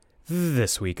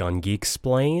This week on Geek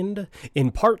Explained,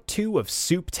 in part 2 of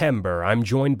SUPETEMBER, I'm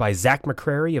joined by Zach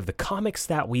McCrary of the Comics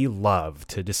That We Love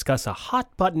to discuss a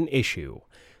hot-button issue,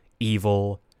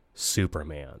 Evil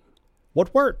Superman.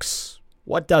 What works?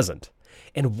 What doesn't?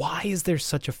 And why is there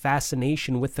such a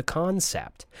fascination with the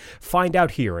concept? Find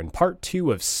out here in part 2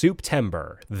 of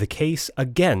SUPETEMBER, the case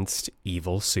against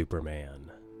Evil Superman.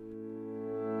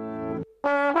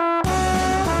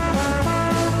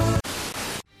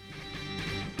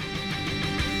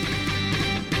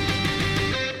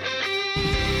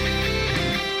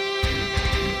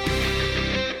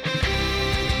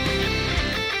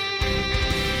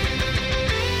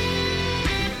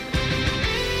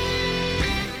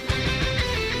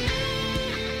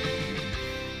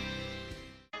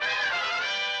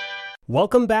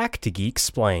 Welcome back to Geek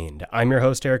Explained. I'm your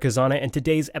host, Eric Azana, and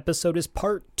today's episode is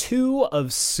part 2 of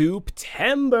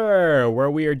SUPETEMBER,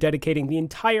 where we are dedicating the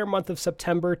entire month of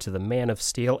September to the Man of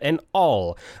Steel and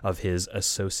all of his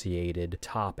associated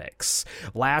topics.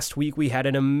 Last week, we had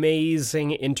an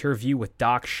amazing interview with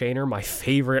Doc Shaner, my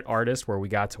favorite artist, where we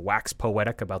got to wax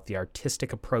poetic about the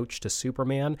artistic approach to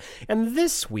Superman. And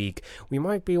this week, we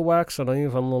might be waxing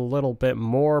even a little bit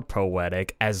more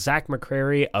poetic as Zach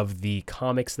McCrary of the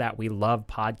Comics That We Love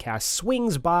podcast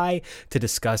swings by to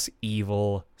discuss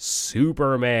Evil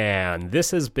Superman. This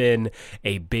has been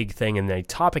a big thing and a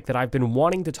topic that I've been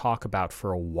wanting to talk about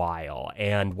for a while.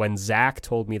 And when Zach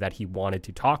told me that he wanted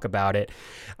to talk about it,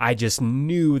 I just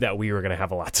knew that we were going to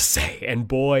have a lot to say. And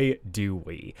boy, do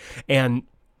we. And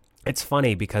it's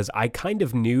funny because I kind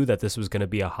of knew that this was going to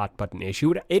be a hot button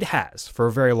issue. It has for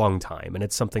a very long time. And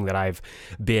it's something that I've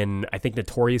been, I think,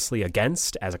 notoriously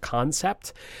against as a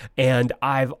concept. And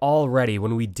I've already,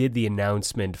 when we did the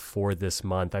announcement for this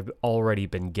month, I've already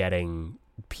been getting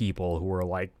people who are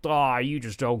like, you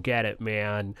just don't get it,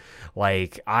 man.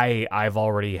 Like, I've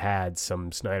already had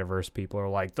some Snyderverse people who are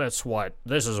like, this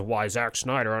is why Zack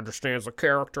Snyder understands the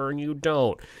character and you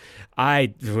don't. I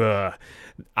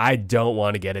don't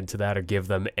want to get into that or give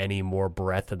them any more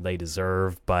breath than they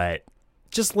deserve, but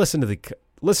just listen to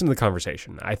the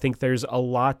conversation. I think there's a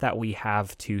lot that we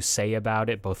have to say about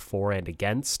it, both for and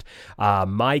against.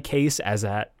 My case, as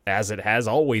it has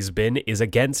always been, is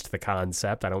against the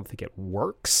concept. I don't think it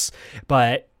works,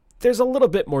 but there's a little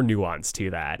bit more nuance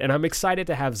to that. And I'm excited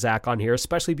to have Zach on here,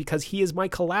 especially because he is my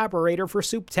collaborator for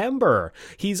SUPETEMBER.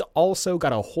 He's also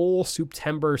got a whole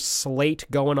SUPETEMBER slate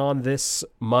going on this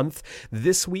month.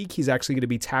 This week, he's actually going to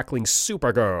be tackling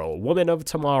Supergirl, Woman of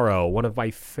Tomorrow, one of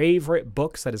my favorite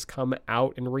books that has come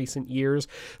out in recent years.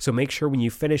 So make sure when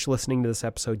you finish listening to this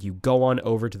episode, you go on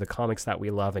over to the Comics That We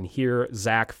Love and hear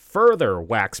Zach further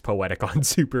wax poetic on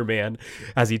Superman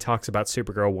as he talks about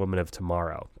Supergirl, Woman of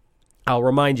Tomorrow. I'll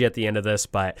remind you at the end of this,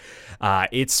 but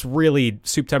it's really,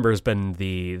 SUPETEMBER has been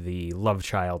the love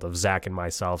child of Zach and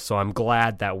myself, so I'm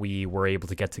glad that we were able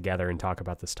to get together and talk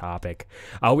about this topic.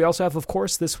 We also have, of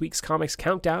course, this week's Comics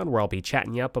Countdown, where I'll be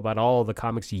chatting you up about all the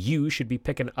comics you should be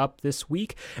picking up this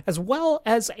week, as well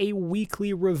as a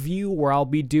weekly review where I'll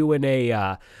be doing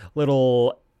a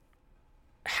little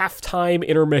halftime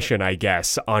intermission, I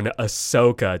guess, on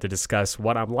Ahsoka to discuss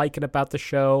what I'm liking about the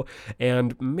show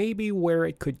and maybe where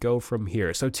it could go from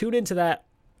here. So tune into that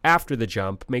after the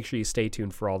jump. Make sure you stay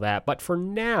tuned for all that. But for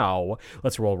now,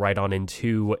 let's roll right on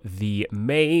into the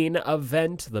main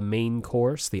event, the main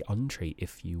course, the entree,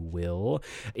 if you will.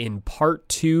 In part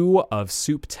 2 of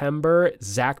SUPETEMBER,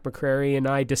 Zach McCrary and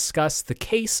I discuss the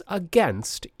case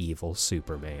against Evil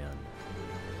Superman.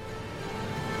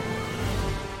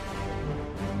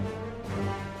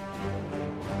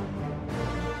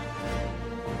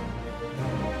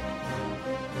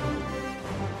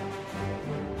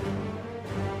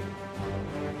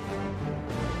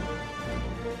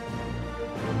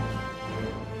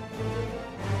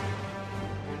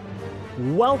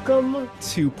 Welcome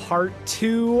to part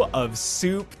 2 of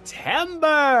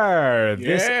SUPETEMBER. Yeah.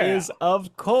 This is,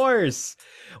 of course,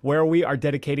 where we are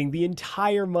dedicating the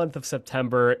entire month of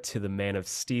September to the Man of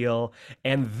Steel.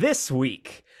 And this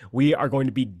week, we are going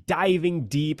to be diving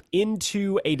deep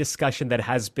into a discussion that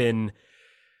has been,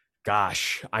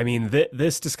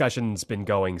 this discussion's been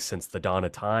going since the dawn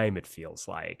of time, it feels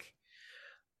like.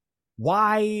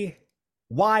 Why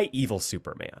Evil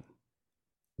Superman?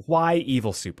 Why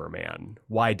Evil Superman?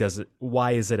 Why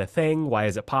is it a thing? Why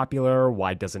is it popular?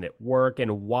 Why doesn't it work?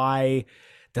 And why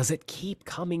does it keep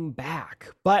coming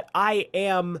back? But I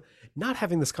am not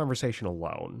having this conversation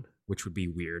alone, which would be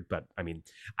weird. But I mean,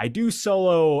 I do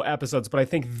solo episodes, but I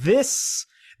think this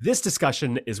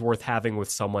discussion is worth having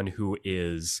with someone who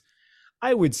is,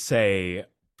 I would say,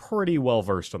 pretty well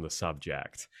versed on the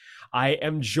subject. I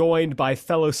am joined by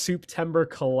fellow September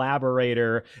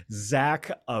collaborator,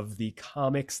 Zach of the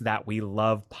Comics That We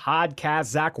Love podcast.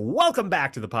 Zach, welcome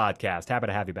back to the podcast. Happy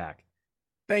to have you back.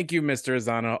 Thank you, Mr.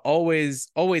 Azana.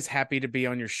 Always happy to be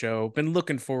on your show. Been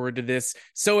looking forward to this.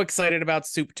 So excited about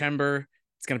September.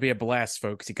 It's going to be a blast,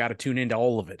 folks. You got to tune into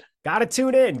all of it. Got to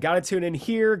tune in. Got to tune in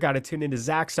here. Got to tune into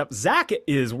Zach's stuff. Zach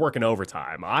is working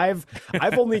overtime. I've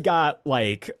only got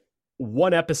like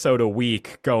one episode a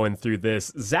week going through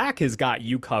this. Zach has got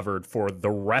you covered for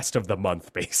the rest of the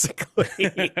month,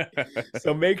 basically.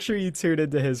 So make sure you tune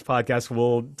into his podcast.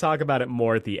 We'll talk about it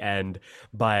more at the end,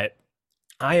 but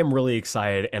I am really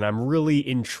excited and I'm really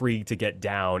intrigued to get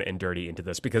down and dirty into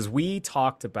this because we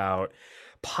talked about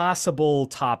possible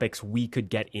topics we could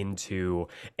get into,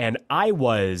 and I'm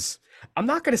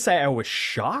not going to say I was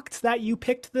shocked that you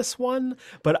picked this one,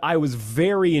 but I was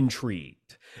very intrigued.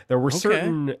 There were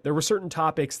certain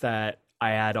topics that I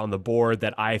had on the board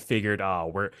that I figured,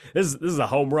 this is a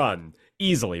home run.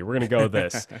 Easily, we're going to go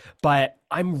this. But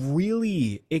I'm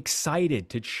really excited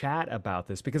to chat about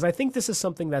this because I think this is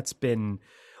something that's been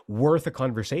worth a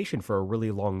conversation for a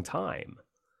really long time.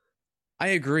 I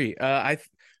agree.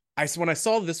 When I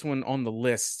saw this one on the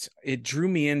list, it drew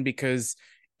me in because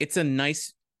it's a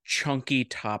nice chunky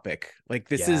topic. Like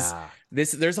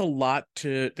there's a lot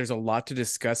to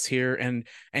discuss here,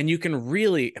 and you can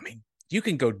really, you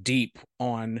can go deep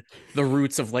on the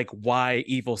roots of like why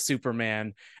evil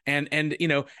Superman and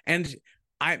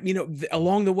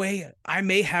along the way I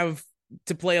may have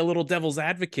to play a little devil's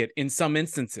advocate in some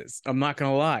instances. I'm not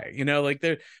gonna lie,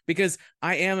 because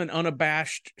I am an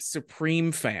unabashed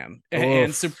Supreme fan. Oof.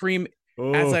 And Supreme,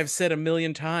 as I've said a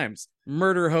million times,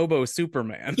 murder hobo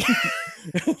Superman.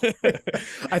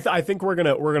 I think we're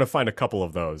gonna find a couple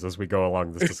of those as we go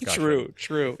along this discussion.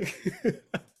 True.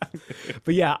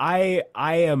 But yeah, I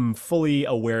am fully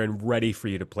aware and ready for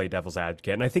you to play devil's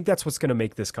advocate, and I think that's what's going to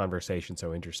make this conversation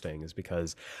so interesting, is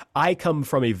because I come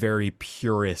from a very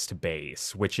purist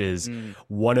base, which is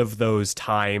one of those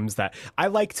times that I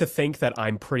like to think that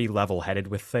I'm pretty level-headed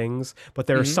with things, but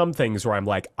there are some things where I'm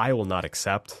like, I will not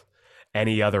accept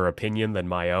any other opinion than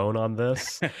my own on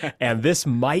this. And this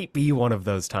might be one of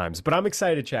those times, but I'm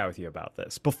excited to chat with you about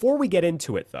this. Before we get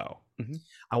into it, though,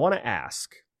 I want to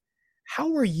ask, how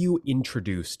were you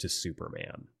introduced to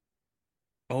Superman?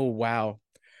 Oh, wow.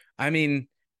 I mean,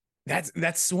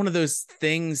 that's one of those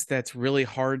things that's really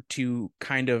hard to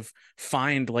kind of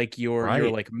find like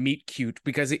your like meet cute,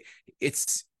 because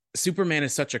it's Superman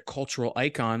is such a cultural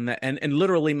icon that, and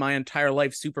literally my entire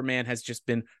life, Superman has just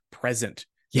been present.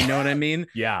 You know what I mean?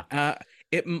 Yeah.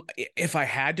 If I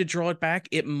had to draw it back,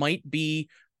 it might be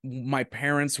my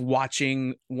parents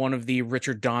watching one of the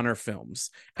Richard Donner films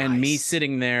and me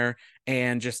sitting there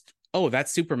and just, oh,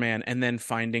 that's Superman. And then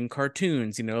finding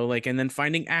cartoons, and then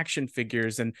finding action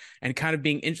figures and kind of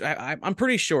being, I'm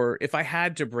pretty sure if I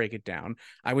had to break it down,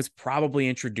 I was probably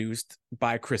introduced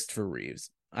by Christopher Reeves,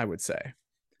 I would say.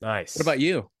 Nice. What about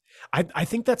you? I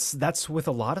think that's with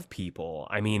a lot of people.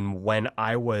 I mean, when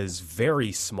I was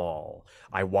very small,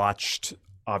 I watched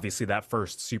obviously that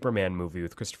first Superman movie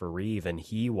with Christopher Reeve, and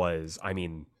he was,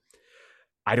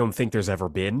 I don't think there's ever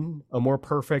been a more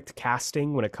perfect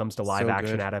casting when it comes to live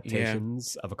action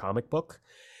adaptations of a comic book.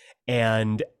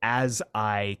 And as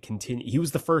I continue, he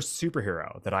was the first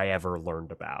superhero that I ever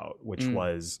learned about, which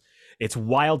was, it's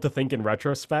wild to think in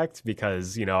retrospect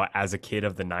because, as a kid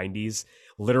of the 90s,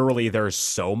 literally there's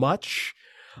so much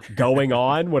going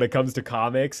on when it comes to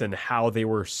comics and how they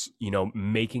were,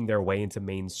 making their way into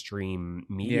mainstream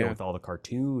media with all the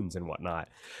cartoons and whatnot.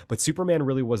 But Superman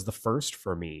really was the first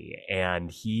for me. And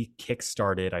he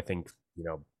kickstarted, I think,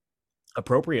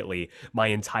 appropriately, my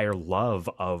entire love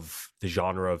of the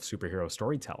genre of superhero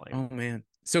storytelling. Oh, man.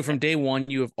 So from day one,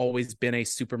 you have always been a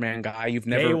Superman guy. You've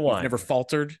never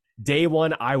faltered. Day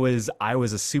one, I was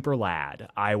a super lad.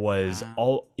 I was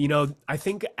I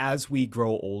think as we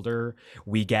grow older,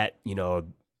 we get,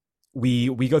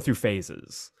 we go through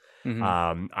phases.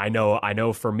 I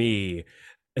know for me,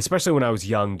 especially when I was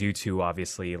young, due to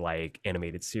obviously like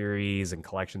animated series and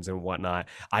collections and whatnot,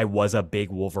 I was a big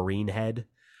Wolverine head.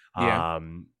 I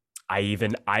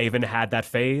even had that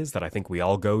phase that I think we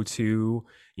all go to,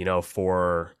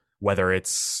 for whether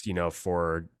it's,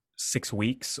 for 6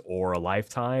 weeks or a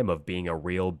lifetime of being a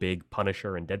real big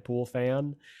Punisher and Deadpool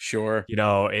fan. Sure.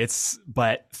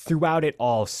 But throughout it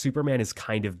all, Superman has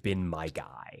kind of been my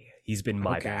guy. He's been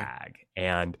my bag.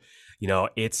 And,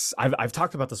 I've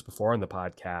talked about this before on the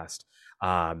podcast.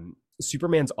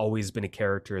 Superman's always been a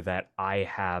character that I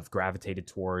have gravitated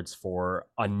towards for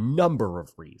a number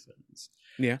of reasons.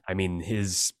 Yeah. I mean,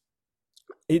 his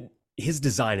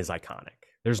design is iconic.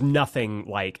 There's nothing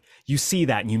like, you see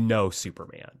that and you know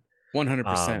Superman.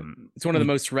 100%. It's one of the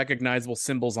most recognizable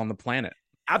symbols on the planet.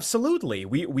 Absolutely.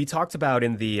 We talked about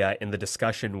in the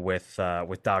discussion with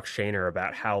Doc Shaner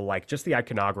about how, like, just the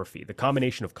iconography, the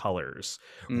combination of colors,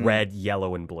 red,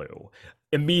 yellow, and blue,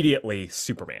 immediately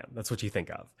Superman. That's what you think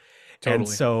of. And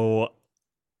Totally. so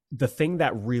the thing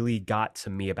that really got to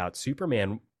me about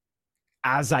Superman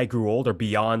as I grew older,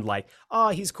 beyond like, oh,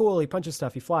 he's cool, he punches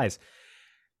stuff, he flies,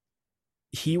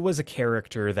 he was a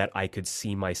character that I could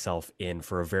see myself in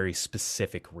for a very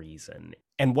specific reason.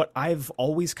 And what I've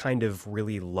always kind of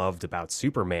really loved about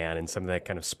Superman, and something that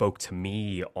kind of spoke to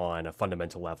me on a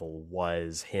fundamental level,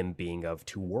 was him being of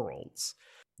two worlds.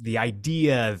 The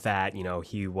idea that,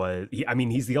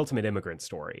 he's the ultimate immigrant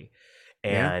story.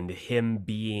 And him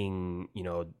being,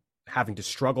 having to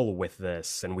struggle with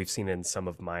this, and we've seen in some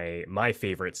of my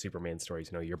favorite Superman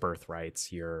stories, your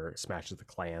Birthrights, your Smash of the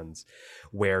Clans,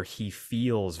 where he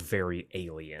feels very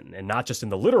alien, and not just in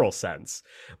the literal sense,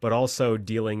 but also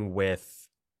dealing with,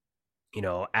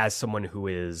 as someone who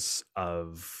is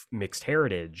of mixed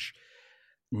heritage,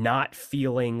 not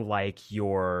feeling like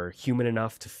you're human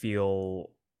enough to feel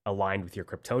aligned with your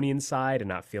Kryptonian side, and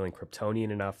not feeling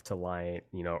Kryptonian enough to line,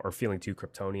 or feeling too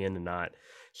Kryptonian and not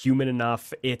human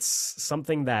enough. It's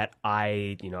something that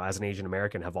I, as an Asian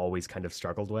American, have always kind of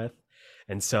struggled with.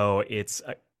 And so it's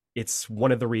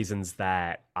one of the reasons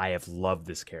that I have loved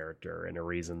this character, and a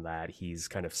reason that he's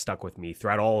kind of stuck with me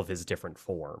throughout all of his different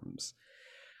forms.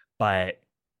 But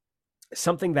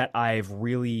something that I've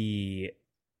really,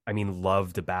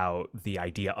 loved about the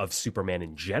idea of Superman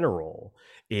in general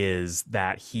is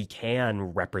that he can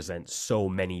represent so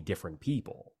many different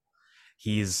people.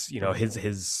 He's,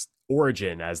 his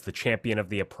origin as the champion of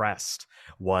the oppressed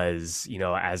was,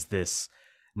 as this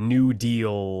New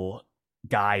Deal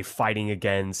guy fighting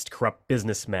against corrupt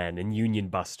businessmen and union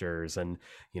busters and,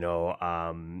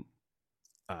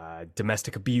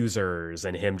 domestic abusers,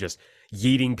 and him just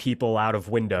yeeting people out of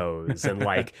windows and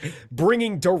like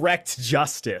bringing direct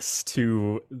justice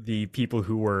to the people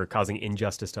who were causing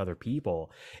injustice to other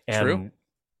people. And True.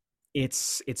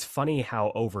 it's funny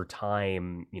how over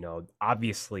time,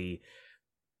 obviously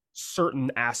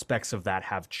certain aspects of that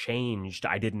have changed.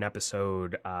 I did an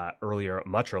episode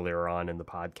much earlier on in the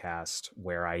podcast,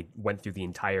 where I went through the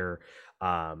entire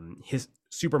his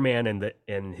Superman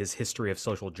and his history of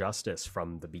social justice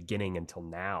from the beginning until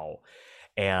now.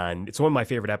 And it's one of my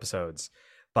favorite episodes,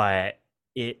 but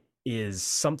it is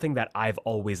something that I've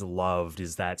always loved,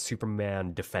 is that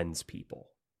Superman defends people.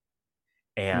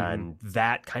 And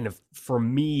that kind of, for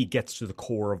me, gets to the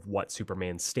core of what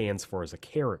Superman stands for as a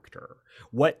character.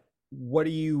 What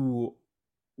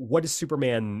does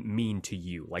Superman mean to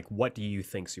you? Like, what do you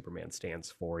think Superman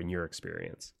stands for in your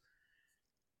experience?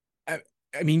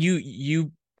 I mean,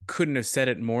 you couldn't have said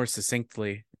it more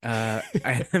succinctly. I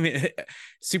mean,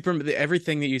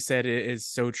 everything that you said is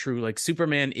so true. Like,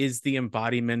 Superman is the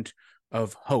embodiment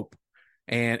of hope,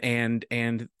 and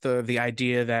the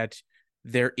idea that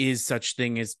there is such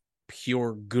thing as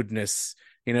pure goodness.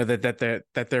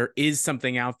 That there is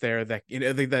something out there that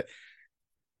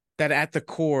that at the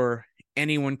core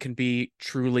anyone can be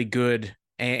truly good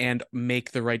and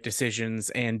make the right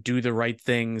decisions and do the right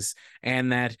things,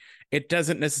 and that it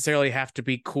doesn't necessarily have to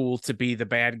be cool to be the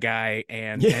bad guy,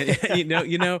 and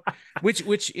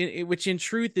which in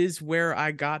truth is where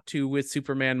I got to with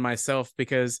Superman myself,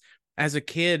 because as a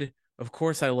kid, of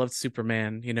course I loved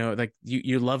Superman. Like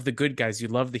you love the good guys, you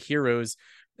love the heroes,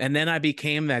 and then I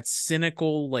became that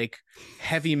cynical, like,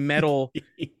 heavy metal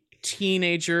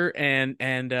teenager, and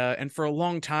for a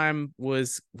long time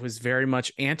was very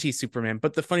much anti-Superman.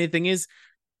 But the funny thing is,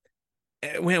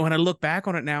 when I look back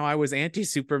on it now, I was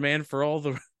anti-Superman for all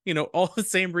the all the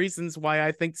same reasons why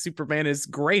I think Superman is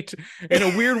great in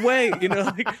a weird way.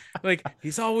 Like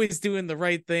he's always doing the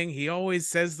right thing, he always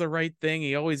says the right thing,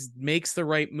 he always makes the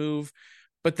right move.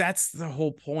 But that's the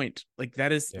whole point. Like,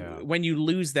 that is, when you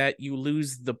lose that, you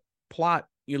lose the plot,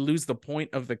 you lose the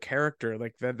point of the character.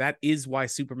 Like, that is why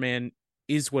Superman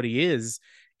is what he is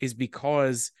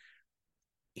because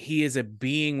he is a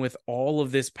being with all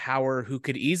of this power who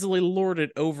could easily lord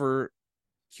it over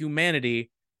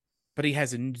humanity, but he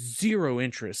has zero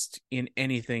interest in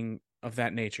anything of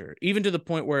that nature, even to the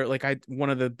point where, like,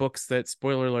 one of the books that,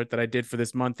 spoiler alert, that I did for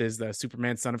this month is the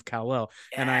Superman Son of Kal-El.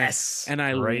 Yes, and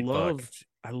I book.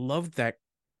 I loved that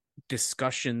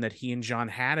discussion that he and John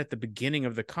had at the beginning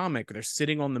of the comic. They're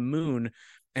sitting on the moon,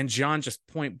 and John just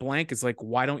point blank is like,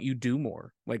 why don't you do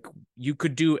more? Like, you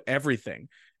could do everything,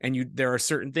 and there are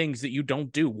certain things that you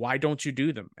don't do. Why don't you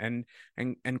do them?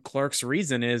 And Clark's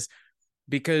reason is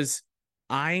because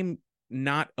I'm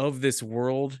not of this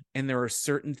world, and there are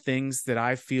certain things that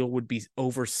I feel would be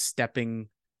overstepping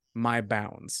my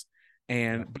bounds.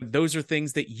 And but those are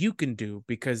things that you can do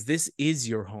because this is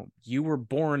your home. You were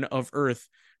born of Earth.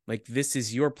 Like, this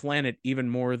is your planet, even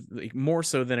more, like, more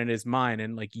so than it is mine.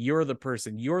 And like, you're the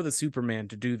person, you're the Superman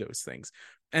to do those things.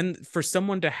 And for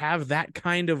someone to have that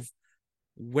kind of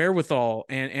wherewithal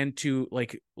and to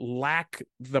like lack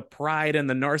the pride and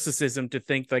the narcissism to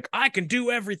think like, I can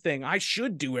do everything, I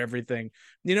should do everything,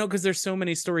 because there's so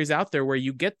many stories out there where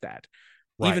you get that.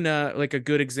 Right. Even like a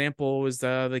good example was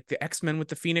like the X-Men with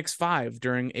the Phoenix Five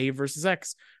during A versus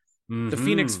X. The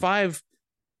Phoenix Five,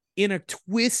 in a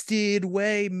twisted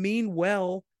way, mean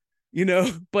well,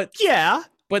 but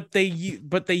they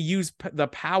use the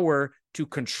power to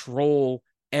control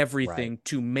everything, right,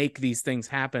 to make these things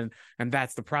happen. And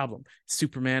that's the problem.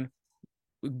 Superman,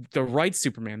 the right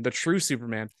Superman, the true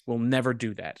Superman, will never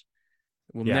do that.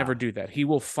 Never do that. He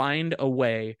will find a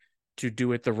way to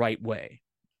do it the right way.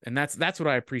 And that's what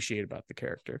I appreciate about the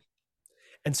character.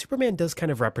 And Superman does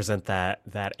kind of represent that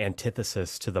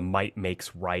antithesis to the might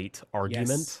makes right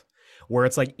argument, where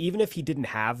it's like, even if he didn't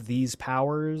have these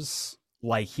powers,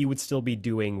 like, he would still be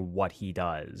doing what he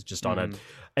does, just on an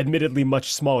admittedly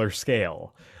much smaller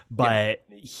scale. But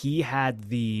he had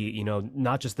the,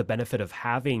 not just the benefit of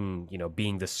having,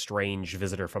 being this strange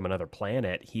visitor from another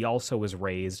planet, he also was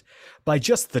raised by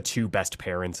just the two best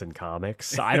parents in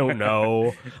comics. I don't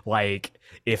know, like,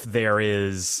 if there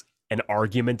is an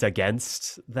argument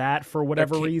against that for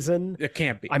whatever reason. It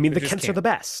can't be. I mean, the Kents are the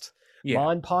best. Yeah. Ma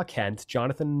and Pa Kent,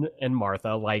 Jonathan and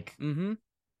Martha, like,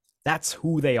 that's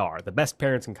who they are, the best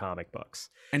parents in comic books.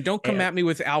 And don't come at me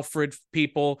with Alfred,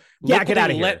 people. Get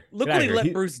out of here. Look what he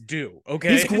let Bruce do,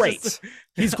 okay? He's great.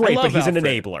 He's great, but he's Alfred. An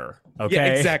enabler, okay? Yeah,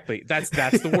 exactly. That's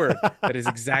the word. That is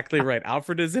exactly right.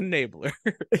 Alfred is an enabler.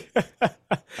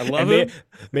 I love him.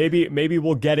 Maybe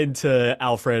we'll get into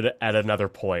Alfred at another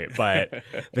point, but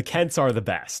the Kents are the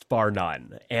best, bar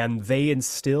none. And they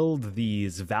instilled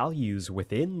these values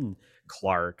within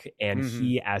Clark, and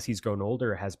he, as he's grown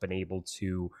older, has been able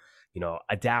to,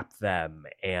 adapt them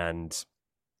and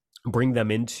bring them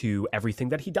into everything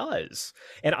that he does.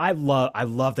 And I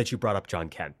love that you brought up John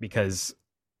Kent, because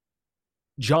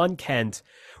John Kent,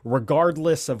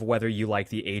 regardless of whether you like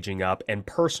the aging up, and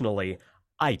personally,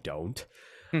 I don't,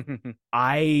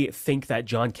 I think that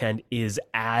John Kent is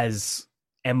as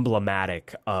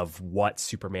emblematic of what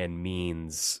Superman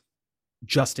means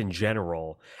just in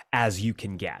general as you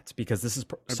can get, because this is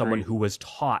someone who was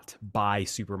taught by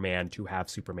Superman to have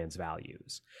Superman's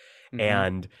values.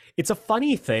 And it's a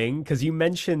funny thing, because you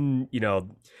mentioned,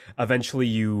 eventually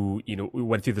you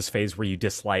went through this phase where you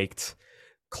disliked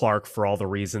Clark for all the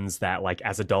reasons that, like,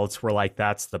 as adults we're like,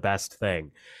 that's the best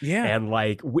thing. Yeah. And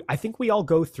like, I think we all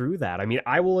go through that. I mean,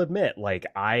 I will admit, like,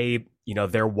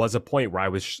 there was a point where I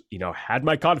was, had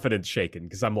my confidence shaken,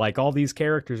 because I'm like, all these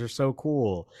characters are so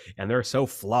cool and they're so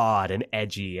flawed and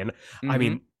edgy. And I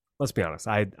mean, let's be honest,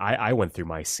 I went through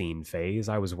my scene phase.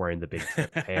 I was wearing the big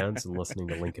pants and listening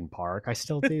to Linkin Park. I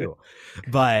still do.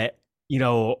 But,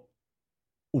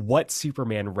 what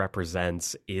Superman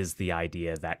represents is the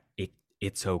idea that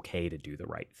it's okay to do the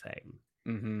right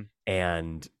thing.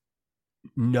 And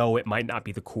no, it might not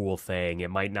be the cool thing. It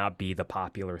might not be the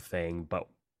popular thing, but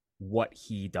what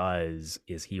he does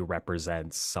is he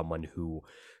represents someone who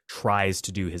tries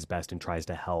to do his best and tries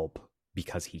to help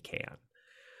because he can.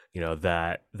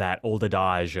 That old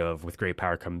adage of "with great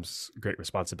power comes great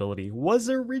responsibility" was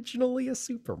originally a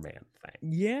Superman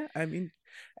thing. Yeah, I mean,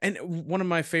 and one of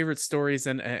my favorite stories,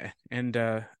 and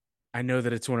I know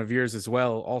that it's one of yours as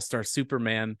well, All-Star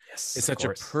Superman, is such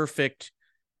a perfect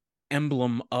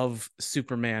emblem of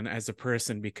Superman as a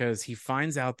person, because he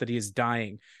finds out that he is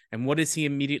dying, and what does he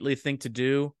immediately think to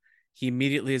do? He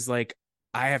immediately is like,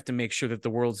 I have to make sure that the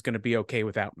world's going to be okay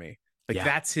without me. Like,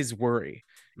 that's his worry,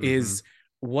 is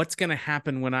what's going to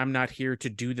happen when I'm not here to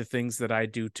do the things that I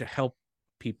do to help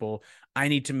people. I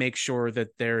need to make sure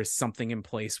that there is something in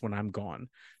place when I'm gone.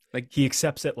 Like, he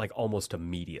accepts it like almost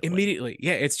immediately.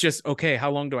 Yeah, it's just, okay,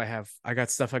 how long do I have? I got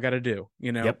stuff I got to do,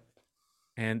 Yep.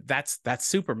 And that's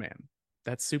Superman.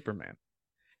 That's Superman.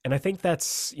 And I think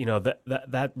that's,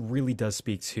 that really does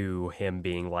speak to him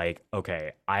being like,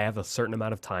 okay, I have a certain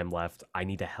amount of time left. I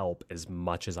need to help as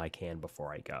much as I can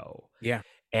before I go. Yeah.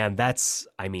 And that's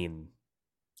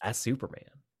Superman.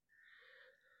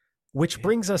 Which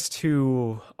brings us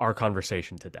to our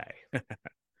conversation today.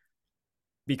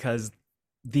 Because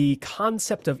the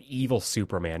concept of evil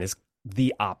Superman is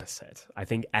the opposite. I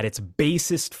think at its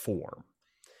basest form,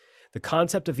 The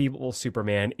concept of evil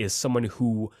Superman is someone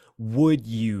who would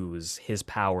use his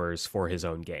powers for his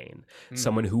own gain,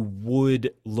 someone who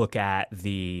would look at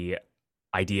the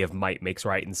idea of might makes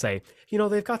right and say,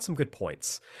 they've got some good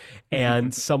points,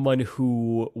 and someone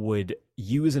who would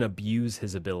use and abuse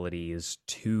his abilities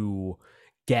to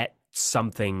get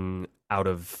something out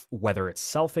of, whether it's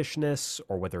selfishness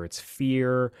or whether it's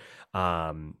fear,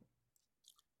 turns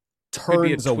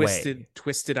away.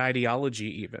 Twisted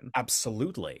ideology even.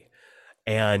 Absolutely.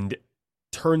 And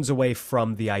turns away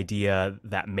from the idea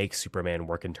that makes Superman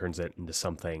work and turns it into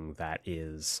something that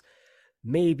is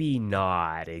maybe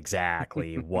not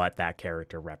exactly what that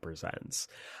character represents.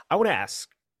 I want to ask,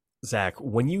 Zach,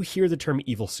 when you hear the term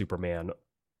evil Superman,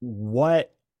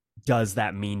 what does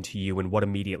that mean to you and what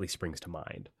immediately springs to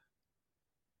mind?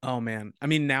 Oh man. I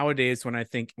mean, nowadays when I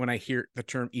hear the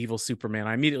term evil Superman,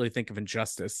 I immediately think of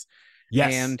Injustice.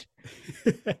 Yes.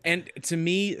 And to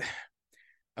me,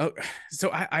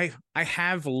 so I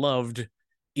have loved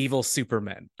evil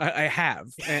Superman. I have,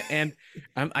 and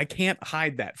I can't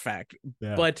hide that fact.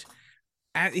 Yeah. But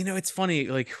it's funny,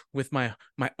 like with my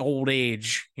old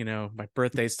age, my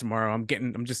birthday's tomorrow. I'm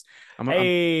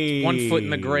I'm 1 foot in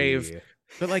the grave.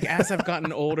 But like as I've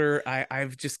gotten older,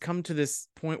 I've just come to this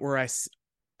point where I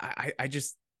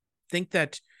just think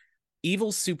that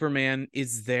evil Superman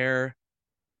is there.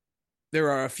 There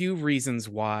are a few reasons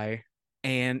why,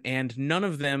 and none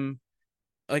of them,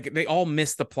 like, they all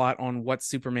miss the plot on what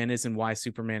Superman is and why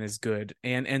Superman is good.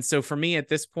 And so for me at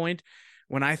this point,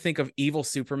 when I think of evil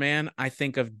Superman, I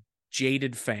think of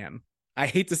jaded fan. I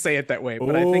hate to say it that way,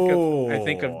 but I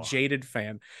think of jaded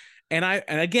fan. And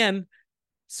again,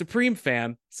 supreme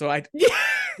fan. So I'm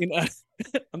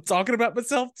talking about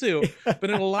myself too, but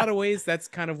in a lot of ways, that's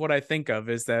kind of what I think of,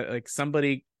 is that like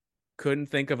somebody couldn't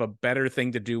think of a better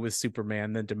thing to do with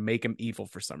Superman than to make him evil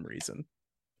for some reason.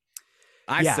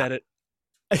 I said it.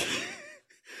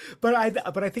 But I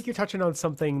think you're touching on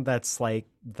something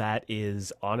that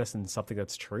is honest and something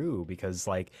that's true, because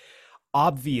like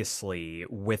obviously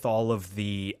with all of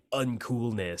the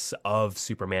uncoolness of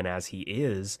Superman as he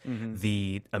is,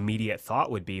 the immediate thought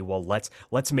would be, well,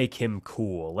 let's make him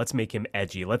cool, let's make him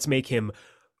edgy, let's make him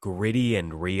gritty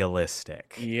and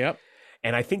realistic. Yep.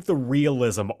 And I think the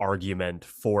realism argument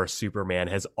for Superman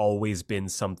has always been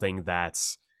something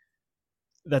that's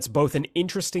both an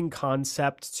interesting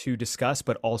concept to discuss,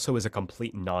 but also is a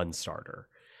complete non-starter.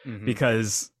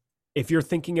 Because if you're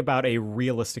thinking about a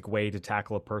realistic way to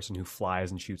tackle a person who flies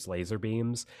and shoots laser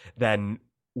beams, then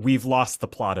we've lost the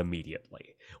plot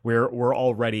immediately. We're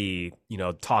already,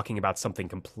 talking about something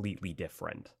completely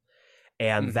different.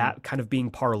 And that kind of being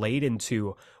parlayed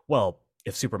into, well,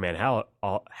 if Superman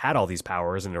had all these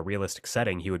powers in a realistic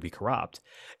setting, he would be corrupt.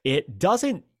 It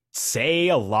doesn't say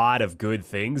a lot of good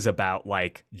things about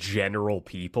like general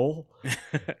people,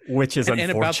 which is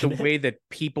unfortunate. And about the way that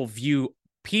people view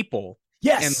people.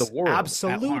 Yes, and the world.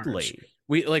 absolutely.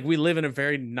 We live in a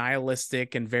very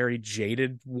nihilistic and very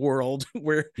jaded world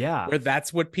where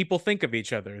that's what people think of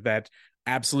each other, that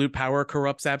absolute power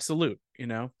corrupts absolute,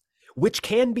 Which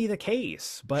can be the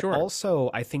case, but also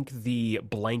I think the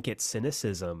blanket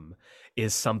cynicism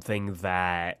is something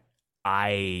that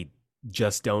I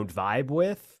just don't vibe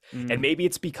with. And maybe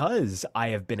it's because I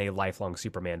have been a lifelong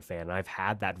Superman fan and I've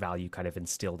had that value kind of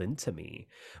instilled into me.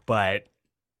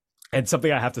 And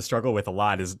something I have to struggle with a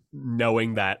lot is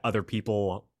knowing that other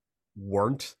people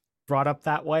weren't brought up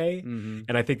that way.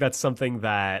 And I think that's something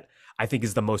that I think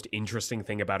is the most interesting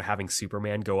thing about having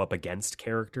Superman go up against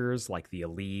characters like the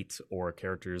Elite or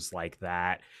characters like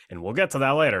that. And we'll get to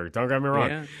that later, don't get me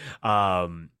wrong. Yeah.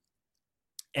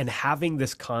 And having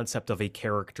this concept of a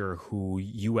character who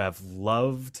you have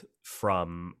loved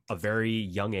from a very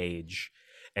young age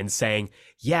and saying,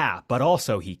 yeah, but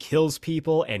also he kills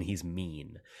people and he's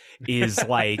mean, is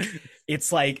like,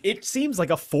 it seems like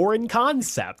a foreign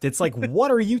concept. It's like,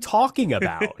 what are you talking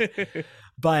about?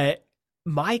 But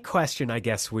my question, I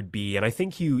guess, would be, and I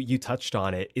think you touched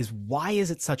on it, is why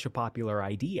is it such a popular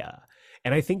idea?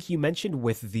 And I think you mentioned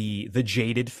with the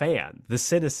jaded fan, the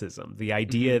cynicism, the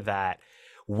idea that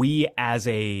we as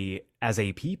a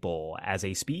people, as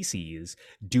a species,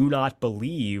 do not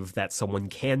believe that someone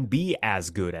can be as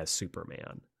good as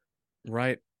Superman.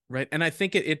 Right. And I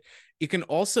think you can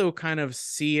also kind of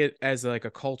see it as like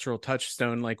a cultural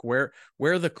touchstone, like where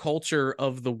the culture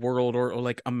of the world or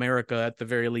like America at the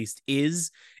very least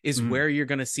is where you're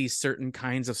going to see certain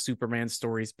kinds of Superman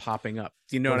stories popping up.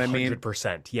 Do you know 100%, what I mean?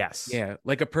 100%, yes. Yeah,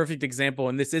 like a perfect example,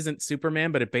 and this isn't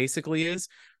Superman, but it basically is.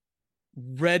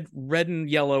 Red and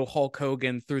yellow Hulk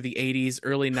Hogan through the 80s,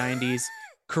 early 90s,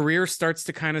 career starts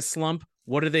to kind of slump.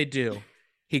 What do?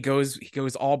 He goes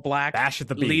all black, Bash at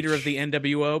the leader of beach. the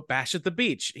NWO, Bash at the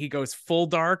Beach. He goes full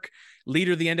dark,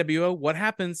 leader of the NWO. What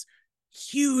happens?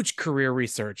 Huge career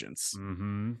resurgence.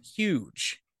 Mm-hmm.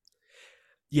 Huge.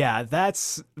 Yeah,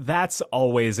 that's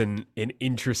always an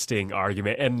interesting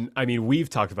argument. And I mean, we've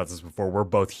talked about this before. We're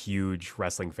both huge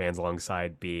wrestling fans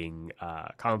alongside being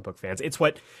comic book fans. It's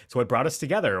what brought us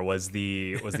together was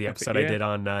the episode I Yeah. did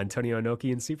on Antonio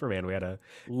Inoki and Superman. We had a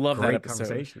Love that great episode.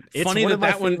 conversation. It's Funny one that of my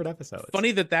that one- favorite episodes.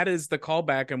 Funny that is the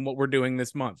callback and what we're doing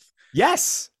this month.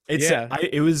 Yes. Yeah.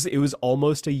 It was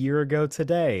almost a year ago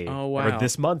today. Oh, Or wow.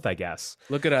 this month, I guess.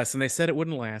 Look at us. And they said it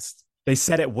wouldn't last. They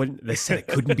said it wouldn't. They said it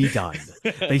couldn't be done.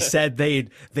 They said they'd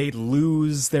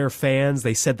lose their fans.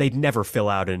 They said they'd never fill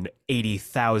out an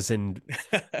 80,000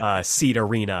 seat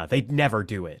arena. They'd never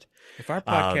do it. If our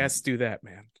podcasts do that,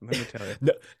 man, let me tell you.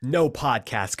 No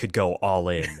podcast could go all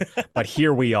in, but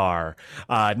here we are.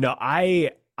 No,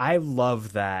 I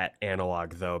love that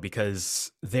analog though,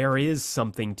 because there is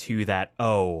something to that.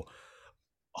 Oh,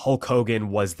 Hulk Hogan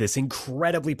was this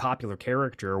incredibly popular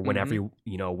character whenever,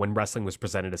 when wrestling was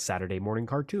presented as Saturday morning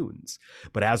cartoons.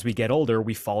 But as we get older,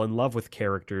 we fall in love with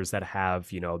characters that have,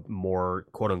 more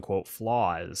quote unquote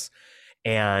flaws.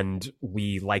 And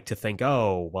we like to think,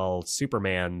 oh, well,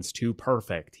 Superman's too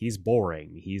perfect. He's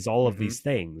boring. He's all of these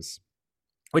things,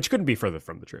 which couldn't be further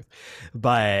from the truth.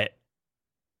 But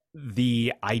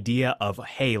the idea of,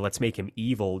 hey, let's make him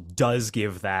evil does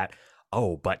give that,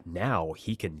 oh, but now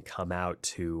he can come out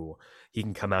to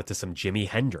some Jimi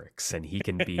Hendrix, and he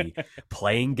can be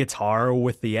playing guitar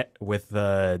with the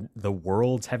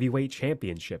world's heavyweight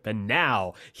championship, and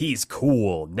now he's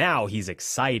cool, now he's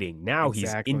exciting, now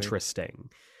he's interesting.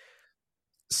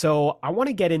 So I want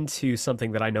to get into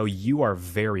something that I know you are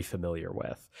very familiar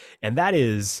with, and that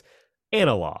is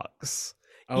analogs.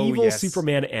 Oh, Evil yes.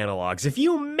 Superman analogs. If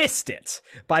you missed it,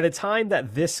 by the time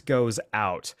that this goes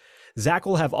out, Zach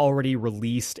will have already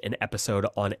released an episode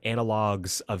on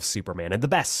analogs of Superman and the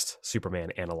best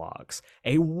Superman analogs.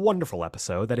 A wonderful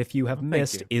episode that, if you have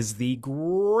missed, is the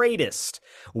greatest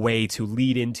way to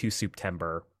lead into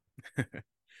September.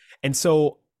 And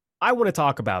so I want to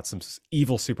talk about some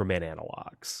evil Superman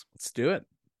analogs. Let's do it.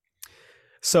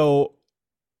 So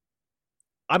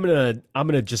I'm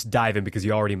gonna just dive in because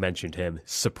you already mentioned him,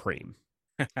 Supreme.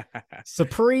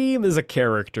 Supreme is a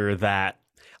character that,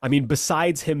 I mean,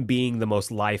 besides him being the most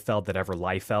Liefeld that ever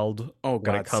Liefeld. Oh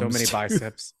God, so many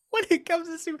biceps. When it comes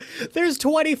to Superman, there's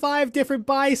 25 different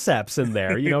biceps in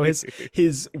there.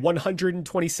 His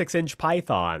 126-inch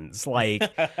pythons. Like,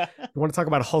 you want to talk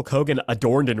about Hulk Hogan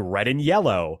adorned in red and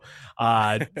yellow.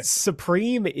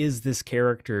 Supreme is this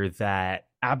character that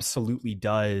absolutely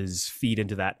does feed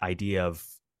into that idea of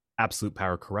absolute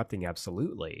power corrupting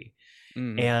absolutely.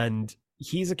 And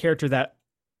he's a character that,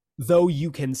 though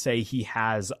you can say he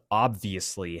has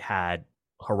obviously had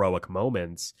heroic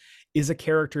moments, is a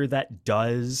character that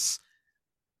does,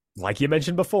 like you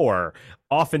mentioned before,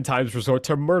 oftentimes resort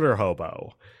to murder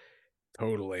hobo.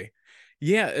 Totally.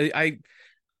 Yeah,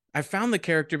 I found the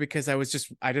character because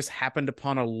I just happened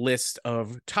upon a list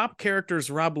of top characters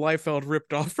Rob Liefeld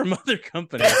ripped off from other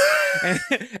companies.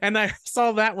 and I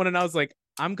saw that one and I was like,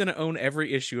 I'm going to own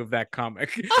every issue of that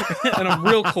comic. And I'm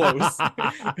real close.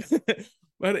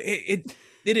 But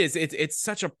it's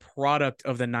such a product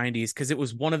of the 90s because it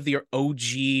was one of the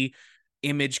OG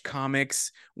Image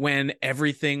comics when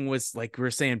everything was, like we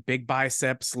were saying, big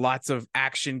biceps, lots of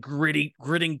action,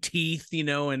 gritting teeth,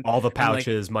 and all the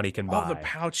pouches money can buy. All the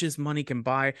pouches money can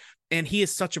buy. And he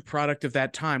is such a product of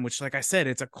that time, which, like I said,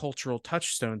 it's a cultural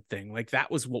touchstone thing. Like,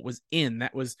 that was what was in.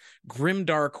 That was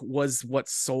grimdark was what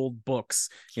sold books.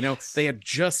 Yes. They had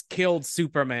just killed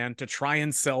Superman to try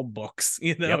and sell books.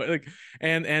 Yep. Like,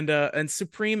 and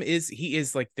Supreme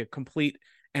is like the complete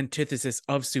antithesis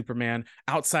of Superman,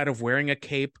 outside of wearing a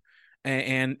cape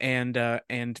and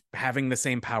having the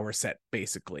same power set,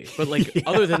 basically. But like, yeah.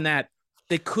 Other than that,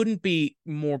 they couldn't be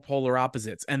more polar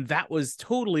opposites, and that was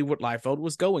totally what Liefeld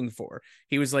was going for.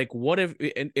 He was like, what if,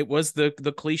 and it was the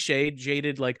cliched,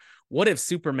 jaded, like, what if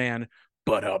Superman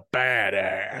but a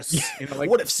badass? Like,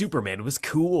 what if Superman was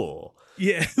cool?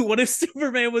 Yeah, what if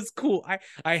Superman was cool?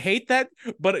 I hate that,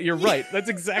 but you're right. That's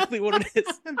exactly what it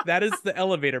is. That is the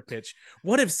elevator pitch.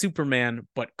 What if Superman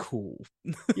but cool?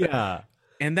 Yeah.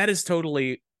 And that is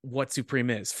totally what Supreme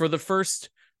is. For the first,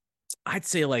 I'd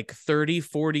say, like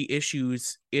 30-40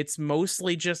 issues, it's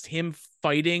mostly just him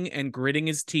fighting and gritting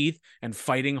his teeth and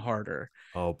fighting harder.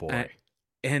 Oh boy.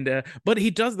 But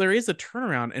there is a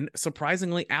turnaround, and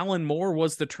surprisingly, Alan Moore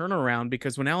was the turnaround,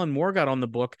 because when Alan Moore got on the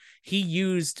book, he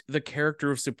used the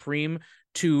character of Supreme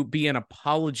to be an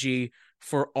apology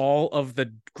for all of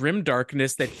the grim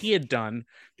darkness that he had done.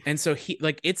 And so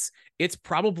it's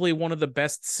probably one of the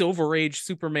best Silver Age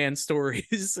Superman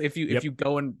stories if you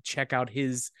go and check out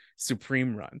his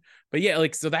Supreme run. But yeah,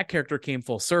 like, so that character came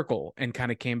full circle and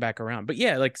kind of came back around. But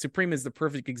yeah, like, Supreme is the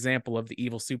perfect example of the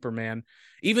evil Superman.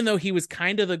 Even though he was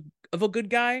kind of a good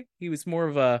guy, he was more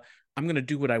of a I'm gonna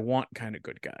do what I want kind of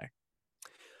good guy.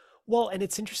 Well, and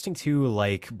it's interesting too,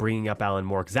 like bringing up Alan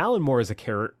Moore, because Alan Moore is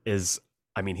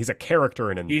he's a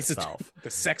character in himself. The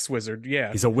sex wizard,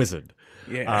 yeah. He's a wizard.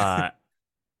 Yeah.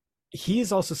 He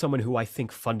is also someone who I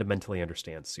think fundamentally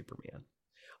understands Superman.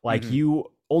 Like, Mhm.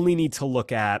 you only need to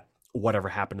look at whatever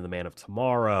happened to the Man of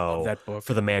Tomorrow, that book.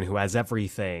 for the Man Who Has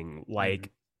Everything.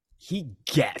 Like, he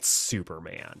gets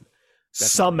Superman. Definitely.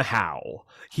 Somehow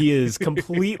he is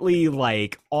completely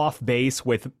like off base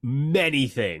with many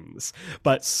things,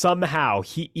 but somehow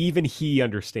he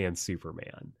understands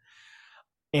Superman.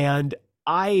 And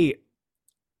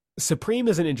Supreme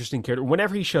is an interesting character.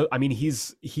 Whenever he shows, I mean,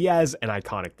 he has an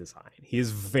iconic design. He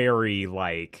is very,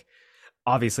 like,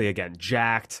 obviously, again,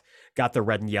 jacked, got the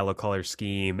red and yellow color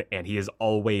scheme, and he is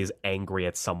always angry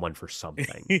at someone for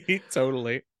something.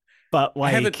 Totally. But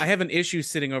like, I have an issue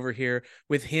sitting over here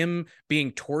with him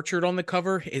being tortured on the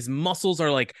cover. His muscles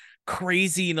are like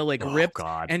crazy and like ripped,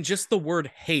 God. and just the word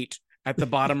hate at the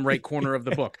bottom right corner of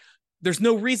the book. There's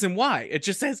no reason why. It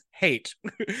just says hate.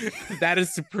 That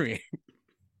is Supreme.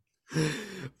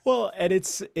 Well, and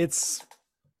it's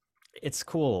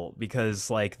cool because,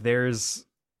 like, there's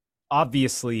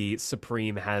obviously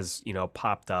Supreme has,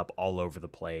 popped up all over the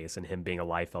place, and him being a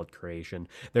Liefeld creation,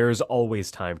 there is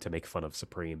always time to make fun of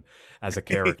Supreme as a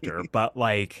character. But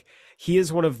like, he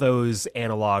is one of those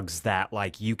analogs that,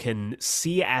 like, you can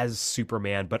see as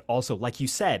Superman, but also, like you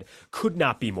said, could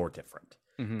not be more different,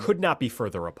 could not be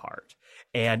further apart.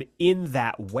 And in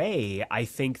that way, I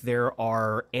think there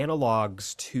are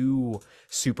analogs to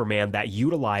Superman that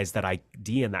utilize that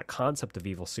idea and that concept of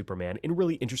evil Superman in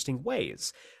really interesting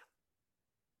ways.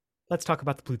 Let's talk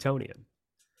about the Plutonian.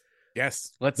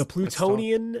 Yes, The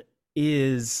Plutonian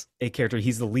is a character.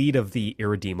 He's the lead of the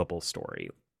Irredeemable story.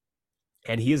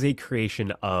 And he is a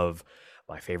creation of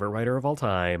my favorite writer of all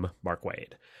time, Mark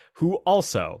Waid, who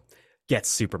also gets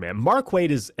Superman. Mark Waid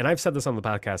is, and I've said this on the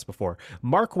podcast before,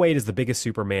 Mark Waid is the biggest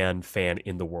Superman fan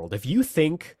in the world. If you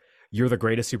think you're the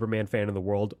greatest Superman fan in the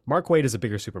world, Mark Waid is a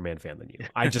bigger Superman fan than you.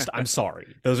 I'm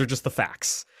sorry. Those are just the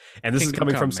facts. And this is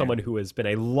coming from someone who has been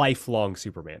a lifelong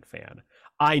Superman fan.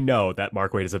 I know that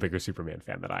Mark Waid is a bigger Superman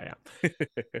fan than I am.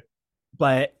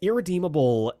 But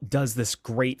Irredeemable does this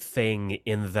great thing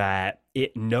in that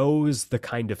it knows the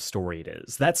kind of story it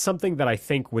is. That's something that I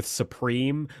think with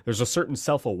Supreme, there's a certain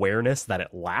self-awareness that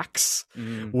it lacks.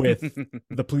 With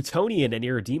the Plutonian and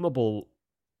Irredeemable,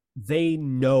 they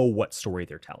know what story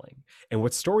they're telling. And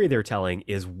what story they're telling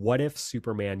is, what if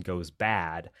Superman goes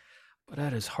bad, but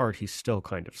at his heart, he's still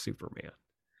kind of Superman.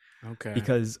 Okay.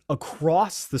 Because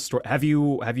across the story, have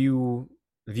you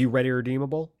read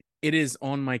Irredeemable? It is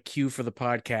on my queue for the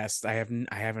podcast. I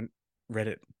haven't read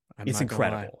it. It's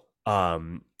incredible.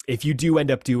 If you do end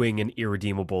up doing an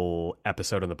Irredeemable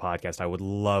episode on the podcast, I would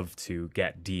love to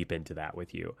get deep into that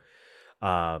with you.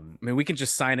 I mean, we can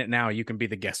just sign it now. You can be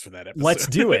the guest for that episode. Let's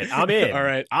do it. I'm in. All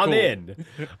right. I'm cool.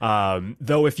 in.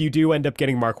 Though if you do end up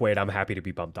getting Mark Waid, I'm happy to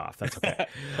be bumped off. That's okay.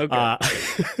 Okay.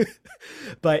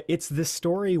 But it's this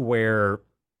story where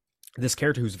this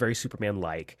character who's very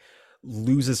Superman-like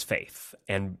loses faith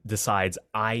and decides,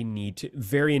 I need to,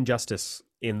 very injustice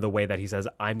in the way that he says,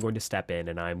 I'm going to step in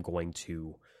and I'm going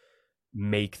to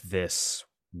make this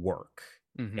work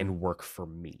and work for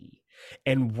me.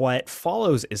 And what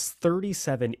follows is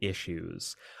 37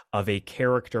 issues of a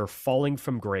character falling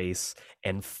from grace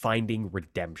and finding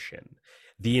redemption.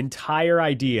 The entire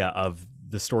idea of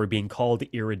the story being called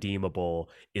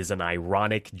Irredeemable is an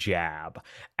ironic jab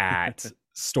at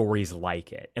stories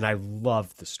like it. And I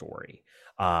love the story.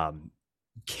 I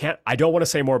don't want to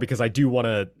say more because I do want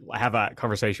to have a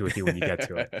conversation with you when you get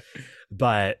to it.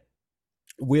 But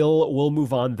we'll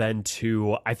move on then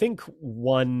to, I think,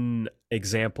 one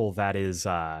example that is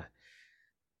I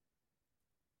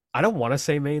don't want to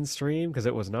say mainstream because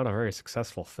it was not a very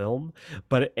successful film,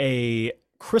 but a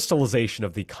crystallization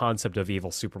of the concept of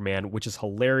evil Superman, which is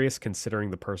hilarious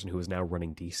considering the person who is now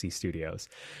running DC Studios.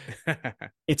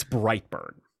 It's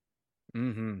Brightburn.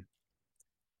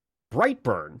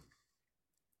 Brightburn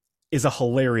is a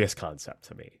hilarious concept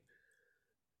to me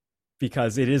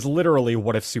because it is literally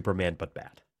what if Superman but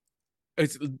bad.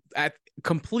 It's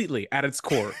completely at its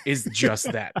core is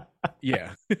just that.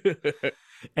 Yeah.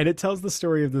 And it tells the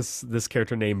story of this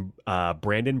character named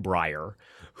Brandon Breyer,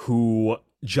 who,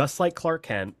 just like Clark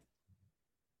Kent,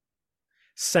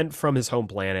 sent from his home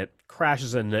planet,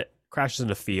 crashes in a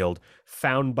field,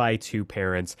 found by two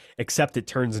parents, except it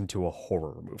turns into a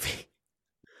horror movie.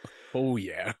 Oh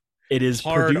yeah. It is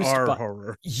Hard produced R by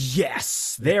horror.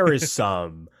 Yes, there is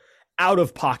some out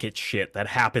of pocket shit that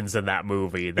happens in that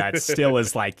movie that still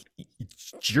is like,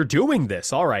 you're doing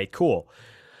this. All right, cool.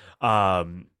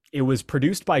 It was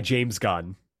produced by James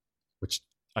Gunn, which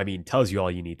I mean tells you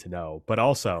all you need to know, but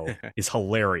also is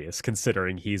hilarious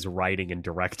considering he's writing and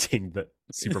directing the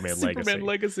Superman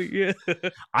Legacy. Yeah.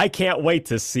 I can't wait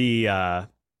to see David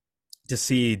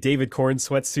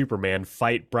Cornsweet's Superman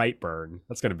fight Brightburn.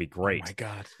 That's going to be great.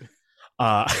 Oh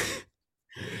my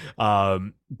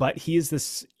god. But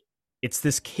it's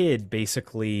this kid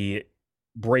basically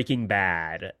Breaking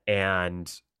Bad and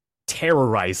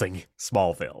terrorizing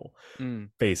Smallville,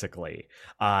 basically.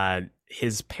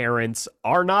 His parents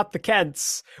are not the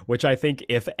Kents, which I think,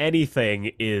 if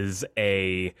anything, is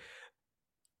a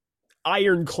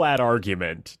ironclad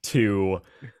argument to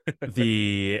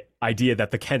the idea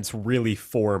that the Kents really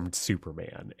formed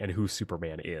Superman and who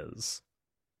Superman is.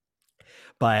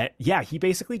 But yeah, he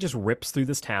basically just rips through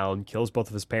this town, kills both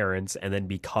of his parents, and then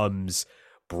becomes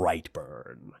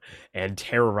Brightburn and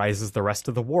terrorizes the rest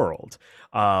of the world.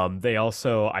 They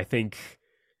also, I think,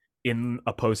 in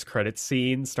a post-credit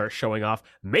scene, start showing off,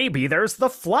 maybe there's the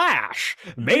Flash,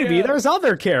 maybe there's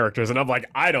other characters, and I'm like,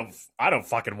 I don't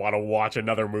fucking want to watch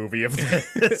another movie of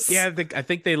this. Yeah, I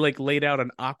think they like laid out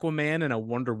an Aquaman and a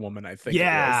Wonder Woman, I think.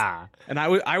 Yeah. It was.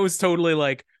 And I was totally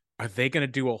like, are they going to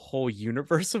do a whole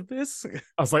universe of this?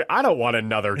 I was like, I don't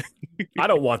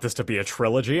want this to be a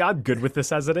trilogy. I'm good with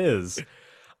this as it is.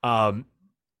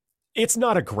 It's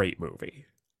not a great movie.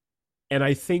 And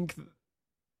I think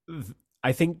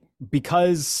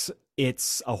because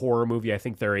it's a horror movie, I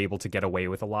think they're able to get away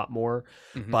with a lot more.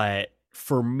 Mm-hmm. But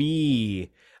for me,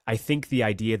 I think the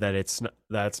idea that it's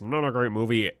not a great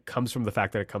movie comes from the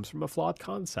fact that it comes from a flawed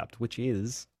concept, which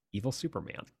is evil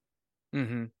Superman.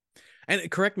 Mm-hmm.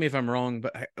 And correct me if I'm wrong,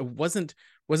 but wasn't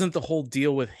the whole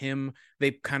deal with him,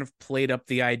 they kind of played up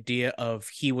the idea of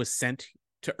he was sent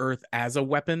to Earth as a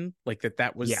weapon, like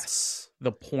that was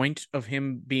the point of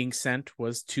him being sent,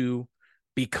 was to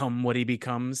become what he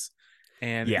becomes.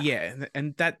 And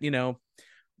and that, you know,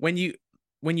 when you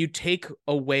take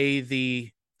away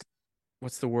the,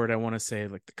 what's the word I want to say,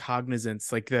 like the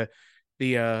cognizance, like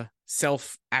the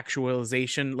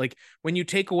self-actualization, like when you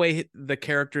take away the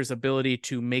character's ability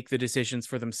to make the decisions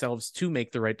for themselves, to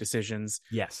make the right decisions,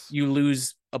 you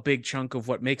lose a big chunk of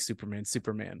what makes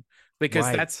Superman,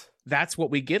 because that's what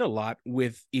we get a lot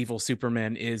with evil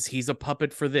Superman. Is he's a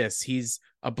puppet for this, he's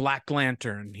a Black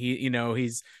Lantern,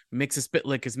 he's Mixus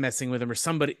Spitlick is messing with him, or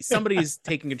somebody's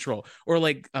taking control, or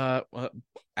like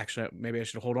actually maybe I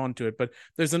should hold on to it, but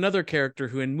there's another character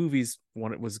who in movies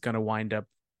was going to wind up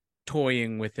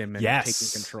toying with him and taking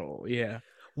control.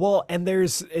 Well, and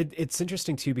it's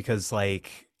interesting too, because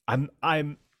like I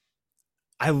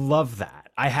love that.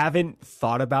 I haven't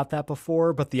thought about that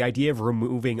before, but the idea of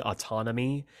removing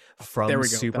autonomy from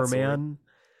Superman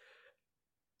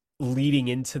leading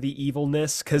into the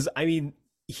evilness, because I mean,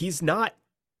 he's not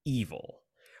evil.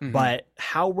 Mm-hmm. But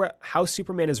how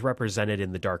Superman is represented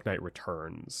in The Dark Knight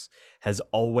Returns has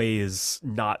always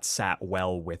not sat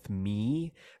well with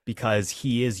me, because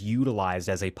he is utilized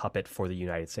as a puppet for the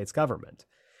United States government.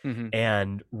 Mm-hmm.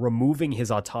 And removing his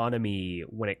autonomy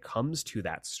when it comes to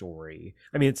that story,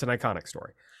 I mean, it's an iconic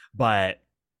story, but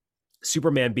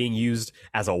Superman being used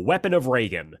as a weapon of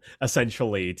Reagan,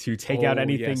 essentially, to take out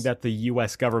anything that the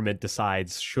U.S. government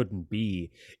decides shouldn't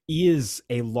be, is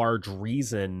a large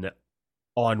reason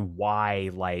on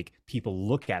why like people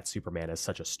look at Superman as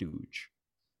such a stooge.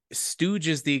 Stooge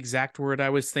is the exact word I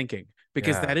was thinking,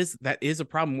 because that is a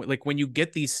problem. Like when you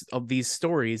get these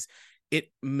stories,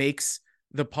 it makes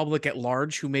the public at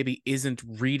large, who maybe isn't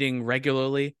reading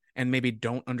regularly and maybe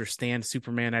don't understand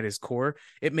Superman at his core,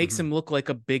 it makes him look like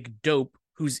a big dope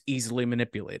who's easily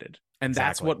manipulated. And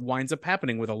that's what winds up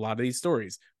happening with a lot of these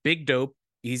stories. Big dope,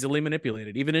 easily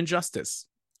manipulated, even Injustice.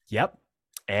 Yep.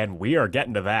 And we are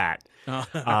getting to that.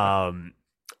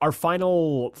 Our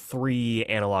final three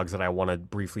analogs that I want to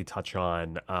briefly touch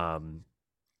on,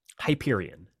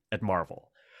 Hyperion at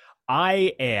Marvel.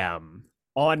 I am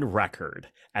on record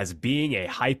as being a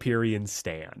Hyperion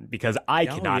stan, because I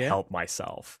cannot help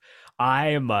myself. I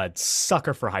am a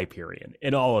sucker for Hyperion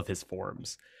in all of his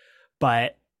forms.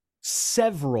 But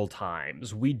several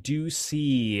times we do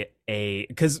see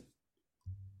because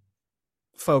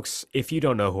folks, if you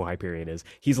don't know who Hyperion is,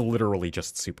 he's literally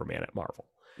just Superman at Marvel.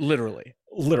 Literally.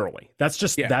 Literally.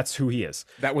 Yeah, That's who he is.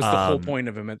 that was the whole point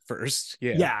of him at first.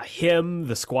 Yeah. Yeah, him,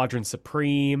 the Squadron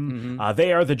Supreme, Mm-hmm.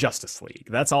 they are the Justice League.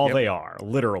 That's all Yep. they are,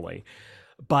 literally.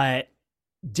 But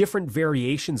different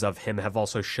variations of him have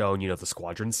also shown, the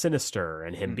Squadron Sinister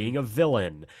and him being a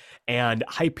villain. And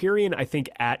Hyperion, I think,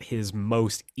 at his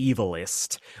most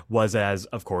evilest was as,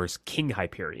 of course, King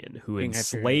Hyperion, who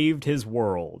enslaved his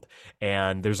world.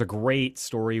 And there's a great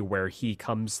story where he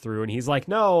comes through and he's like,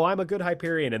 no, I'm a good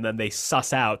Hyperion. And then they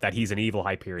suss out that he's an evil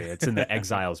Hyperion. It's in the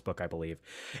Exiles book, I believe.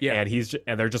 Yeah.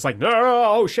 And they're just like, no,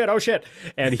 oh shit.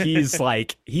 And he's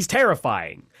like, he's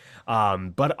terrifying.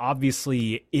 But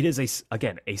obviously it is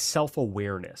a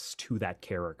self-awareness to that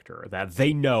character that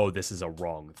they know this is a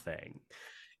wrong thing.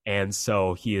 And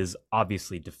so he is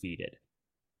obviously defeated.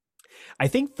 I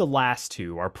think the last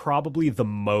two are probably the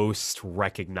most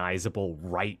recognizable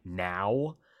right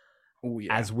now. Oh,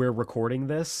 yeah. As we're recording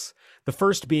this. The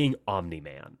first being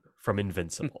Omni-Man from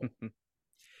Invincible.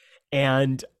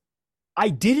 And I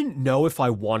didn't know if I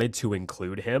wanted to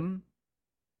include him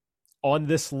on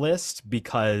this list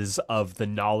because of the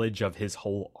knowledge of his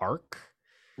whole arc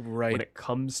right when it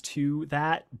comes to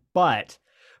that. But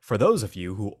for those of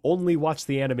you who only watch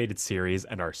the animated series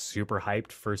and are super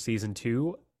hyped for season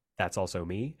 2, that's also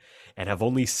me, and have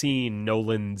only seen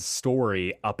Nolan's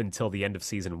story up until the end of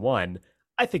season 1,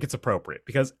 I think it's appropriate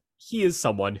because he is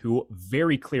someone who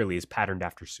very clearly is patterned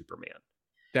after Superman.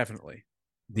 Definitely.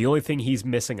 The only thing he's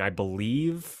missing, I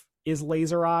believe, is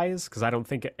laser eyes, because I don't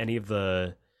think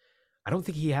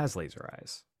he has laser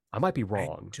eyes. I might be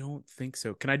wrong. I don't think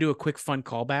so. Can I do a quick fun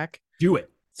callback? Do it.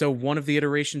 So one of the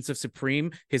iterations of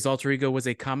Supreme, his alter ego was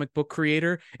a comic book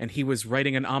creator, and he was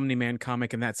writing an Omni-Man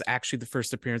comic, and that's actually the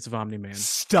first appearance of Omni-Man.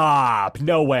 Stop.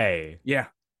 No way. Yeah.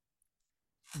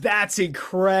 That's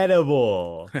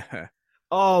incredible.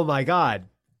 Oh my God.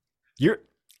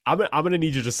 I'm gonna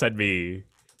need you to send me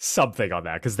something on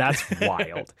that, because that's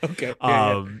wild. Okay.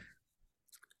 Yeah.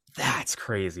 That's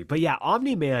crazy. But yeah,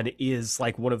 Omni-Man is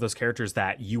like one of those characters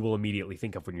that you will immediately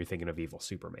think of when you're thinking of evil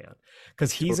Superman.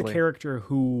 Because he's a character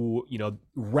who,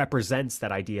 represents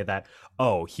that idea that,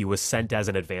 oh, he was sent as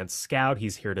an advanced scout.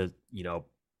 He's here to,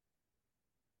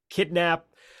 kidnap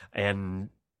and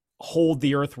hold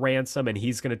the Earth ransom, and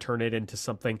he's going to turn it into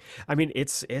something. I mean,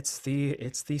 it's the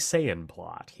Saiyan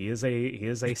plot. He is a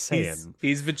Saiyan.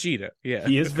 He's Vegeta. Yeah.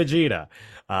 He is Vegeta,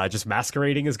 just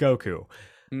masquerading as Goku.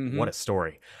 Mm-hmm. What a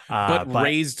story. But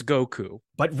raised Goku.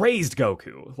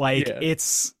 Like, yeah.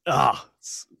 It's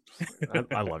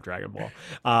I love Dragon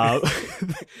Ball.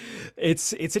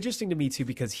 It's interesting to me too,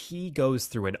 because he goes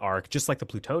through an arc just like the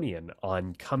Plutonian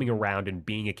on coming around and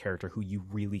being a character who you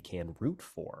really can root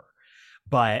for.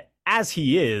 But as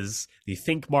he is the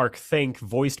Think Mark Think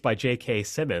voiced by J.K.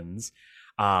 Simmons,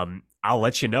 I'll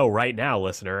let you know right now,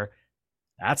 listener,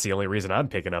 that's the only reason I'm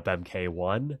picking up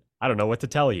MK1. I don't know what to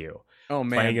tell you. Oh,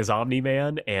 man. Playing as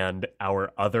Omni-Man and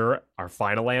our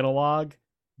final analog,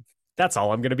 that's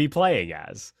all I'm going to be playing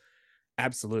as.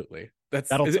 Absolutely. That's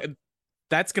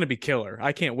going to be killer.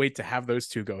 I can't wait to have those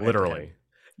two go literally.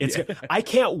 I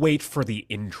can't wait for the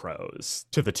intros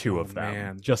to the two of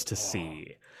them, just to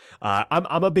see. I'm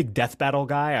a big Death Battle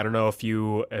guy. I don't know if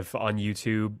on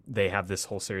YouTube they have this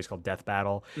whole series called Death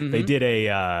Battle. Mm-hmm. They did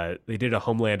a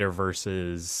Homelander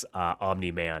versus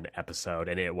Omni-Man episode,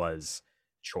 and it was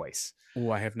choice. Oh,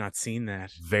 I have not seen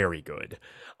that. Very good.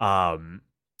 But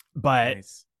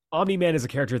nice. Omni-Man is a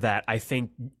character that I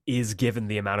think is given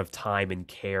the amount of time and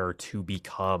care to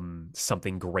become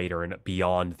something greater and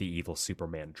beyond the evil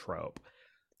Superman trope.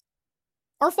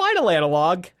 Our final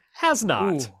analog has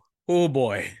not. Oh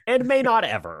boy. And may not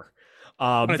ever.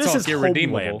 This is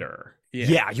Homelander.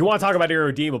 Yeah, you want to talk about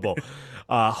irredeemable.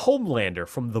 Homelander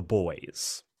from The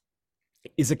Boys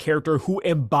is a character who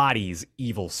embodies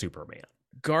evil Superman.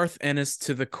 Garth Ennis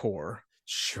to the core.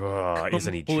 Sure,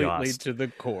 isn't he just? Completely to the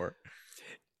core.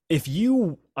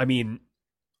 And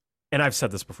I've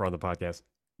said this before on the podcast,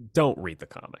 don't read the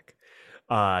comic.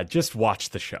 Just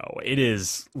watch the show. It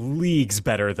is leagues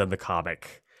better than the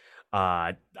comic.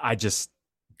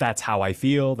 That's how I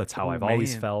feel. That's how I've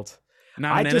always felt.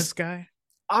 Not an Ennis guy?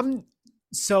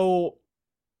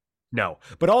 No.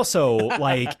 But also,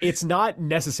 like, it's not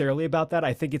necessarily about that.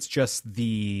 I think it's just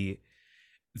the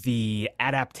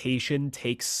adaptation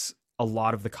takes a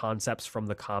lot of the concepts from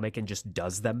the comic and just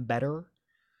does them better.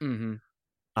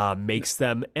 Mm-hmm. Makes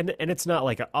them, and it's not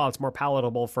like, it's more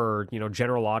palatable for,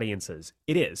 general audiences.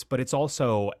 It is, but it's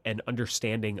also an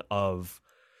understanding of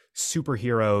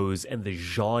superheroes and the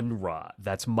genre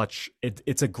that's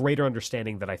it's a greater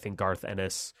understanding that I think Garth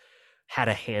Ennis had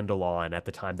a handle on at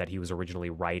the time that he was originally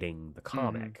writing the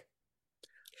comic.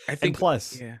 I think, and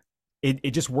plus,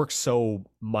 it just works so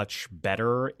much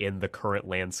better in the current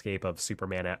landscape of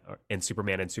Superman and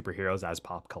superheroes as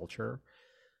pop culture.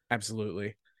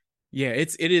 Absolutely. Yeah,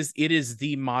 it is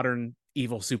the modern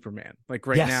evil Superman. Like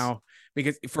right Yes. now,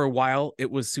 because for a while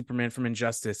it was Superman from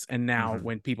Injustice, and now Hmm.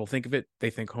 when people think of it, they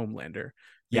think Homelander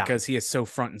Yeah. because he is so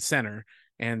front and center,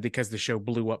 and because the show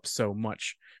blew up so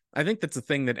much. I think that's a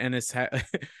thing that Ennis had.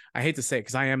 I hate to say it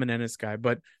because I am an Ennis guy,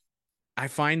 but I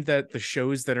find that the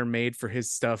shows that are made for his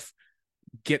stuff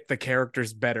get the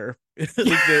characters better.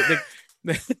 Like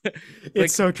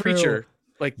It's so true. Preacher.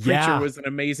 Like Preacher Yeah. was an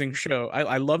amazing show.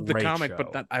 I loved the Great comic,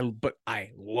 show. but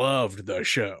I loved the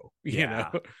show.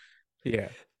 Yeah. Yeah.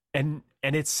 And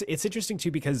it's interesting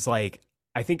too because like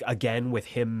I think again with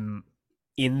him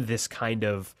in this kind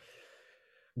of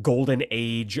golden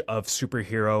age of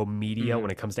superhero media Mm-hmm.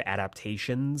 when it comes to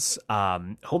adaptations,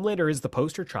 Homelander is the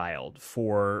poster child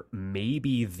for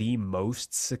maybe the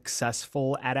most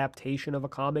successful adaptation of a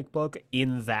comic book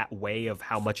in that way of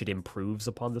how much it improves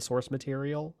upon the source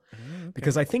material. Okay.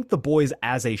 Because I think The Boys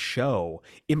as a show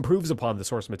improves upon the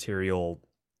source material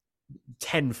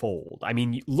tenfold. I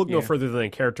mean, look no Yeah. further than a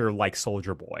character like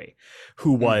Soldier Boy,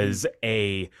 who Mm-hmm. was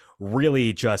a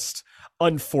really just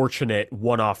unfortunate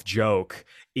one-off joke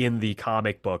in the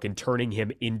comic book and turning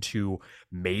him into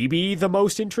maybe the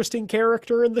most interesting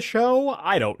character in the show.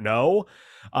 I don't know.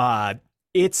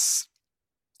 It's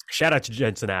shout out to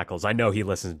Jensen Ackles. I know he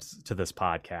listens to this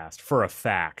podcast for a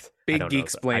fact. I Big don't know. Geek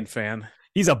Explained fan.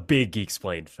 He's a big Geek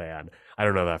Explained fan. I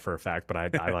don't know that for a fact, but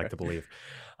I like to believe.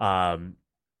 Um,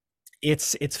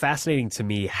 it's fascinating to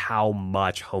me how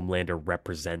much Homelander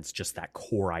represents just that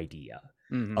core idea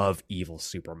Mm-hmm. of evil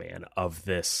Superman, of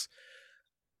this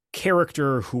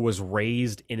character who was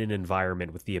raised in an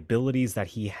environment with the abilities that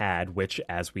he had, which,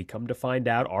 as we come to find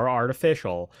out, are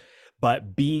artificial,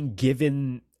 but being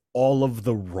given all of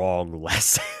the wrong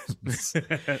lessons.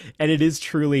 And it is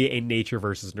truly a nature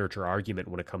versus nurture argument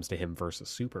when it comes to him versus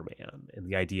Superman, and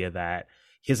the idea that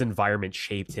his environment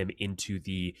shaped him into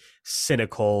the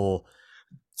cynical,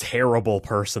 terrible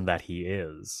person that he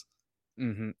is.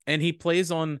 Mm-hmm. And he plays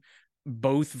on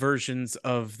both versions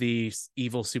of the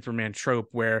evil Superman trope,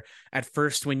 where at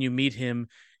first, when you meet him,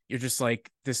 you're just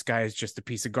like, this guy is just a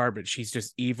piece of garbage. He's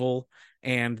just evil.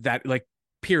 And that, like,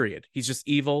 period. He's just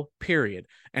evil, period.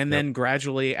 And Yep. then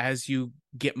gradually, as you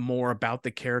get more about the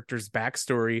character's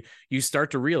backstory, you start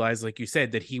to realize, like you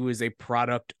said, that he was a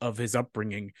product of his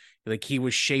upbringing. Like, he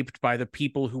was shaped by the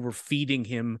people who were feeding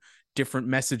him different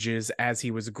messages as he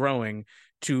was growing,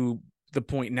 to the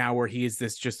point now where he is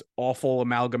this just awful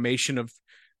amalgamation of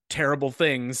terrible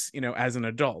things, as an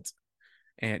adult.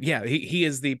 And yeah, he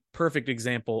is the perfect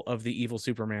example of the evil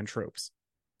Superman tropes.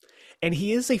 And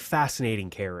he is a fascinating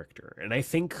character. And I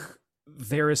think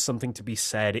there is something to be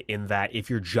said in that if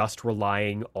you're just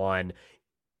relying on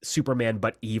Superman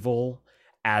but evil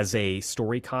as a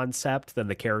story concept, then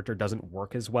the character doesn't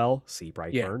work as well. See Yeah.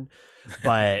 Brightburn.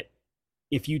 But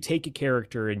if you take a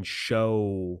character and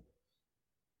show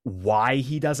why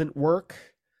he doesn't work,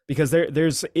 because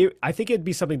I think it'd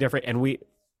be something different. And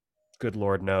good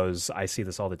Lord knows, I see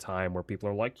this all the time where people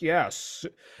are like, yes,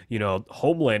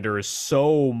 Homelander is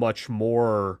so much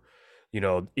more,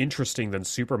 interesting than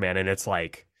Superman. And it's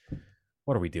like,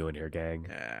 what are we doing here, gang?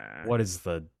 What is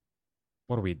the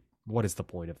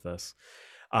point of this?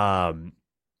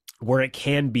 Where it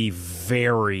can be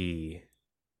very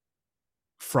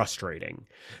frustrating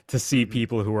to see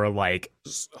people who are like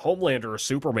Homelander or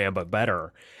Superman, but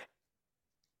better,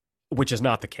 which is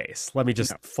not the case. Let me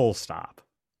just full stop.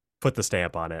 Put the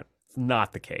stamp on it. It's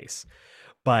not the case.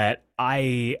 But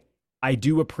I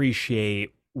do appreciate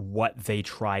what they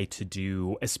try to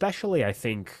do, especially I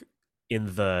think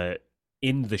in the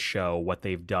show, what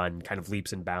they've done kind of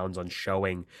leaps and bounds on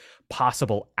showing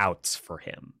possible outs for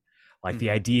him. Like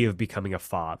the idea of becoming a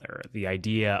father, the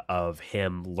idea of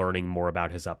him learning more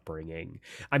about his upbringing.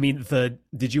 I mean,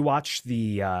 did you watch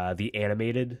the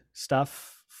animated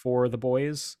stuff for The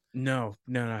Boys? No,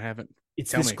 I haven't.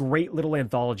 It's this great little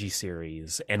anthology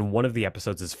series, and one of the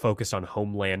episodes is focused on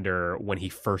Homelander when he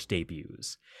first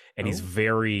debuts, and he's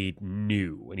very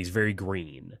new and he's very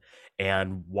green,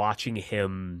 and watching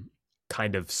him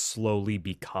kind of slowly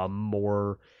become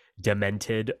more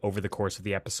demented over the course of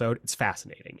the episode, it's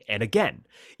fascinating. And again,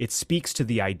 it speaks to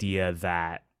the idea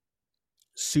that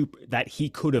that he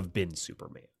could have been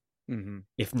Superman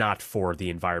if not for the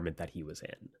environment that he was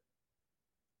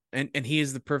in. And he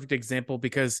is the perfect example,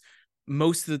 because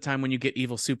most of the time when you get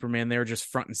evil Superman, they're just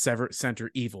front and center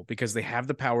evil because they have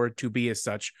the power to be as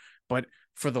such. But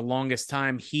for the longest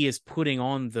time, he is putting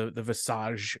on the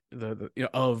visage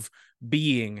of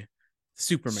being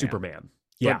Superman.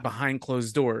 but behind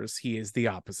closed doors, he is the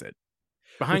opposite.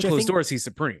 Behind Which closed doors, he's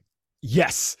supreme.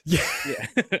 Yes. Yeah.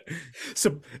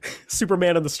 So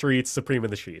Superman on the streets, supreme in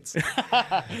the sheets.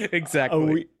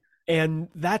 Exactly. And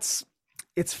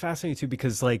it's fascinating too,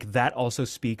 because like that also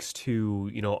speaks to,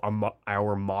 you know,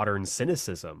 our modern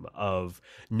cynicism of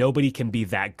nobody can be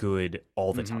that good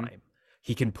all the time.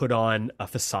 He can put on a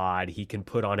facade, he can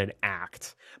put on an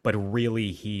act, but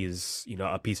really he's, you know,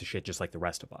 a piece of shit just like the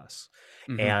rest of us.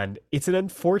 And it's an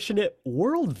unfortunate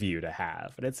worldview to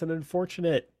have, and it's an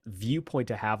unfortunate viewpoint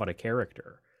to have on a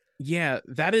character. Yeah,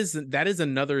 that is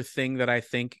another thing that I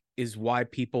think is why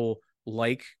people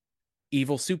like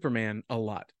evil Superman a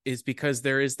lot, is because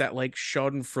there is that like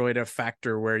Schadenfreude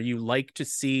factor where you like to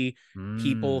see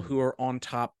people who are on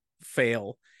top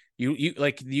fail.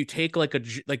 You take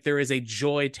like there is a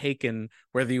joy taken,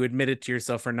 whether you admit it to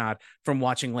yourself or not, from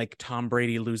watching like Tom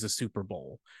Brady lose a Super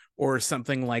Bowl or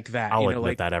something like that. I'll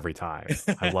admit that every time.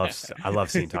 I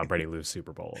love seeing Tom Brady lose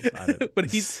Super Bowls.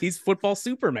 But he's football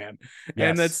Superman. Yes.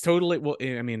 And that's totally, well,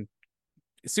 I mean,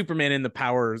 Superman in the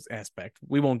powers aspect.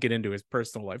 We won't get into his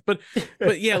personal life, but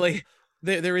yeah, like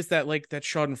there is that like that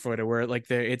Schadenfreude where like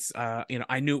it's you know,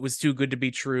 I knew it was too good to be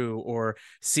true, or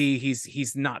see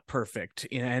he's not perfect,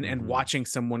 and watching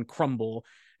someone crumble.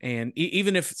 And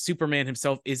even if Superman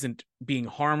himself isn't being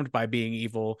harmed by being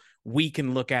evil, we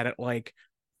can look at it like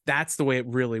that's the way it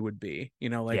really would be, you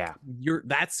know, like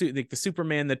that's like the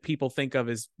Superman that people think of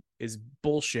is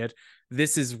bullshit.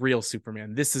 This is real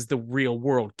Superman. This is the real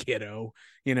world, kiddo.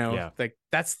 You know, like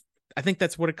I think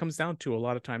that's what it comes down to a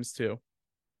lot of times too.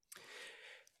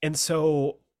 And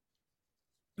so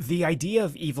the idea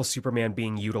of evil Superman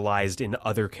being utilized in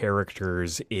other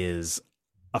characters is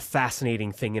a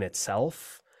fascinating thing in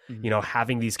itself. You know,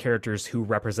 having these characters who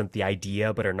represent the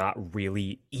idea but are not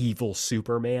really evil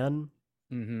Superman.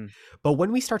 But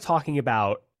when we start talking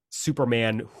about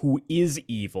Superman who is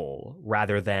evil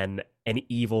rather than an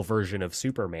evil version of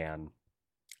Superman,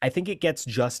 I think it gets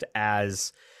just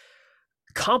as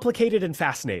complicated and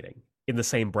fascinating in the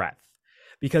same breath.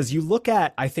 Because you look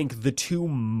at, I think, the two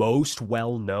most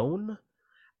well-known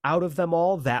out of them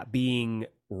all, that being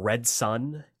Red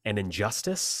Sun and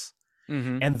Injustice.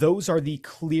 And those are the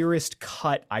clearest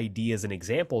cut ideas and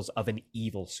examples of an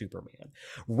evil Superman.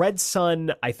 Red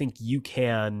Sun, I think you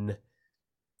can,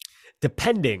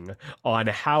 depending on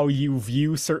how you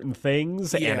view certain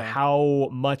things and how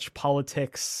much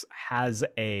politics has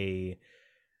any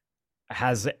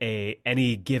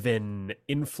given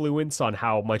influence on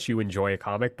how much you enjoy a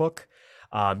comic book,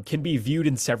 can be viewed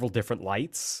in several different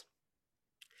lights.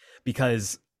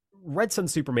 Because Red Sun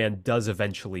Superman does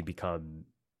eventually become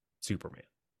Superman.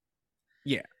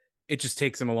 Yeah. It just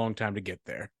takes him a long time to get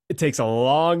there. It takes a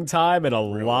long time and a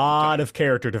lot of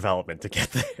character development to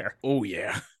get there. Oh,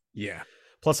 yeah. Yeah.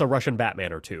 Plus a Russian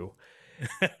Batman or two.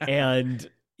 And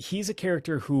he's a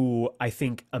character who I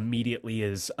think immediately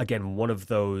is, again, one of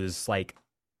those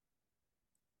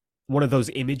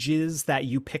images that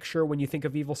you picture when you think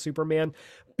of evil Superman,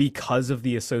 because of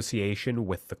the association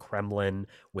with the Kremlin,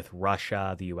 with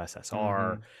Russia, the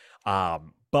USSR.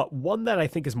 But one that I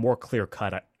think is more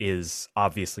clear-cut is,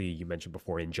 obviously, you mentioned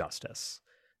before, Injustice.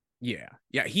 Yeah.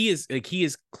 He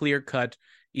is clear-cut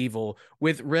evil.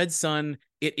 With Red Sun,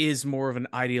 it is more of an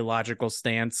ideological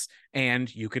stance,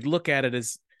 and you could look at it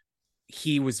as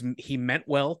he meant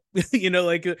well, you know,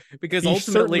 like, because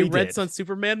ultimately Red Sun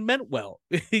Superman meant well.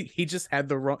 He just had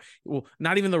the wrong, well,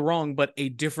 not even the wrong, but a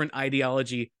different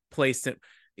ideology placed it.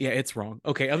 Yeah, it's wrong.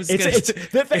 Okay, I was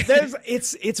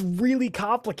it's really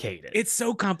complicated. It's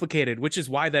so complicated, which is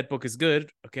why that book is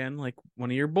good. Again, like one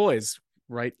of your boys,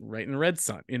 right in Red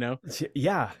Sun, you know?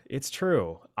 Yeah, it's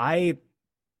true.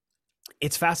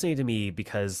 It's fascinating to me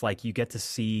because like you get to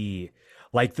see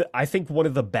like I think one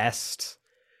of the best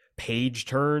page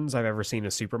turns I've ever seen in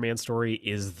a Superman story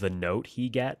is the note he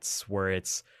gets where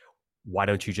it's, why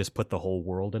don't you just put the whole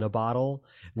world in a bottle?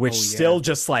 Which still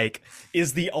just like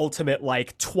is the ultimate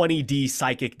like 20D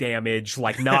psychic damage,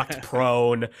 like knocked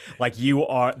prone, like you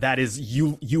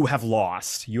have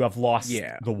lost. You have lost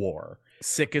the war.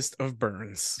 Sickest of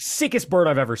burns. Sickest burn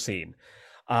I've ever seen.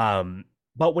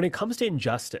 But when it comes to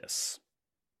Injustice,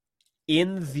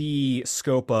 in the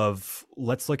scope of,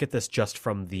 let's look at this just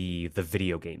from the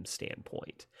video game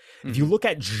standpoint. If you look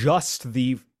at just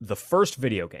the first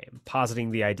video game,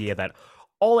 positing the idea that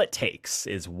all it takes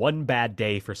is one bad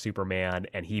day for Superman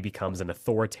and he becomes an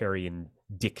authoritarian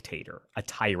dictator, a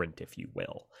tyrant, if you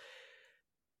will.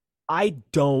 I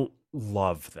don't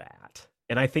love that.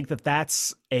 And I think that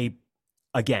that's a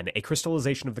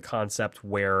crystallization of the concept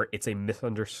where it's a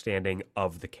misunderstanding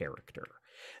of the character,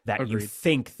 that Agreed. You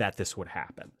think that this would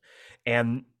happen.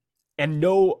 And And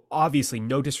no, obviously,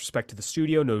 no disrespect to the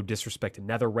studio, no disrespect to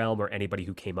NetherRealm or anybody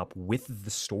who came up with the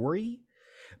story,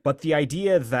 but the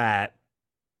idea that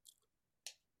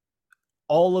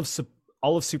all of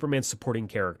all of Superman's supporting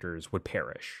characters would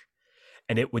perish,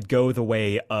 and it would go the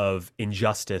way of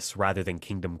injustice rather than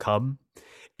kingdom come,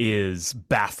 is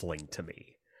baffling to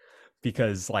me.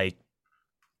 Because, like,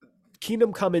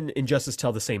 Kingdom Come and Injustice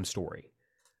tell the same story,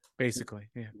 basically,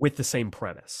 yeah, with the same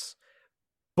premise,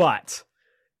 but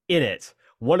in it,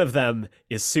 one of them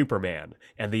is Superman,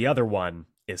 and the other one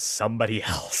is somebody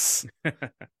else.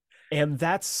 And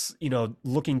that's, you know,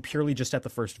 looking purely just at the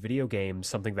first video game,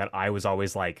 something that I was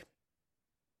always like,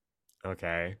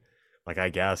 okay, like, I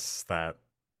guess that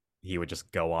he would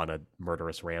just go on a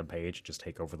murderous rampage, just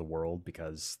take over the world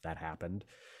because that happened,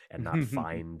 and not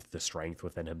find the strength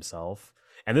within himself.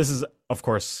 And this is, of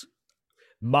course,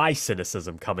 my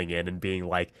cynicism coming in and being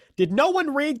like, did no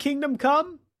one read Kingdom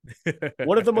Come?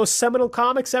 One of the most seminal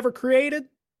comics ever created?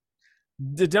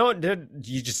 You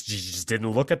just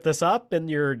didn't look at this up in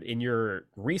your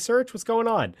research? What's going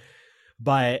on?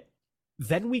 But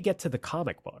then we get to the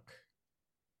comic book,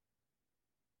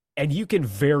 and you can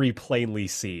very plainly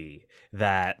see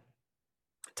that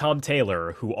Tom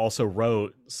Taylor, who also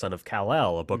wrote Son of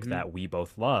Kal-El, a book that we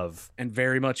both love, and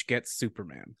very much gets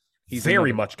Superman. He's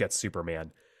very much gets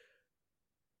Superman,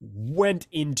 went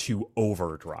into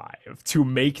overdrive to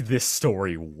make this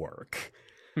story work.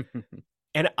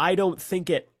 And I don't think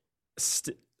it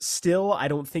still, I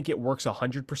don't think it works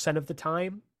 100% of the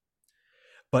time,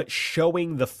 but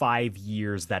showing the 5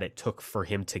 years that it took for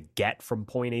him to get from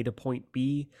point A to point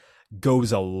B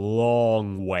goes a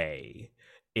long way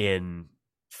in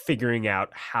figuring out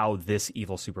how this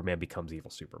evil Superman becomes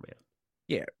evil Superman.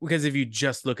 Yeah, because if you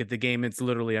just look at the game, it's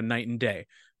literally a night and day.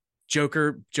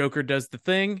 Joker does the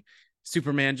thing,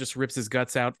 Superman just rips his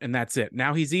guts out, and that's it.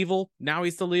 Now he's evil. Now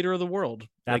he's the leader of the world.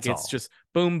 That's like, it's all. just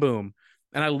boom, boom.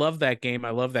 And I love that game.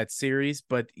 I love that series.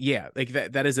 But yeah, like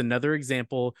that is another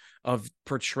example of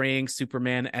portraying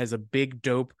Superman as a big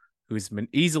dope who's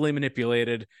easily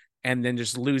manipulated and then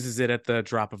just loses it at the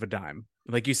drop of a dime.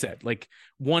 Like you said, like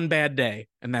one bad day,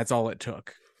 and that's all it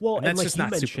took. Well, and that's like just you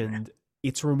not mentioned, Superman.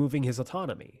 It's removing his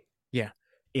autonomy. Yeah.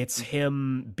 It's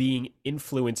him being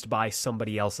influenced by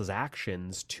somebody else's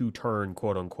actions to turn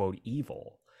quote unquote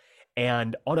evil.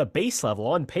 And on a base level,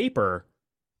 on paper,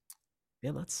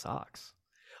 man, that sucks.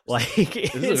 Like,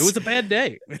 it was a bad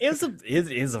day. It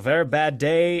is a very bad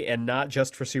day, and not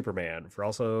just for Superman, for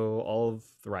also all of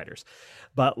the writers.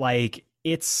 But like,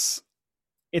 it's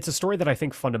a story that I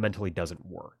think fundamentally doesn't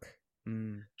work.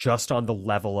 Just on the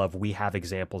level of, we have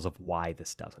examples of why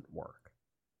this doesn't work.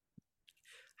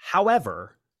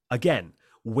 However, again,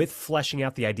 with fleshing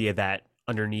out the idea that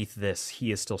underneath this,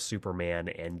 he is still Superman,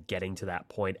 and getting to that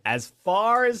point as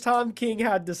far as Tom King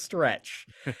had to stretch.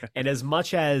 And as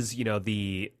much as, you know,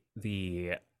 the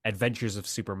Adventures of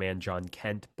Superman John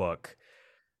Kent book,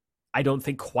 I don't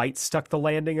think quite stuck the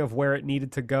landing of where it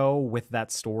needed to go with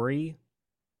that story,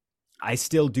 I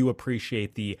still do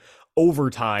appreciate the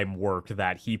overtime work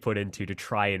that he put into to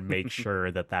try and make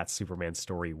sure that Superman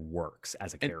story works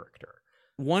as a character.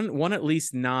 One at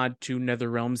least nod to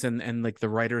NetherRealms and like the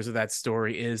writers of that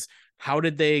story is, how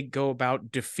did they go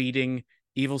about defeating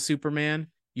evil Superman?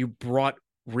 You brought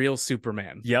real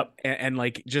Superman. Yep. And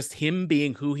like, just him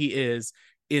being who he is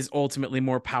ultimately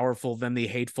more powerful than the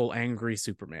hateful, angry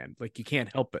Superman. Like, you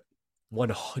can't help it.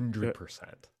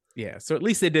 100%. Yeah. So at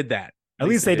least they did that. At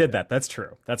least they did that. That's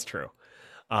true. That's true.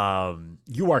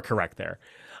 You are correct there.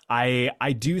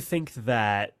 I do think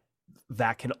that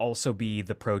can also be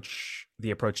the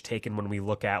approach taken when we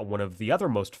look at one of the other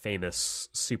most famous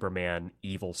Superman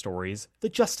evil stories, the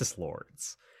Justice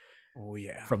Lords. Oh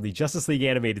yeah. From the Justice League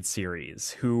animated series,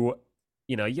 who,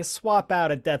 you know, you swap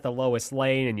out a death of Lois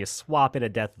Lane and you swap in a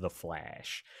death of the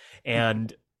Flash.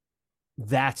 And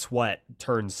that's what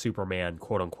turns Superman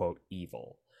quote unquote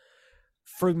evil.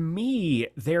 For me,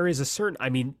 there is a certain, I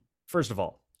mean, first of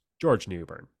all, George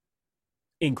Newbern,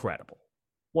 incredible.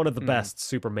 One of the best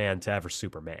Superman to ever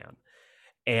Superman.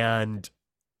 And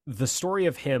the story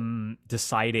of him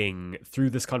deciding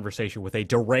through this conversation with a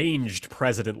deranged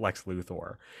President Lex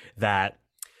Luthor that,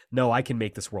 no, I can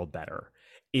make this world better,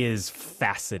 is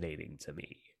fascinating to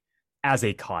me as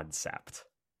a concept.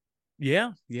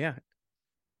 Yeah.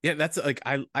 That's like,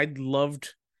 I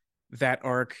loved that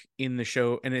arc in the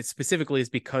show, and it specifically is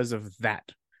because of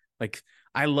that. Like,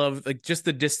 I love, like, just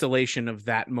the distillation of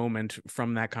that moment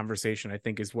from that conversation, I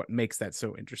think, is what makes that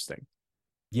so interesting.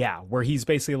 Yeah, where he's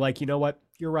basically like, you know what,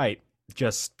 you're right.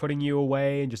 Just putting you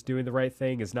away and just doing the right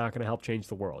thing is not going to help change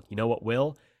the world. You know what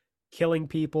will? killing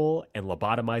people and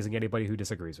lobotomizing anybody who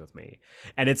disagrees with me.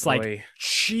 And it's like, Boy.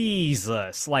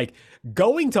 Jesus, like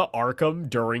going to Arkham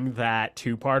during that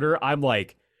two-parter, I'm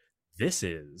like, this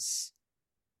is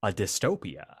a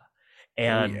dystopia. Oh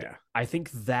And yeah. I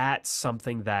think that's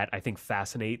something that I think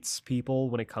fascinates people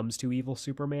when it comes to evil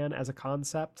Superman as a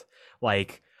concept.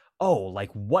 Like, oh, like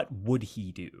what would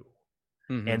he do?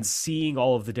 And Hmm. seeing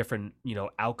all of the different,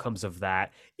 outcomes of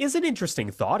that is an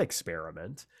interesting thought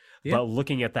experiment. Yeah. But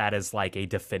looking at that as like a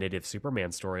definitive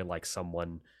Superman story, like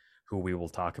someone who we will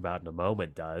talk about in a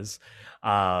moment does,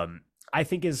 I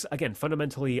think is again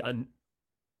fundamentally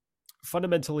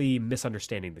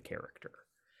misunderstanding the character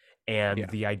and Yeah.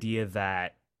 the idea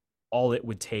that all it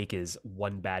would take is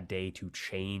one bad day to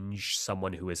change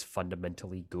someone who is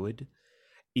fundamentally good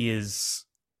is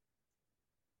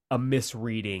a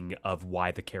misreading of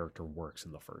why the character works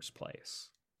in the first place.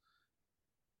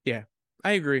 Yeah.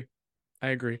 I agree. I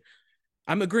agree.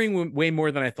 I'm agreeing way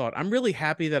more than I thought. I'm really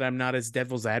happy that I'm not as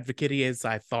devil's advocate as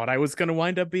I thought I was going to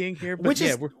wind up being here. But Which yeah,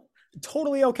 is we're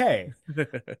totally okay.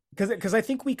 Because I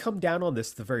think we come down on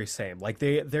this the very same. Like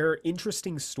they're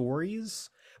interesting stories,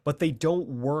 but they don't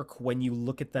work when you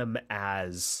look at them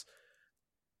as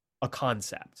a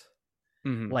concept.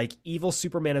 Mhm. Like evil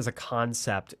Superman as a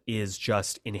concept is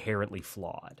just inherently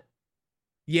flawed.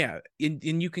 Yeah,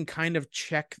 and you can kind of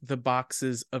check the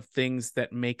boxes of things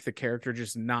that make the character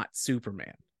just not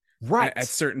Superman at Right.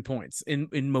 certain points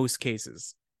in most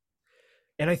cases.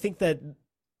 And I think that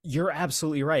you're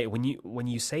absolutely right. When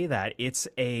you say that, it's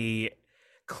a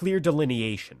clear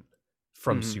delineation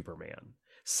from Hmm. Superman,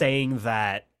 saying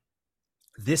that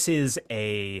this is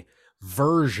a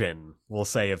version, we'll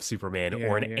say, of Superman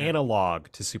or Yeah, an yeah.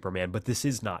 analog to Superman, but this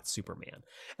is not Superman.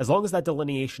 As long as that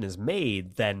delineation is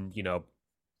made, then,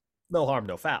 no harm,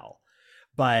 no foul.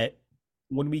 But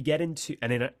when we get into,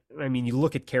 I mean, you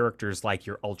look at characters like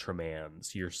your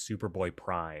Ultramans, your Superboy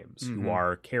Primes, who Hmm.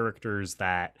 are characters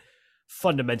that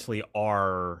fundamentally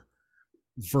are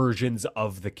versions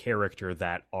of the character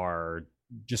that are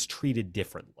just treated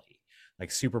differently. Like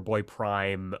Superboy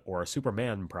Prime or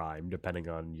Superman Prime, depending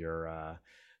on your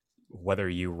whether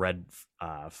you read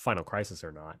Final Crisis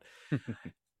or not.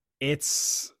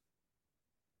 It's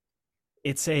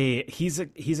he's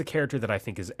a character that I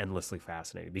think is endlessly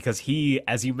fascinating because he,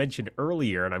 as you mentioned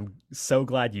earlier, and I'm so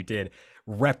glad you did,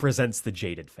 represents the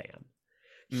jaded fan.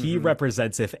 He Hmm.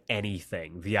 represents, if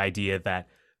anything, the idea that,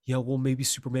 yeah, well, maybe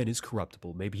Superman is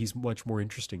corruptible. Maybe he's much more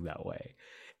interesting that way.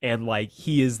 And like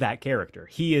he is that character.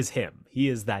 He is him. He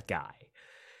is that guy.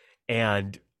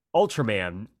 And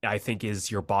Ultraman, I think,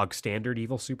 is your bog standard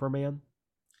evil Superman.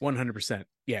 100%.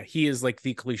 Yeah, he is like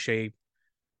the cliche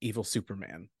evil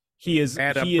Superman. He is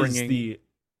Bad he is upbringing. the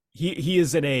he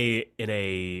is in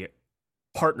a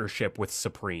partnership with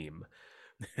Supreme.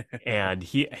 And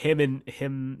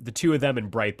the two of them in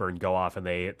Brightburn go off and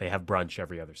they have brunch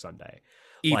every other Sunday.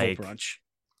 Evil Like brunch.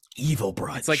 evil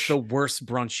It's like the brunch. worst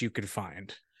brunch you could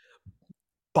find.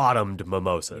 Bottomed Yeah.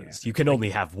 mimosas. You can Like, only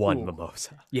have one ooh.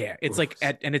 mimosa. Yeah, it's like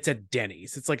Gross. it's at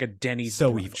Denny's. It's like a Denny's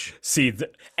So evil. brunch. See,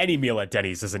 any meal at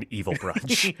Denny's is an evil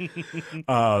brunch.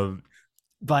 um,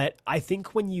 but I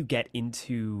think when you get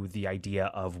into the idea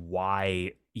of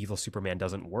why evil Superman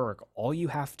doesn't work, all you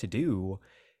have to do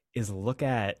is look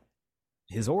at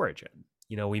his origin.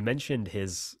 We mentioned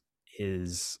his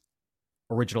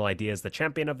original idea as the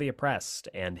champion of the oppressed,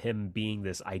 and him being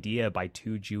this idea by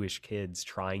two Jewish kids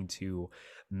trying to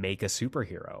make a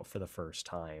superhero for the first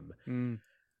time. Mm.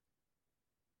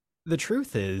 The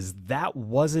truth is that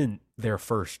wasn't their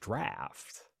first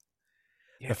draft.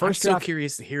 Yeah, The I'm first so draft,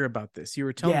 curious to hear about this. You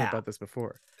were telling me yeah. about this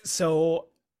before. So,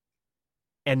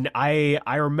 and I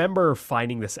remember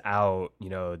finding this out,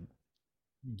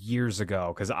 years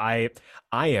ago because I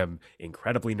am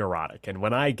incredibly neurotic, and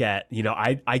when I get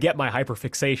I get my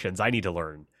hyperfixations, I need to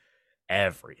learn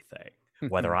everything,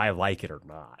 whether I like it or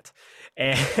not.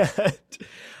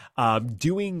 And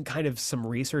doing kind of some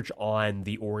research on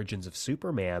the origins of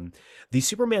Superman, the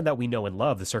Superman that we know and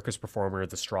love, the circus performer,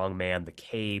 the strong man, the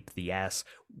cape, the S,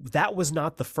 that was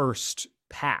not the first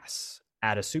pass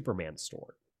at a Superman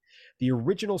story. The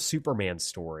original Superman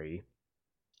story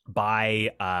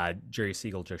by Jerry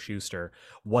Siegel, Joe Shuster,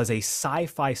 was a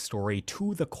sci-fi story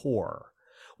to the core,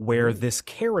 where Ooh. this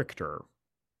character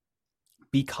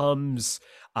becomes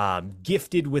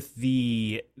gifted with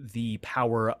the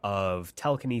power of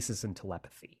telekinesis and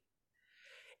telepathy,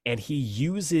 and he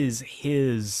uses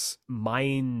his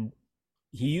mind.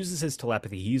 He uses his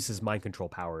telepathy. He uses his mind control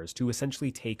powers to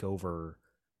essentially take over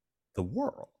the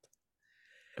world.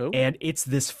 Oh. And it's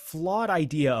this flawed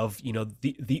idea of,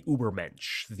 the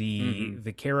Ubermensch,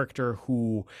 the character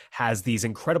who has these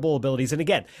incredible abilities. And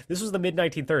again, this was the mid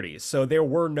 1930s, so there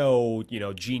were no,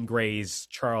 Jean Greys,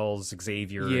 Charles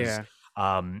Xavier's.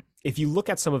 Yeah. If you look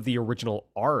at some of the original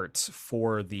art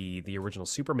for the original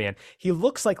Superman, he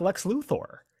looks like Lex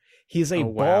Luthor. He's a Oh,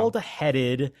 wow.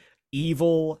 bald-headed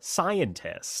evil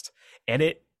scientist, and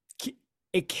it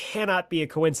cannot be a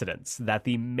coincidence that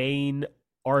the main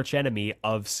archenemy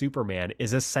of Superman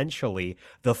is essentially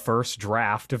the first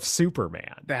draft of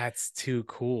Superman. That's too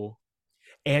cool.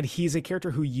 And he's a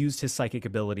character who used his psychic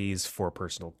abilities for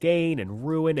personal gain and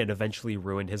ruin, and eventually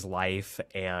ruined his life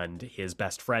and his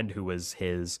best friend, who was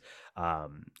his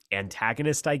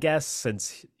antagonist, I guess,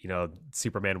 since,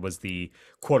 Superman was the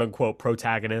quote unquote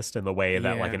protagonist in the way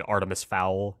that like an Artemis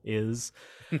Fowl is.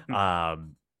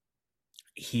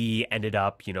 He ended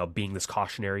up, being this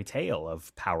cautionary tale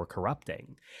of power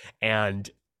corrupting. And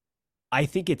I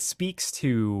think it speaks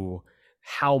to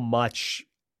how much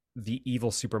the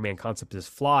evil Superman concept is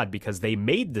flawed, because they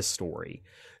made this story.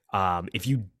 If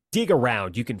you dig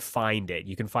around, you can find it.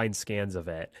 You can find scans of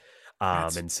it,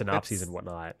 and synopses and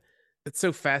whatnot. It's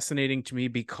so fascinating to me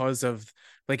because of,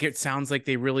 like, it sounds like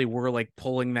they really were like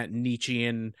pulling that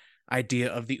Nietzschean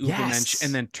idea of the Ubermensch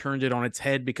and then turned it on its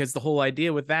head, because the whole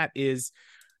idea with that is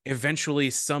eventually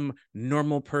some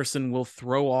normal person will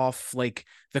throw off like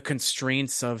the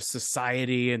constraints of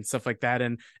society and stuff like that,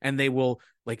 and they will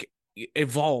like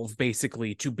evolve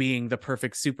basically to being the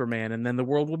perfect Superman, and then the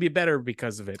world will be better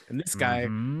because of it. And this guy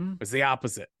was the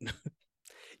opposite.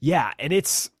 Yeah, and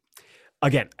it's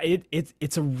again,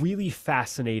 it's a really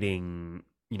fascinating,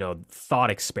 thought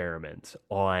experiment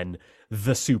on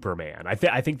the Superman. I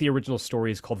think the original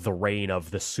story is called The Reign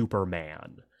of the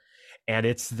Superman, and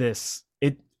it's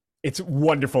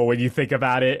wonderful when you think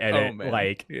about it, and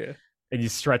and you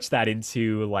stretch that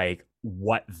into like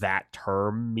what that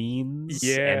term means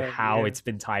and how it's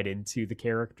been tied into the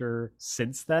character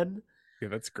since then. Yeah,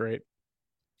 that's great.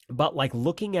 But like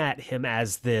looking at him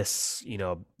as this,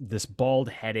 this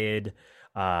bald-headed,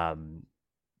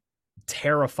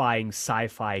 terrifying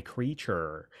sci-fi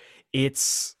creature,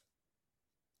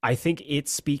 I think it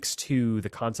speaks to the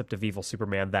concept of evil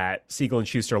Superman that Siegel and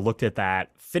Schuster looked at that,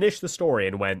 finished the story,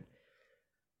 and went,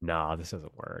 "Nah, this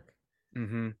doesn't work.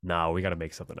 No, we got to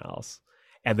make something else."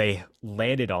 And they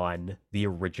landed on the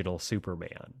original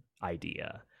Superman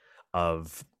idea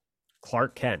of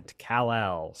Clark Kent,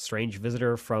 Kal-El, strange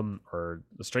visitor from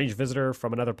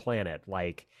another planet.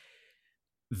 Like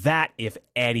that, if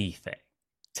anything,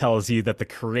 tells you that the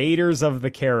creators of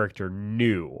the character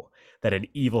knew that an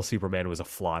evil Superman was a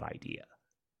flawed idea.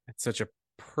 That's such a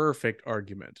perfect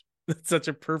argument. That's such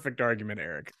a perfect argument,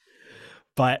 Eric.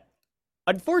 But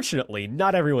unfortunately,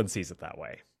 not everyone sees it that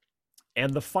way.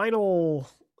 And the final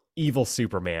evil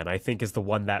Superman, I think, is the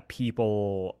one that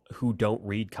people who don't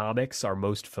read comics are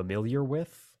most familiar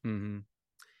with. And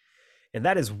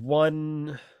that is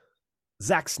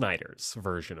Zack Snyder's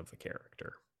version of the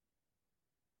character.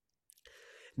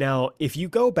 Now, if you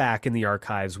go back in the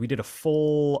archives, we did a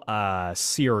full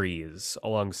series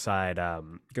alongside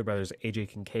Good Brothers AJ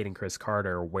Kincaid and Chris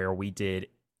Carter, where we did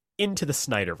Into the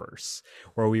Snyderverse,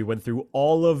 where we went through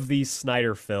all of these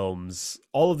Snyder films,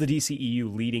 all of the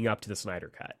DCEU leading up to the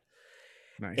Snyder Cut.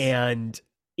 Nice. And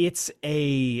it's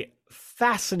a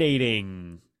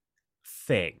fascinating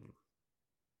thing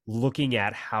looking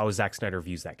at how Zack Snyder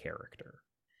views that character.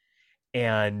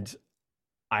 And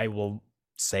I will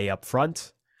say up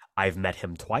front, I've met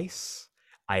him twice.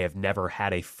 I have never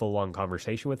had a full-on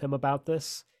conversation with him about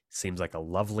this. Seems like a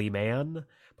lovely man,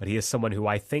 but he is someone who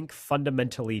I think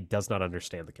fundamentally does not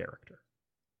understand the character.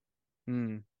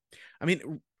 I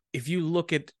mean, if you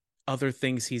look at other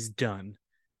things he's done,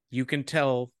 you can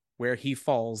tell where he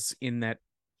falls in that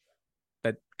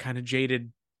kind of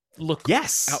jaded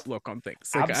outlook on things.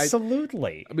 Like,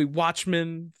 absolutely. I mean,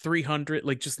 Watchmen, 300,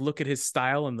 like just look at his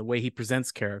style and the way he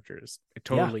presents characters. It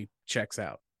totally checks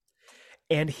out.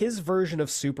 And his version of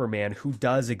Superman, who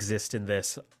does exist in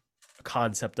this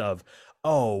concept of,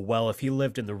 oh, well, if he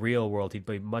lived in the real world, he'd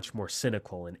be much more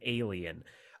cynical and alien,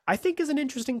 I think is an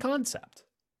interesting concept.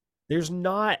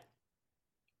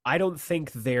 I don't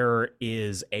think there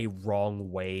is a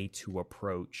wrong way to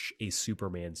approach a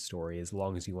Superman story as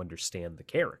long as you understand the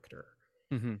character.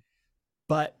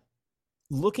 But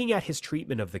looking at his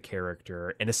treatment of the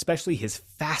character, and especially his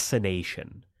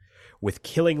fascination with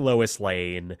killing Lois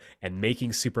Lane and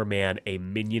making Superman a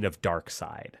minion of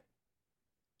Darkseid,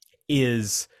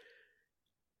 it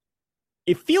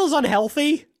feels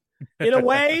unhealthy in a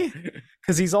way,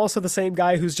 because he's also the same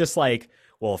guy who's just like,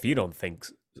 well, if you don't think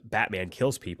Batman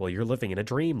kills people, you're living in a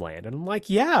dreamland. And I'm like,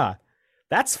 yeah,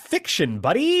 that's fiction,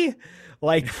 buddy.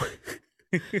 Like,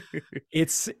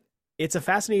 it's it's a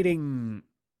fascinating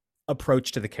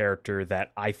approach to the character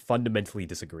that I fundamentally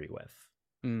disagree with.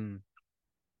 Mm.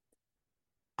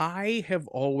 I have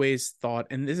always thought,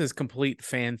 and this is complete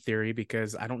fan theory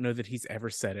because I don't know that he's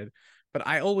ever said it, but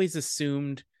I always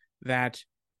assumed that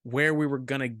where we were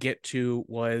gonna get to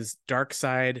was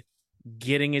Darkseid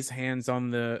getting his hands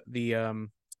on the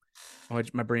oh,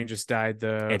 my brain just died.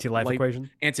 The Anti-life equation?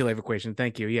 Anti-life equation.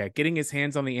 Thank you. Yeah, getting his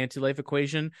hands on the anti-life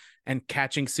equation and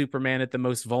catching Superman at the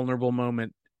most vulnerable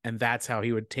moment, and that's how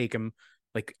he would take him,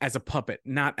 like as a puppet,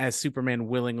 not as Superman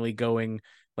willingly going,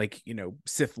 like,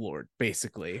 Sith Lord,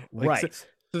 basically. Like, Right.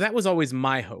 so that was always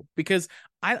my hope, because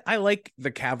I like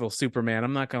the Cavill Superman.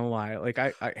 I'm not gonna lie. Like,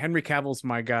 I Henry Cavill's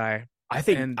my guy. I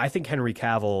think Henry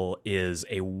Cavill is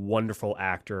a wonderful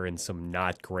actor in some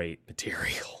not great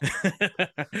material.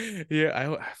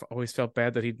 Yeah, I've always felt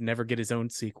bad that he'd never get his own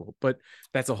sequel, but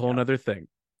that's a whole nother thing.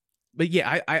 But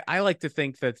yeah, I like to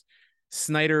think that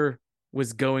Snyder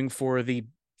was going for the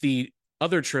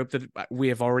other trope that we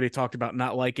have already talked about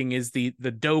not liking, is the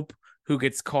dope who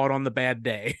gets caught on the bad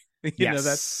day.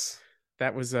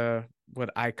 That was what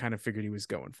I kind of figured he was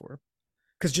going for.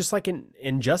 Because just like in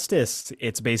Injustice,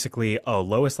 it's basically, oh,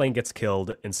 Lois Lane gets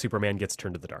killed and Superman gets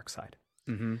turned to the dark side.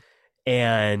 Mm-hmm.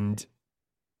 And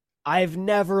I've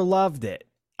never loved it.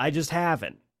 I just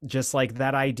haven't. Just like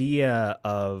that idea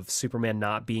of Superman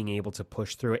not being able to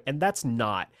push through it. And that's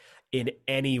not in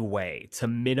any way to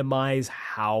minimize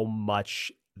how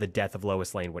much the death of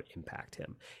Lois Lane would impact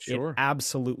him. Sure. It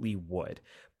absolutely would.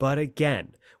 But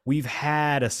again, we've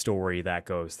had a story that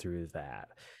goes through that.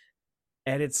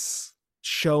 And it's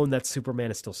shown that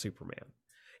Superman is still Superman.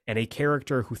 And a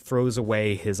character who throws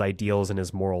away his ideals and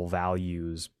his moral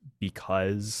values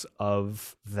because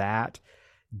of that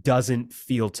doesn't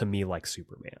feel to me like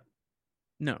Superman.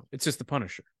 No, it's just the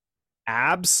Punisher.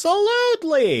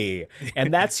 Absolutely.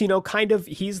 And that's, kind of,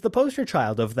 he's the poster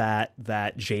child of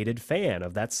that jaded fan,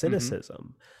 of that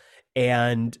cynicism. Mm-hmm.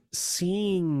 And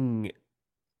seeing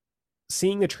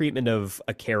the treatment of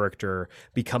a character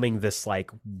becoming this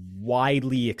like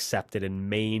widely accepted and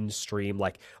mainstream,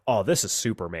 like, oh, this is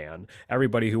Superman.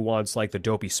 Everybody who wants like the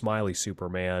dopey smiley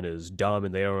Superman is dumb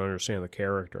and they don't understand the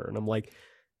character. And I'm like,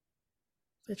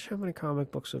 bitch, how many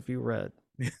comic books have you read?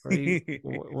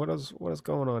 What is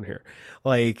going on here?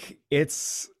 Like,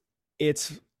 it's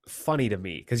funny to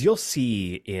me because you'll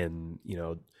see in,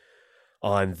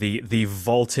 on the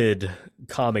vaulted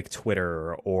comic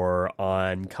Twitter or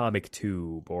on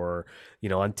ComicTube or,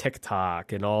 on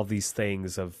TikTok and all these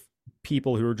things of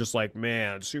people who are just like,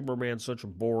 man, Superman's such a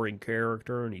boring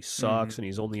character and he sucks and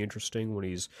he's only interesting when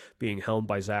he's being helmed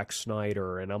by Zack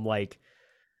Snyder. And I'm like,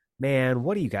 man,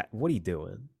 what do you got? What are you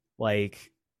doing?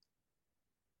 Like,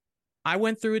 I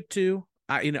went through it too.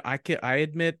 I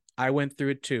admit I went through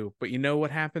it too. But you know what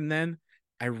happened then?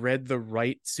 I read the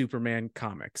right Superman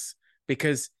comics.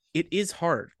 Because it is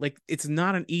hard. Like, it's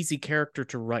not an easy character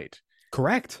to write.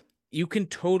 Correct. You can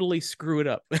totally screw it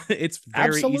up. It's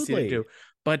very easy to do.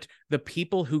 But the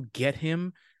people who get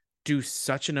him do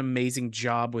such an amazing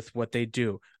job with what they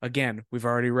do. Again, we've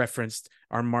already referenced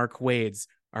our Mark Wades,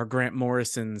 our Grant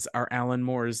Morrisons, our Alan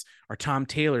Moores, our Tom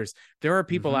Taylors. There are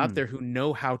people out there who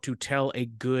know how to tell a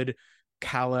good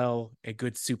Kal-El, a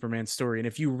good Superman story. And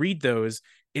if you read those,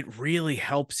 it really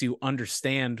helps you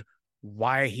understand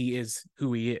why he is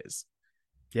who he is.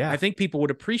 Yeah. I think people would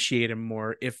appreciate him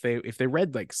more if they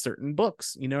read like certain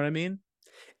books, you know what I mean?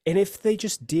 And if they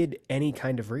just did any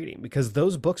kind of reading, because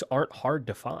those books aren't hard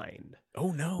to find.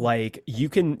 Oh no. Like, you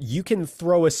can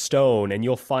throw a stone and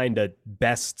you'll find a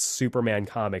best Superman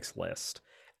comics list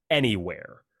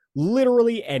anywhere.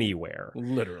 Literally anywhere.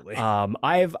 Literally.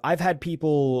 I've had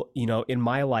people, in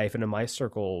my life and in my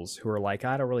circles who are like,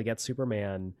 I don't really get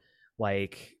Superman,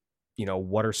 like,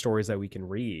 what are stories that we can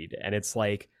read? And it's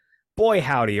like, boy,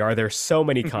 howdy, are there so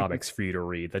many comics for you to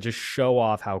read that just show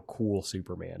off how cool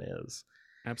Superman is.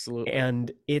 Absolutely.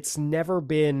 And it's never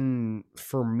been,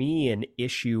 for me, an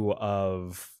issue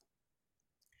of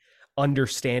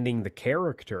understanding the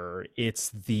character. It's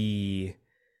the,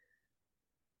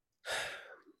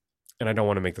 and I don't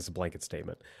want to make this a blanket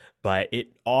statement, but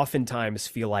it oftentimes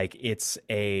feel like it's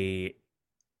a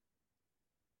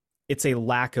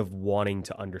lack of wanting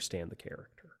to understand the character.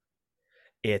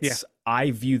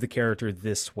 I view the character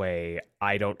this way.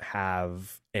 I don't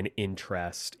have an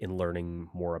interest in learning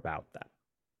more about them,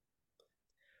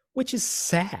 which is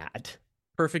sad.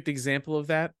 Perfect example of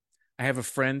that. I have a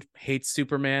friend, hates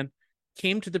Superman,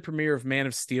 came to the premiere of Man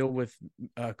of Steel with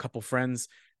a couple friends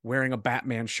wearing a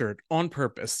Batman shirt on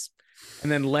purpose.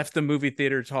 and then left the movie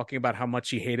theater talking about how much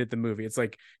he hated the movie. It's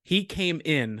like he came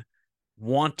in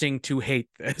wanting to hate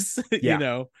this. You Yeah.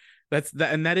 know, that's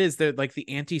that, and that is the like the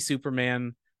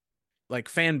anti-Superman like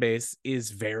fan base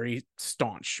is very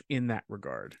staunch in that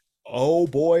regard. Oh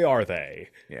boy, are they.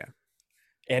 Yeah.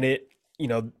 And it, you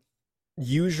know,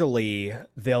 usually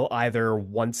they'll either,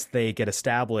 once they get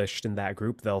established in that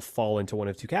group, they'll fall into one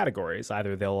of two categories.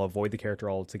 Either they'll avoid the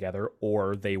character altogether,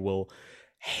 or they will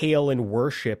hail and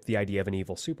worship the idea of an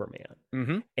evil Superman.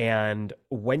 Mm-hmm. And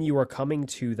when you are coming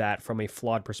to that from a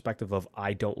flawed perspective of,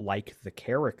 I don't like the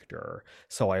character,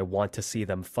 so I want to see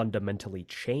them fundamentally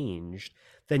changed,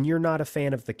 then you're not a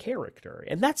fan of the character.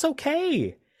 And that's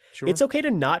okay. Sure. It's okay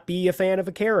to not be a fan of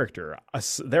a character.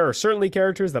 There are certainly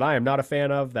characters that I am not a fan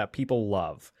of that people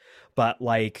love. But,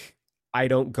 like, I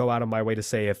don't go out of my way to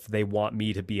say if they want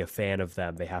me to be a fan of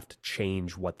them, they have to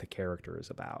change what the character is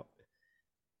about.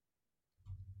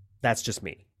 That's just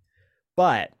me.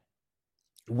 But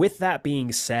with that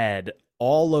being said,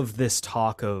 all of this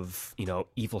talk of, you know,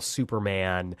 evil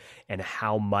Superman and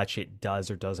how much it does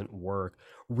or doesn't work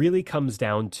really comes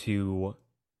down to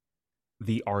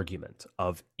the argument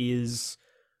of, is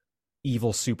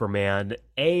evil Superman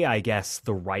I guess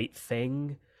the right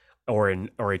thing, or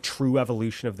a true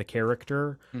evolution of the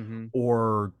character, Mm-hmm.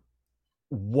 or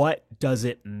what does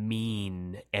it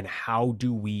mean, and how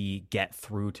do we get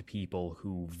through to people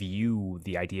who view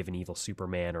the idea of an evil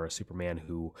Superman, or a Superman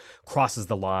who crosses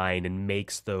the line and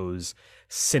makes those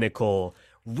cynical,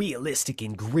 realistic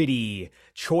and gritty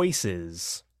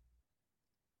choices?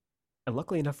 And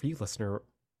luckily enough for you, listener,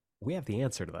 we have the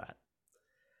answer to that.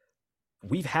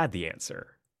 We've had the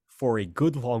answer for a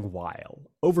good long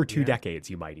while, over 2 decades,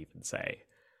 you might even say.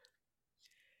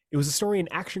 It was a story in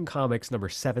Action Comics number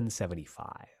 775,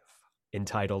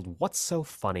 entitled What's So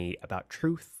Funny About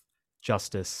Truth,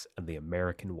 Justice, and the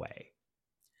American Way.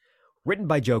 Written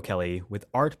by Joe Kelly, with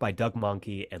art by Doug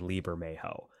Mahnke and Lee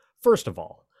Bermejo. First of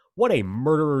all, what a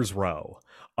murderer's row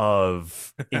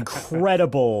of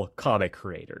incredible comic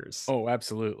creators. Oh,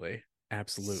 absolutely.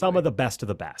 Absolutely. Some of the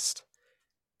best.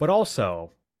 But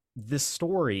also, this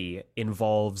story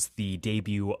involves the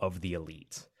debut of the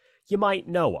Elite. You might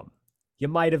know them. You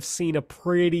might have seen a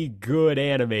pretty good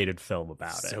animated film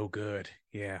about it. So good.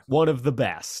 Yeah. One of the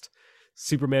best.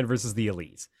 Superman versus the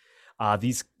Elite.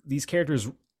 These characters,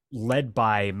 led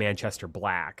by Manchester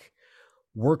Black,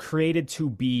 were created to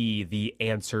be the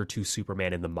answer to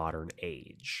Superman in the modern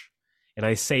age. And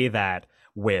I say that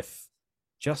with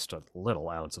just a little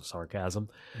ounce of sarcasm,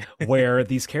 where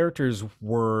these characters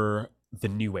were the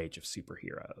new age of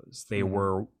superheroes. They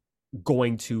were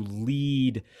going to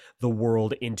lead the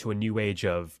world into a new age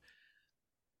of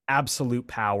absolute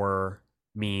power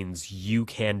means you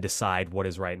can decide what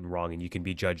is right and wrong, and you can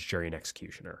be judge, jury, and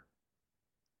executioner.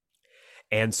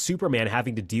 And Superman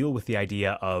having to deal with the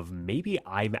idea of, maybe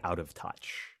I'm out of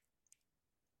touch.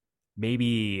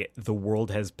 Maybe the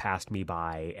world has passed me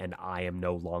by and I am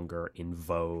no longer in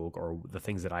vogue, or the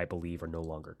things that I believe are no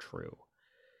longer true.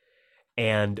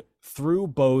 And through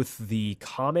both the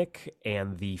comic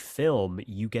and the film,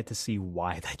 you get to see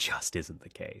why that just isn't the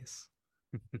case.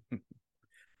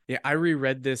 Yeah, I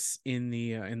reread this in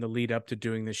the lead up to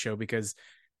doing this show, because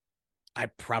I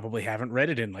probably haven't read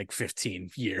it in like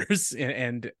 15 years,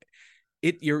 and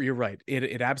you're right.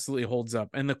 It absolutely holds up.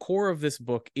 And the core of this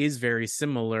book is very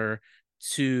similar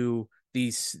to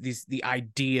the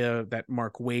idea that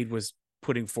Mark Waid was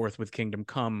putting forth with Kingdom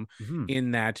Come,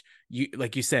 in that, you,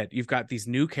 like you said, you've got these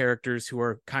new characters who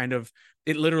are kind of,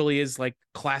 it literally is like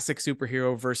classic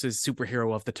superhero versus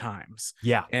superhero of the times.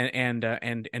 Yeah. And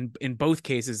in both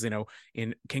cases, you know,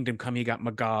 in Kingdom Come, you got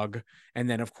Magog, and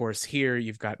then of course here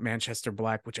you've got Manchester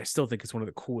Black, which I still think is one of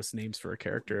the coolest names for a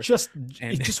character. Just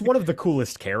one of the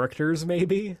coolest characters,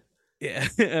 maybe. Yeah.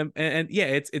 And yeah,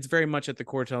 it's very much at the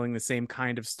core telling the same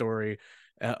kind of story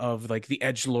of like the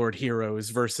edgelord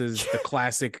heroes versus the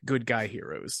classic good guy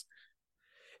heroes.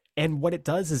 And what it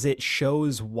does is it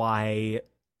shows why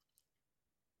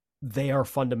they are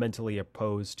fundamentally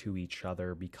opposed to each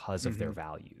other because of their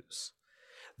values.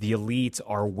 The Elite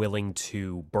are willing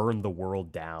to burn the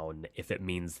world down if it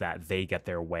means that they get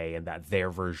their way and that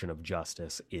their version of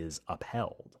justice is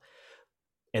upheld.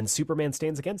 And Superman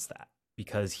stands against that,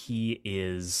 because he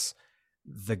is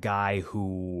the guy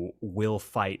who will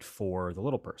fight for the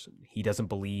little person. He doesn't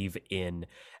believe in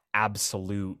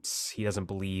absolutes. He doesn't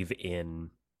believe in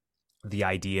the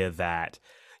idea that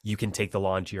you can take the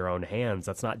law into your own hands.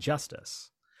 That's not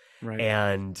justice. Right.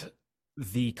 And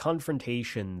the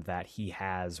confrontation that he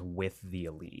has with the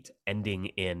Elite, ending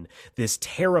in this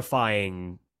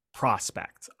terrifying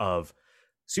prospect of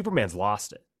Superman's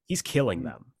lost it. He's killing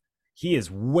them. He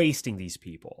is wasting these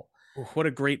people. What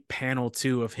a great panel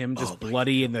too of him just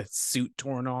bloody and the suit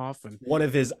torn off, and one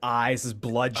of his eyes is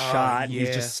bloodshot. Yeah.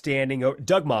 He's just standing over.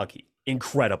 Doug Mahnke,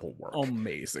 incredible work,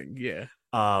 amazing. Yeah.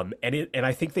 And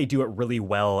I think they do it really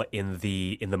well in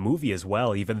the movie as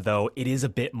well, even though it is a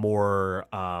bit more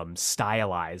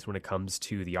stylized when it comes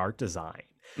to the art design.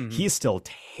 Mm-hmm. He's still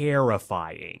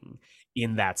terrifying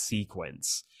in that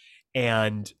sequence,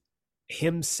 and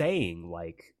him saying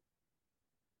like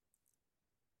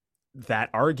that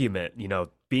argument,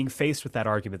 being faced with that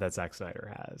argument that Zack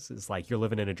Snyder has is like, you're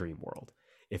living in a dream world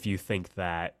if you think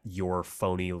that your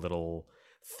phony little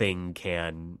thing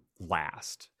can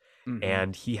last. Mm-hmm.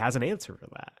 And he has an answer for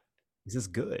that. This is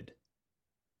good.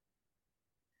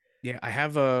 Yeah, I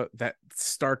have that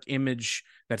stark image,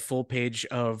 that full page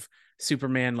of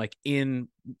Superman like in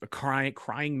a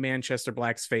crying Manchester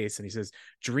Black's face, and he says,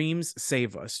 "Dreams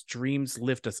save us, dreams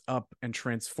lift us up and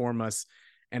transform us.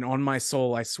 And on my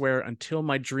soul, I swear, until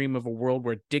my dream of a world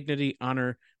where dignity,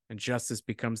 honor, and justice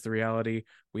becomes the reality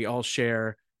we all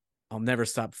share, I'll never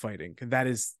stop fighting." That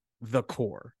is the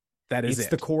core. It's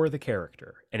the core of the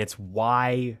character, and it's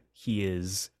why he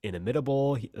is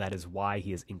inimitable. That is why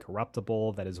he is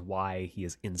incorruptible. That is why he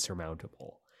is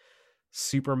insurmountable.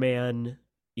 Superman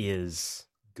is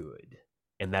good,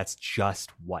 and that's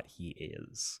just what he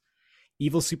is.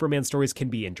 Evil Superman stories can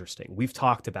be interesting. We've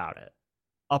talked about it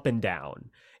up and down,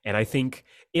 and I think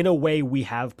in a way we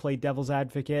have played devil's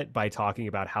advocate by talking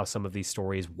about how some of these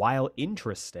stories, while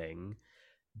interesting,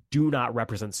 do not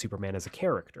represent Superman as a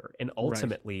character. And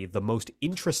ultimately, the most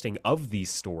interesting of these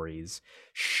stories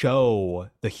show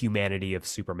the humanity of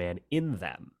Superman in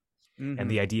them. Mm-hmm. And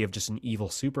the idea of just an evil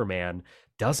Superman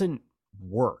doesn't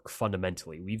work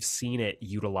fundamentally. We've seen it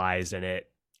utilized in it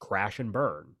crash and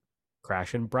burn.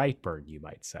 Crash and bright burn, you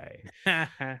might say.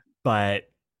 But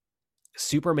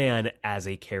Superman as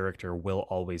a character will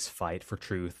always fight for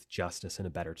truth, justice, and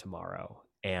a better tomorrow.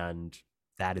 And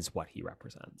that is what he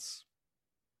represents.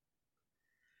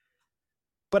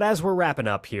 But as we're wrapping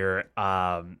up here,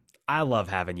 I love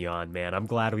having you on, man. I'm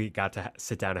glad we got to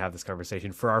sit down and have this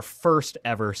conversation for our first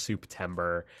ever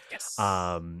Suptember. Yes.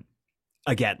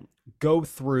 Again, go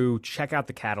through, check out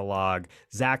the catalog.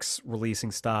 Zach's releasing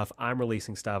stuff. I'm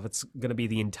releasing stuff. It's going to be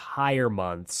the entire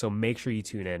month, so make sure you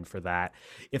tune in for that.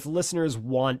 If listeners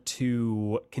want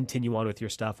to continue on with your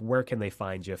stuff, where can they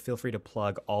find you? Feel free to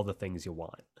plug all the things you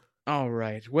want. All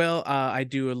right. Well, I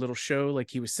do a little show, like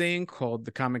he was saying, called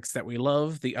The Comics That We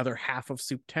Love, the other half of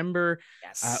Suptember.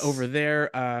 Yes. Over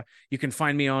there, you can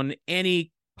find me on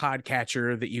any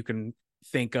podcatcher that you can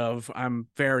think of. I'm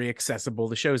very accessible.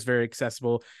 The show is very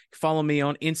accessible. Follow me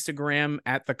on Instagram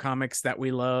at The Comics That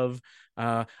We Love.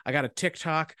 I got a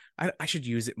TikTok. I should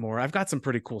use it more. I've got some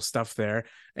pretty cool stuff there.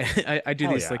 I do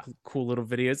these like cool little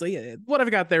videos. Like, what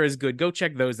I've got there is good. Go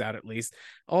check those out at least.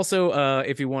 Also,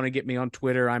 if you want to get me on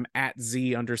Twitter, I'm at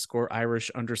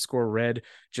Z_Irish_red,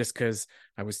 just because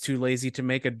I was too lazy to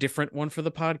make a different one for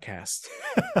the podcast.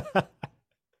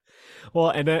 Well,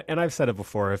 and I've said it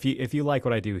before. If you like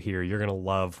what I do here, you're gonna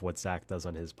love what Zach does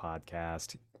on his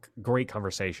podcast. Great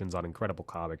conversations on incredible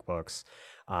comic books.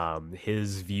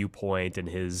 His viewpoint and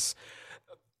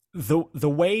the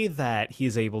way that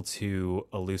he's able to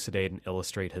elucidate and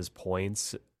illustrate his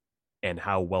points and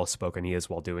how well spoken he is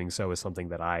while doing so is something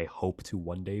that I hope to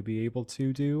one day be able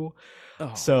to do.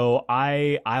 Oh. So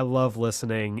I love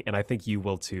listening, and I think you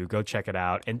will too. Go check it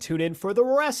out and tune in for the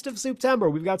rest of September.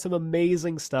 We've got some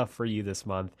amazing stuff for you this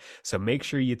month, so make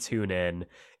sure you tune in.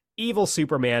 Evil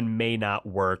Superman may not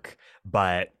work,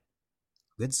 but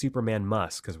good Superman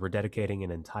must, because we're dedicating an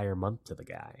entire month to the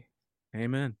guy.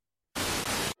 Amen.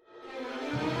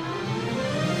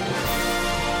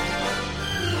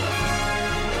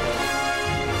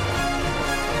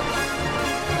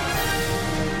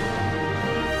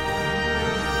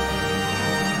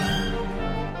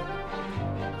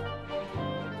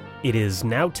 It is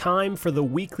now time for the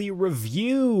weekly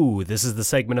review. This is the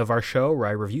segment of our show where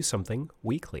I review something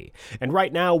weekly. And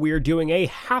right now we are doing a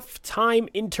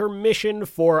halftime intermission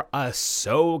for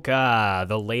Ahsoka,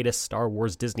 the latest Star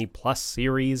Wars Disney Plus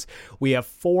series. We have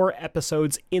 4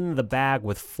 episodes in the bag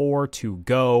with 4 to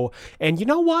go. And you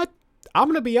know what? I'm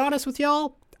going to be honest with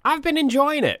y'all. I've been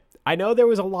enjoying it. I know there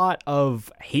was a lot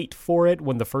of hate for it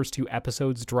when the first 2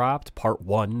 episodes dropped. Part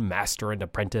 1, Master and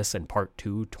Apprentice, and Part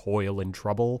 2, Toil and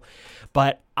Trouble.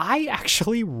 But I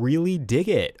actually really dig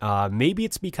it. Maybe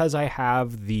it's because I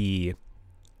have the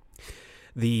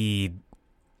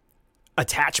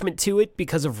attachment to it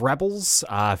because of Rebels.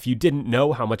 If you didn't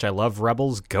know how much I love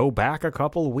Rebels, go back a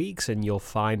couple of weeks and you'll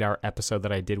find our episode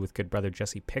that I did with good brother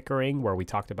Jesse Pickering, where we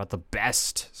talked about the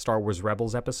best Star Wars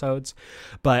Rebels episodes.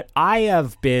 But I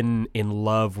have been in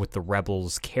love with the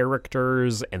Rebels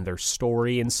characters and their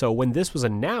story, and so when this was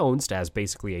announced as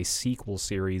basically a sequel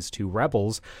series to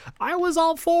Rebels, I was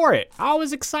all for it. I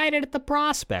was excited at the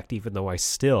prospect, even though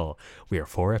we are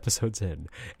 4 episodes in,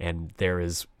 and there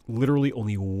is literally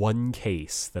only one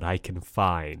case that I can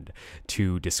find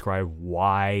to describe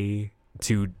why,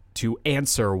 to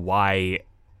answer why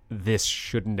this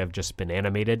shouldn't have just been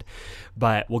animated,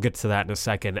 but we'll get to that in a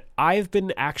second. I've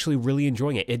been actually really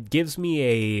enjoying it. It gives me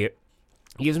a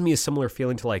similar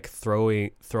feeling to like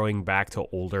throwing back to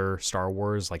older Star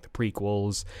Wars, like the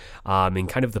prequels, and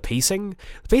kind of the pacing.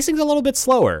 The pacing's a little bit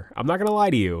slower. I'm not going to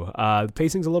lie to you. The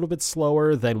pacing's a little bit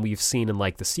slower than we've seen in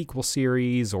like the sequel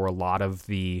series or a lot of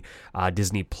the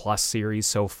Disney Plus series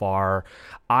so far.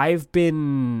 I've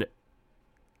been...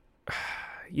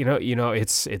 You know,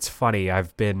 it's funny.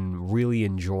 I've been really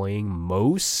enjoying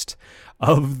most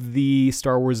of the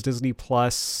Star Wars Disney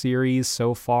Plus series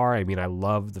so far. I mean, I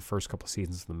loved the first couple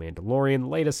seasons of The Mandalorian. The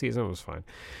latest season was fine.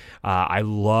 I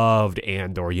loved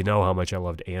Andor. You know how much I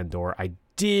loved Andor. I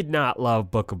did not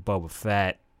love Book of Boba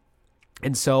Fett.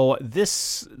 And so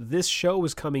this show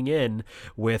was coming in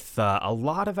with a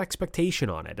lot of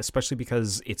expectation on it, especially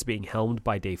because it's being helmed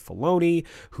by Dave Filoni,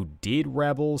 who did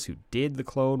Rebels, who did the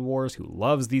Clone Wars, who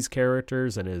loves these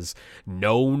characters and is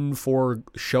known for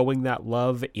showing that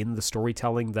love in the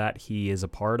storytelling that he is a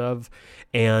part of.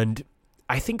 And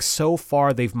I think so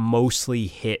far they've mostly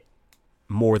hit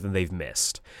more than they've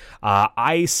missed.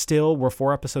 We're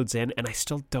 4 episodes in, and I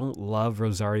still don't love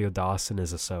Rosario Dawson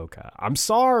as Ahsoka. I'm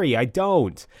sorry, I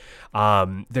don't.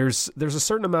 There's a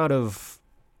certain amount of,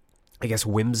 I guess,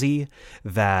 whimsy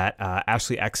that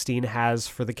Ashley Eckstein has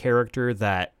for the character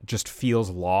that just feels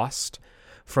lost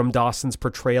from Dawson's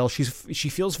portrayal. She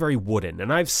feels very wooden,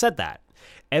 and I've said that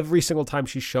every single time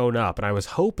she's shown up, and I was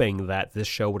hoping that this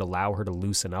show would allow her to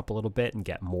loosen up a little bit and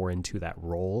get more into that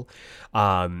role.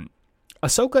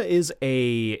 Ahsoka is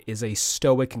a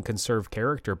stoic and conserved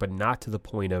character, but not to the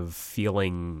point of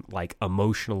feeling like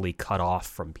emotionally cut off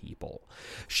from people.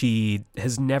 She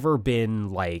has never been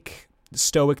like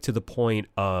stoic to the point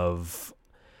of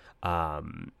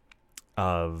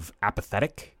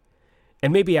apathetic.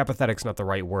 And maybe apathetic's not the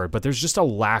right word, but there's just a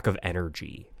lack of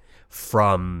energy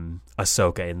from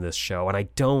Ahsoka in this show, and I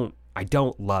don't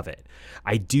love it.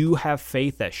 I do have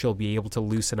faith that she'll be able to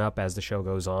loosen up as the show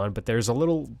goes on, but there's a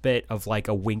little bit of like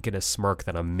a wink and a smirk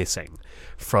that I'm missing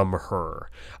from her.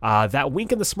 That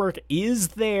wink and the smirk is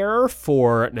there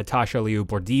for Natasha Liu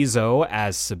Bordizzo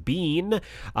as Sabine.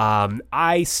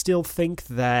 I still think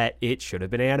that it should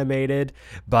have been animated,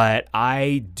 but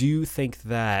I do think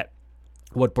that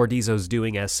what Bordizzo's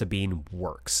doing as Sabine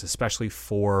works, especially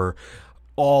for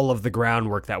all of the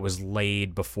groundwork that was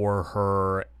laid before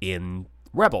her in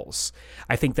Rebels.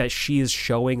 I think that she is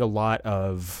showing a lot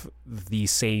of the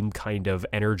same kind of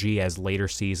energy as later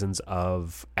seasons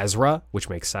of Ezra, which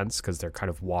makes sense because they're kind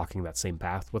of walking that same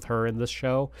path with her in this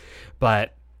show.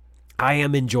 But I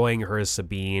am enjoying her as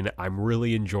Sabine. I'm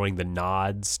really enjoying the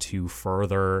nods to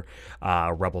further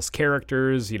Rebels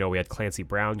characters. You know, we had Clancy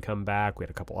Brown come back. We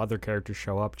had a couple other characters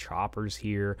show up. Chopper's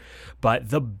here. But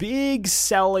the big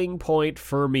selling point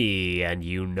for me, and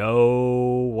you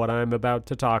know what I'm about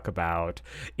to talk about,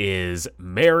 is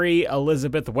Mary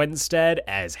Elizabeth Winstead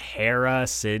as Hera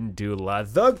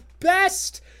Syndulla, the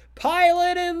best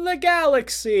pilot in the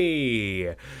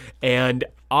galaxy. And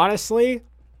honestly,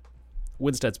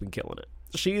 Winstead's been killing it.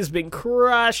 She's been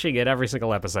crushing it every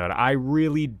single episode. I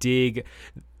really dig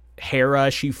Hera.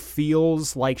 She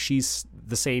feels like she's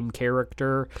the same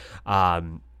character,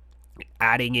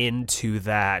 adding into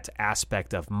that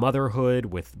aspect of motherhood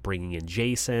with bringing in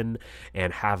Jason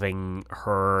and having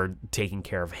her taking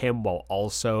care of him while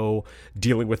also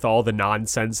dealing with all the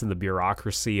nonsense and the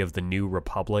bureaucracy of the New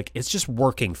Republic. It's just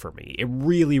working for me. It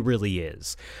really, really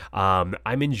is. I'm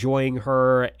enjoying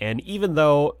her, and even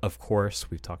though, of course,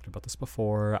 we've talked about this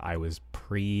before, I was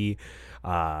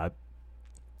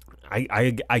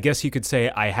I guess you could say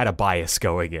I had a bias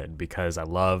going in because I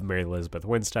love Mary Elizabeth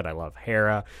Winstead. I love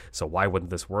Hera. So why wouldn't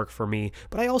this work for me?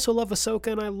 But I also love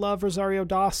Ahsoka and I love Rosario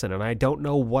Dawson. And I don't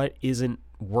know what isn't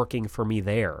working for me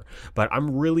there. But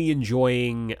I'm really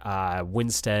enjoying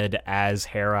Winstead as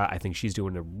Hera. I think she's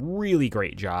doing a really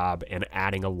great job and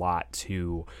adding a lot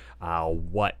to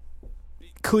what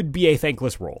could be a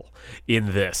thankless role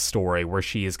in this story, where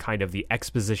she is kind of the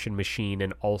exposition machine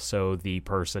and also the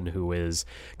person who is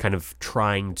kind of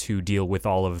trying to deal with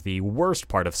all of the worst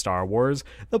part of Star Wars,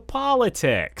 the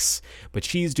politics. But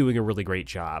she's doing a really great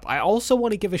job. I also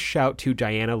want to give a shout to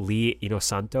Diana Lee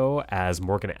Inosanto as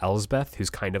Morgan Elsbeth, who's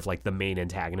kind of like the main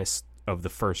antagonist of the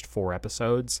first 4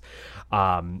 episodes.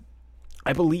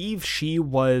 I believe she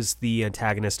was the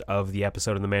antagonist of the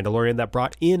episode of The Mandalorian that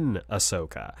brought in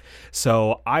Ahsoka.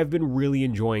 So I've been really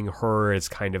enjoying her as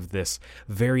kind of this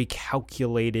very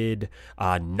calculated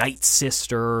night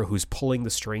sister who's pulling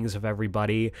the strings of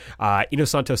everybody.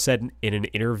 Inosanto said in an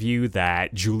interview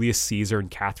that Julius Caesar and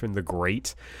Catherine the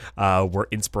Great were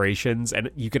inspirations,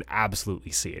 and you can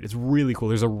absolutely see it. It's really cool.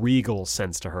 There's a regal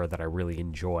sense to her that I really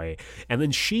enjoy. And then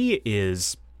she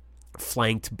is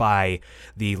flanked by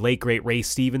the late great Ray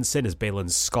Stevenson as Baylan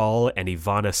Skoll and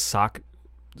Ivana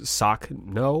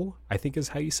Sakno, I think is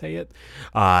how you say it,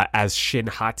 as Shin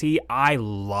Hati. I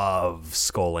love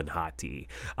Skoll and Hati.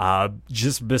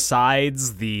 Just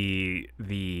besides the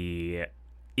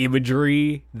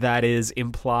imagery that is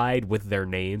implied with their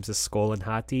names as Skoll and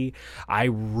Hati, I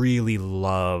really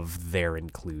love their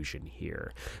inclusion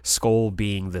here. Skoll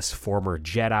being this former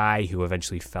Jedi who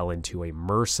eventually fell into a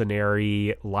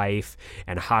mercenary life,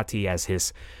 and Hati as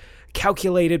his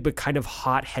calculated but kind of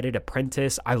hot-headed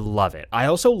apprentice. I love it. I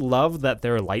also love that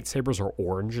their lightsabers are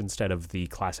orange instead of the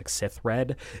classic Sith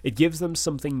red. It gives them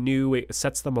something new, it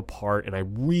sets them apart, and I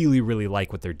really, really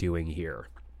like what they're doing here.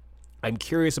 I'm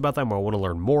curious about them. I want to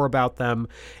learn more about them,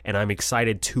 and I'm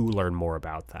excited to learn more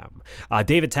about them.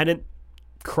 David Tennant,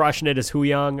 crushing it as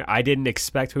Huyang. I didn't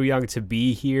expect Huyang to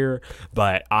be here,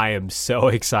 but I am so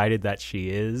excited that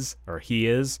he is,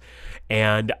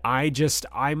 and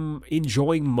I'm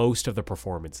enjoying most of the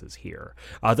performances here.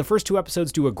 The first 2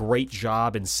 episodes do a great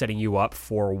job in setting you up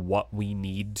for what we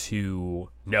need to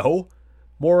know,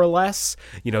 more or less,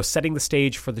 setting the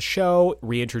stage for the show,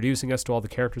 reintroducing us to all the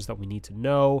characters that we need to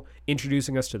know,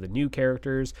 introducing us to the new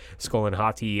characters. Skoll and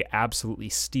Hati absolutely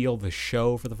steal the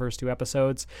show for the first 2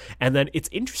 episodes. And then it's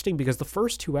interesting because the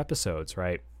first 2 episodes,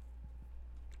 right?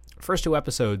 First 2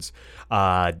 episodes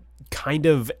kind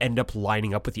of end up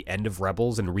lining up with the end of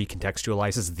Rebels and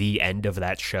recontextualizes the end of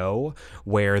that show,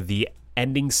 where the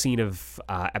ending scene of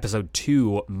episode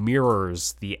 2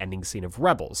 mirrors the ending scene of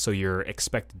Rebels, so you're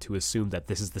expected to assume that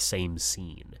this is the same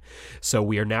scene. So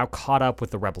we are now caught up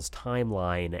with the Rebels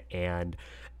timeline, and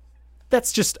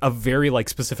that's just a very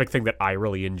specific thing that I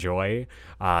really enjoy.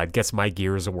 Gets my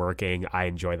gears working. I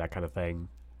enjoy that kind of thing.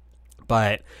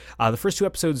 But the first 2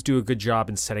 episodes do a good job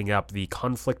in setting up the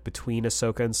conflict between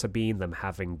Ahsoka and Sabine, them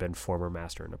having been former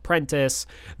master and apprentice,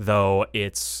 though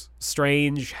it's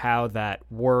strange how that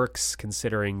works,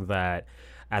 considering that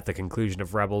at the conclusion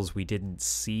of Rebels, we didn't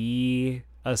see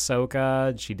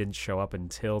Ahsoka. She didn't show up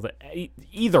until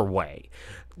either way,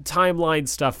 timeline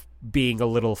stuff being a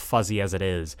little fuzzy as it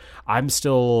is, I'm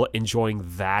still enjoying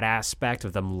that aspect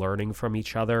of them learning from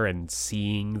each other and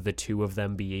seeing the 2 of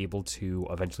them be able to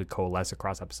eventually coalesce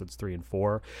across episodes 3 and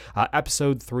 4.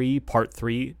 Episode 3, part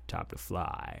 3, Time to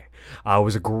Fly,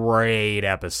 was a great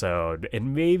episode,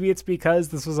 and maybe it's because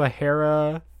this was a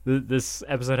Hera. This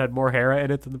episode had more Hera in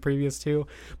it than the previous 2,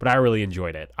 but I really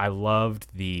enjoyed it. I loved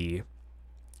the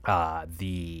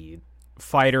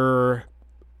fighter,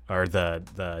 or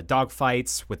the dog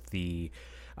fights with the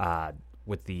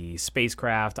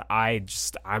spacecraft.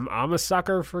 I'm a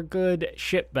sucker for good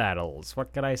ship battles.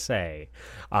 What can I say?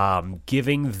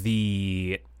 Giving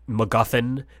the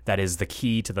MacGuffin that is the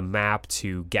key to the map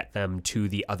to get them to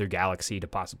the other galaxy to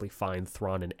possibly find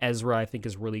Thrawn and Ezra, I think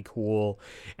is really cool.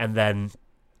 And then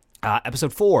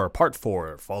episode 4, part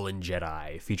 4, Fallen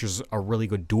Jedi, features a really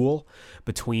good duel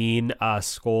between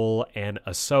Skoll and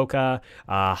Ahsoka,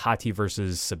 Hati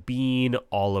versus Sabine,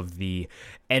 all of the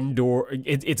Endor.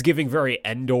 It's giving very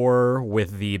Endor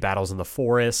with the battles in the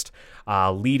forest,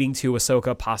 leading to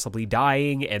Ahsoka possibly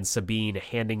dying and Sabine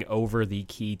handing over the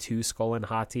key to Skoll and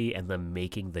Hati and then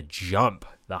making the jump,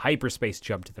 the hyperspace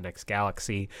jump to the next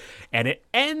galaxy. And it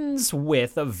ends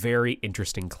with a very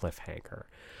interesting cliffhanger.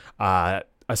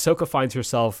 Ahsoka finds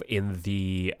herself in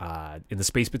the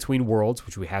space between worlds,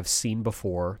 which we have seen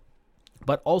before,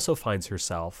 but also finds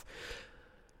herself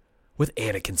with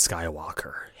Anakin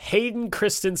Skywalker. Hayden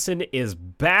Christensen is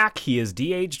back. He is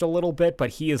de-aged a little bit,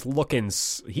 but he is looking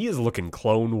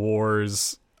Clone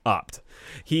Wars upped.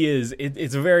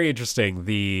 It's very interesting,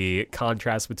 the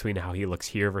contrast between how he looks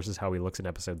here versus how he looks in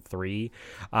episode 3.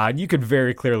 And you could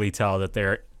very clearly tell that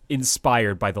they're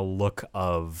inspired by the look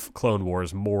of Clone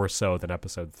Wars more so than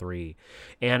episode 3.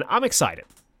 And I'm excited.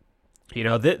 You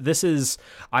know,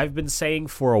 I've been saying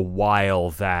for a while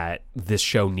that this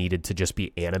show needed to just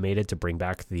be animated to bring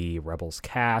back the Rebels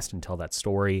cast and tell that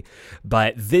story.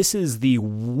 But this is the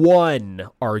one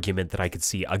argument that I could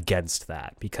see against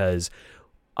that, because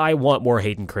I want more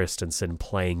Hayden Christensen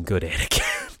playing good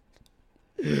Anakin.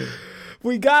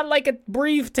 We got like a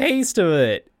brief taste of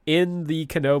it in the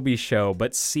Kenobi show,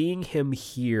 but seeing him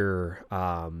here,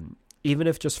 even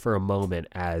if just for a moment,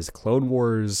 as Clone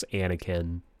Wars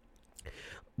Anakin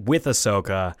with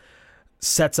Ahsoka,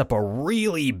 sets up a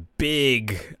really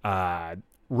big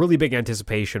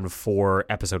anticipation for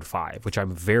episode 5, which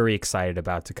I'm very excited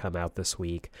about to come out this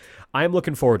week. I'm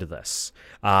looking forward to this.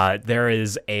 There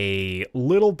is a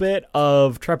little bit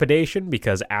of trepidation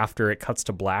because after it cuts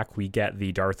to black, we get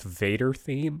the Darth Vader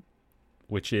theme,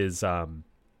 which is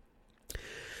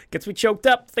gets me choked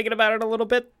up thinking about it a little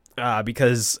bit.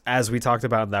 Because as we talked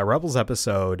about in that Rebels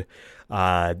episode,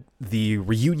 the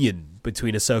reunion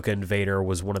between Ahsoka and Vader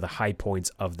was one of the high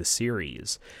points of the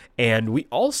series. And we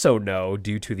also know,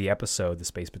 due to the episode, The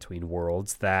Space Between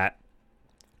Worlds, that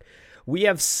we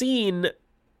have seen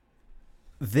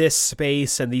this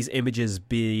space and these images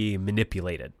be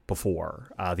manipulated before.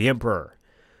 The Emperor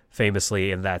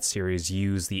famously in that series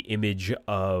used the image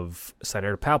of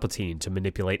Senator Palpatine to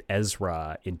manipulate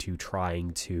Ezra into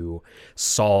trying to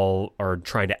solve or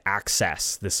trying to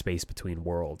access the space between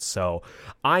worlds. So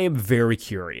I am very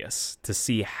curious to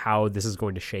see how this is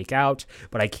going to shake out,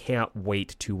 but I can't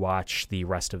wait to watch the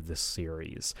rest of this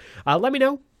series. Let me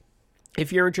know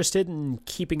if you're interested in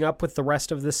keeping up with the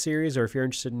rest of this series, or if you're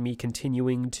interested in me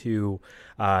continuing to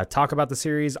talk about the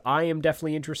series. I am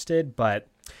definitely interested, but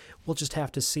we'll just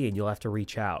have to see, and you'll have to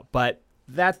reach out. But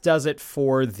that does it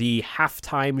for the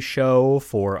halftime show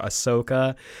for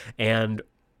Ahsoka, and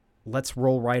let's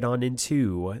roll right on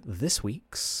into this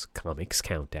week's Comics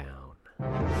Countdown.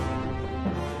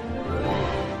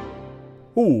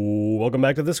 Ooh, welcome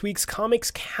back to this week's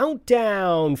Comics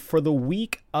Countdown for the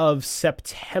week of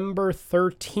September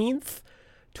 13th,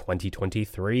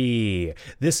 2023.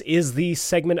 This is the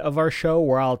segment of our show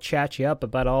where I'll chat you up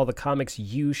about all the comics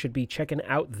you should be checking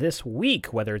out this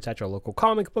week, whether it's at your local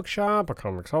comic book shop or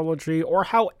Comixology or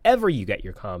however you get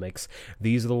your comics.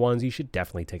 These are the ones you should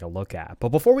definitely take a look at. But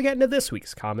before we get into this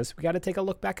week's comics, we got to take a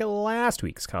look back at last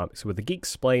week's comics with the Geek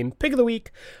Explain Pick of the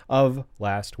Week of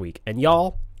last week. And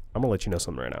y'all, I'm going to let you know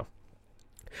something right now.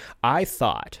 I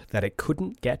thought that it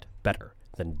couldn't get better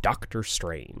than Doctor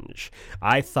Strange.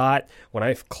 I thought when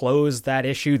I closed that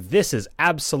issue, this is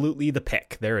absolutely the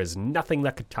pick. There is nothing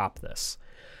that could top this.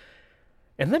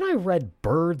 And then I read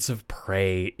Birds of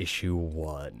Prey issue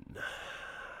 1.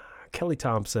 Kelly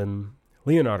Thompson,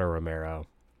 Leonardo Romero.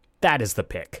 That is the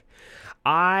pick.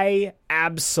 I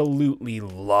absolutely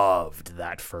loved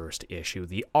that first issue.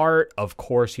 The art, of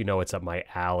course, you know it's up my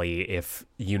alley if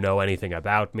you know anything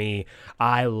about me.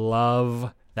 I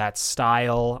love that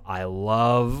style. I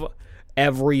love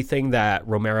everything that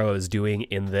Romero is doing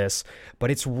in this, but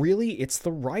it's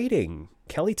the writing.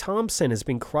 Kelly Thompson has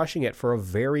been crushing it for a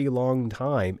very long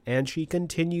time, and she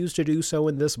continues to do so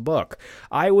in this book.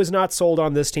 I was not sold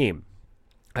on this team.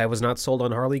 I was not sold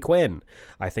on Harley Quinn.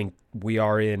 I think we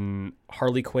are in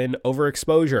Harley Quinn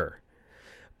overexposure,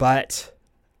 but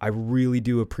I really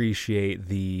do appreciate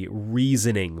the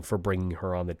reasoning for bringing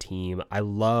her on the team. I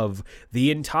love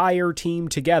the entire team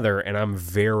together, and I'm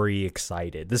very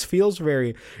excited. This feels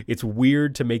it's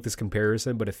weird to make this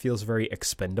comparison, but it feels very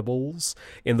Expendables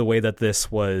in the way that this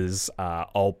was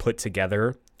all put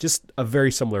together. Just a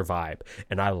very similar vibe,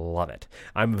 and I love it.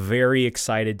 I'm very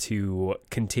excited to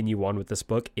continue on with this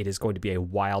book. It is going to be a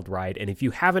wild ride, and if you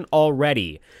haven't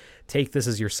already, take this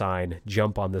as your sign.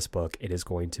 Jump on this book. It is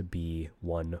going to be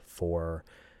one for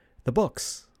the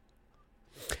books.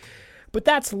 But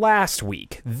that's last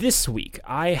week. This week,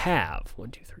 I have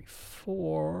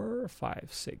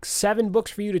 7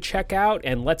 books for you to check out,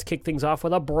 and let's kick things off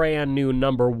with a brand new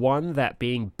number 1, that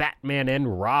being Batman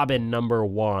and Robin number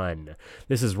 1.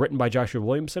 This is written by Joshua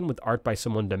Williamson with art by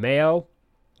Simone DeMeo,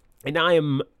 and I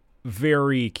am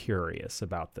very curious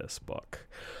about this book.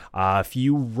 If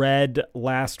you read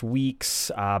last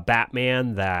week's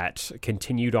Batman that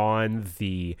continued on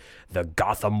the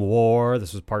Gotham War,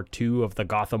 this was part 2 of the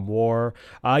Gotham War,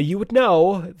 you would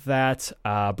know that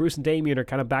Bruce and Damian are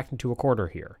kind of backed into a corner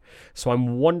here. So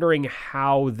I'm wondering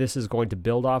how this is going to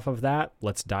build off of that.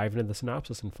 Let's dive into the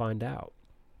synopsis and find out.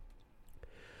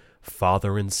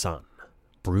 Father and son,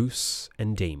 Bruce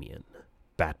and Damian,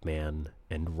 Batman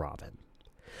and Robin.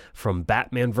 From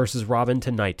Batman vs. Robin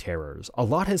to Night Terrors, a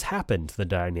lot has happened to the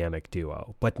dynamic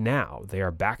duo, but now they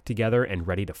are back together and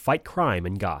ready to fight crime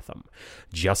in Gotham,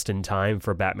 just in time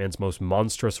for Batman's most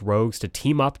monstrous rogues to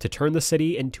team up to turn the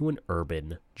city into an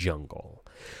urban jungle.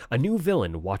 A new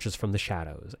villain watches from the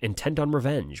shadows, intent on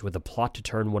revenge, with a plot to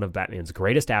turn one of Batman's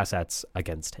greatest assets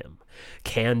against him.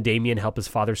 Can Damian help his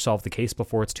father solve the case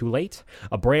before it's too late?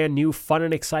 A brand new, fun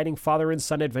and exciting father and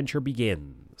son adventure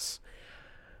begins.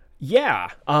 Yeah,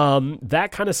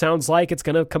 that kind of sounds like it's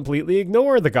going to completely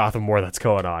ignore the Gotham War that's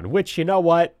going on, which, you know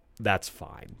what? That's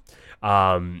fine.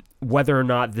 Whether or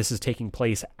not this is taking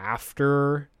place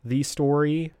after the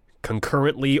story,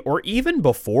 concurrently, or even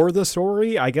before the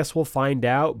story, I guess we'll find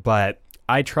out, but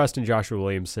I trust in Joshua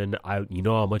Williamson. You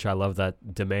know how much I love that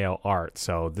DeMeo art,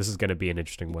 so this is going to be an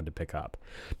interesting one to pick up.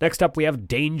 Next up, we have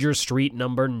Danger Street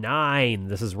number 9.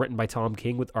 This is written by Tom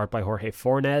King with art by Jorge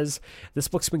Fornes. This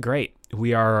book's been great.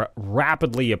 We are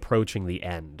rapidly approaching the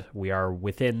end. We are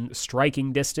within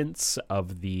striking distance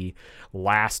of the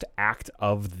last act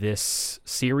of this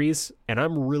series, and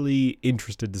I'm really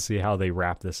interested to see how they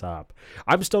wrap this up.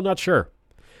 I'm still not sure.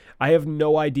 I have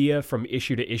no idea from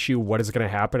issue to issue what is going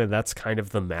to happen, and that's kind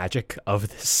of the magic of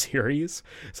this series.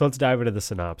 So let's dive into the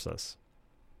synopsis.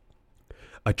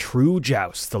 A true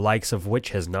joust, the likes of which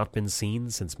has not been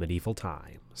seen since medieval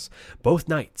times. Both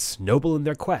knights, noble in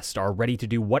their quest, are ready to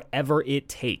do whatever it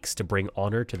takes to bring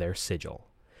honor to their sigil.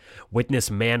 Witness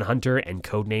Manhunter and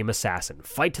Codename Assassin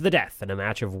fight to the death in a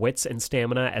match of wits and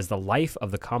stamina as the life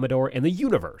of the Commodore and the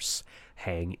universe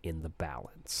hang in the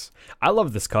balance. I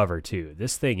love this cover, too.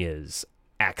 This thing is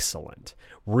excellent.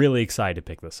 Really excited to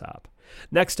pick this up.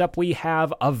 Next up, we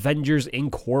have Avengers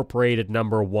Incorporated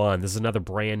number 1. This is another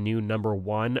brand new number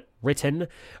 1 written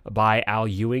by Al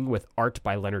Ewing with art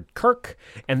by Leonard Kirk.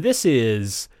 And this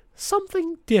is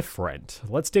something different.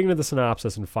 Let's dig into the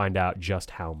synopsis and find out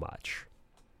just how much.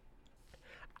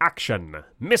 Action,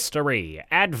 mystery,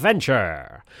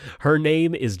 adventure. Her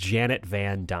name is Janet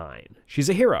Van Dyne. She's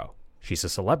a hero. She's a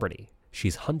celebrity.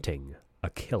 She's hunting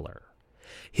a killer.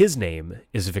 His name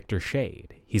is Victor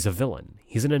Shade. He's a villain.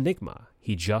 He's an enigma.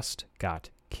 He just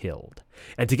got killed.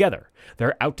 And together,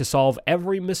 they're out to solve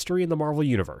every mystery in the Marvel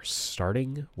Universe,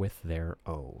 starting with their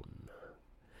own.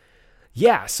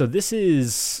 Yeah, so this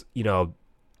is,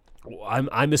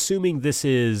 I'm assuming this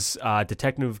is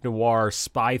detective noir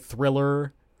spy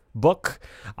thriller book.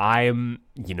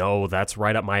 That's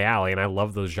right up my alley, and I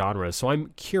love those genres. So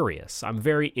I'm curious. I'm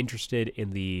very interested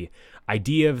in the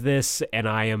idea of this, and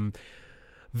I am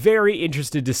very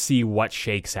interested to see what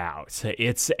shakes out.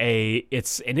 It's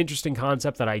an interesting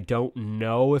concept that I don't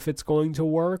know if it's going to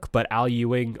work, but Al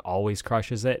Ewing always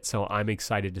crushes it, so I'm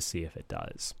excited to see if it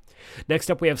does.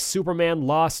 Next up, we have Superman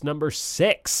Lost number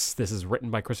 6. This is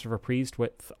written by Christopher Priest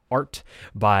with art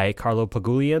by Carlo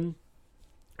Pagulian,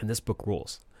 and this book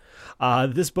rules.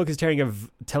 This book is telling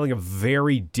a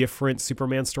very different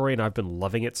Superman story, and I've been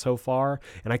loving it so far,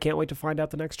 and I can't wait to find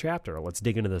out the next chapter. Let's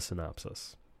dig into the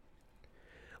synopsis.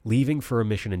 Leaving for a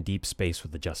mission in deep space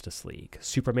with the Justice League,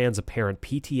 Superman's apparent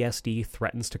PTSD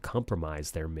threatens to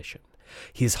compromise their mission.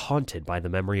 He is haunted by the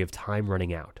memory of time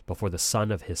running out before the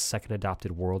sun of his second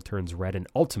adopted world turns red and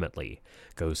ultimately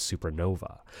goes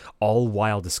supernova, all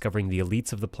while discovering the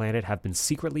elites of the planet have been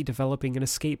secretly developing an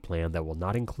escape plan that will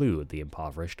not include the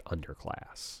impoverished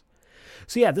underclass.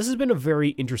 So yeah, this has been a very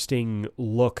interesting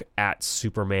look at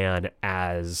Superman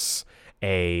as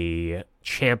a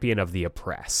champion of the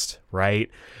oppressed, right?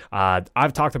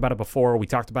 I've talked about it before. We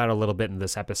talked about it a little bit in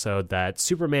this episode that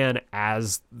Superman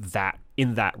as that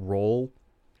in that role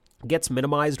gets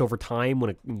minimized over time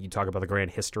when you talk about the grand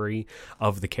history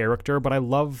of the character, but I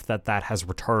love that that has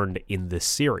returned in this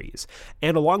series.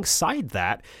 And alongside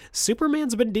that,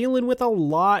 Superman's been dealing with a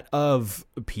lot of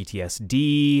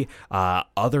PTSD,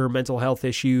 other mental health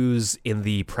issues in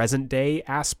the present day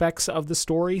aspects of the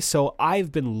story, so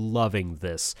I've been loving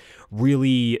this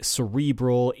really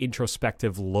cerebral,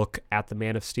 introspective look at the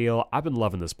Man of Steel. I've been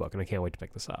loving this book, and I can't wait to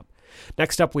pick this up.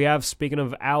 Next up, we have, speaking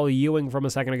of Al Ewing from a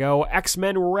second ago,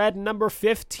 X-Men Red number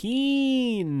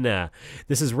 15.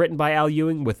 This is written by Al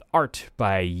Ewing with art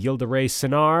by Yildiray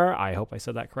Cinar. I hope I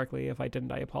said that correctly. If I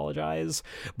didn't, I apologize.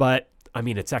 But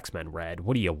it's X-Men Red.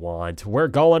 What do you want? We're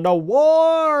going to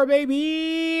war,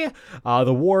 baby!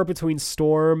 The war between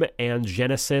Storm and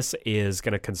Genesis is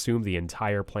going to consume the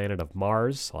entire planet of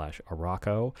Mars /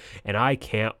 Arakko, and I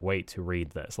can't wait to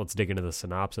read this. Let's dig into the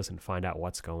synopsis and find out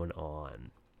what's going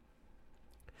on.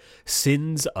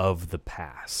 Sins of the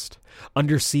Past.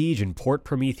 Under siege in Port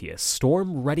Prometheus,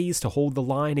 Storm readies to hold the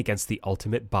line against the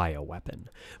ultimate bioweapon.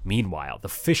 Meanwhile, the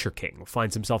Fisher King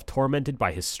finds himself tormented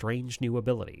by his strange new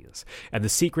abilities, and the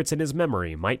secrets in his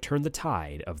memory might turn the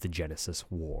tide of the Genesis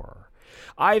War.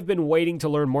 I've been waiting to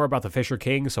learn more about the Fisher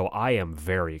King, so I am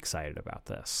very excited about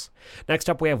this. Next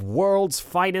up, we have World's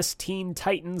Finest Teen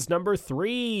Titans number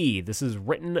 3. This is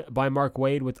written by Mark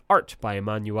Waid with art by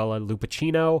Emanuela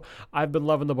Lupacchino. I've been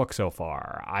loving the book so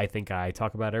far. I think I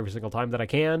talk about it every single time that I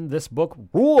can. This book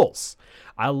rules.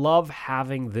 I love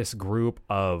having this group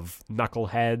of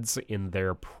knuckleheads in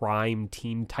their prime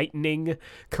teen titaning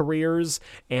careers,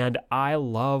 and I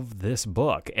love this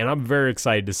book, and I'm very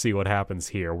excited to see what happens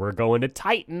here. We're going to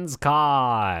Titans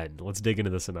Con. Let's dig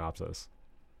into the synopsis.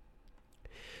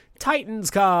 Titans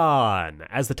Con!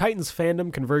 As the Titans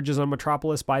fandom converges on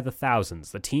Metropolis by the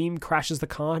thousands, the team crashes the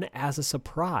con as a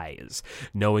surprise,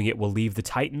 knowing it will leave the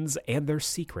Titans and their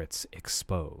secrets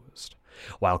exposed.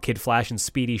 While Kid Flash and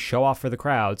Speedy show off for the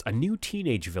crowds, a new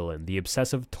teenage villain, the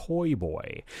obsessive Toy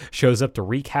Boy, shows up to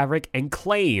wreak havoc and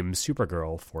claim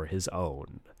Supergirl for his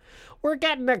own. We're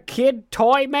getting a kid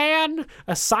Toy Man?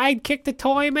 A sidekick to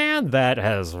Toy Man? That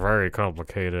has very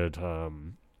complicated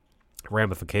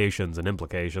ramifications and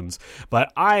implications,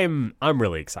 but I'm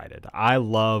really excited. I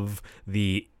love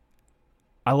the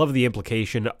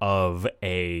implication of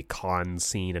a con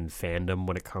scene and fandom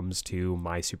when it comes to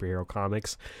my superhero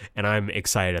comics, and I'm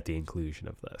excited at the inclusion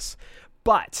of this.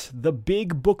 But the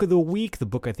big book of the week, the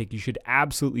book I think you should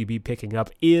absolutely be picking up,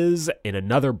 is in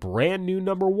another brand new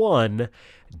number 1,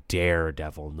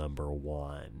 Daredevil number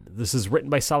 1. This is written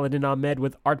by Saladin Ahmed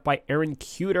with art by Aaron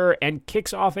Kuder and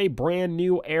kicks off a brand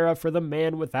new era for the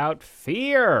Man Without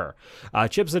Fear.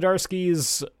 Chip Zdarsky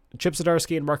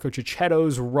and Marco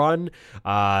Cicchetto's run.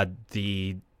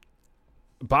 The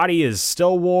body is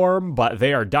still warm, but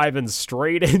they are diving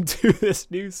straight into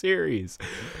this new series.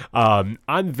 I'm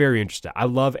very interested. I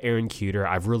love Aaron Kuder.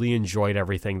 I've really enjoyed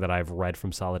everything that I've read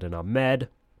from Saladin Ahmed,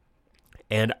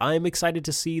 and I'm excited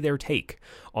to see their take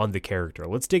on the character.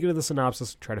 Let's dig into the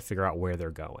synopsis and try to figure out where they're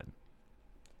going.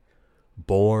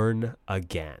 Born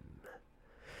Again.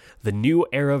 The new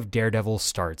era of Daredevil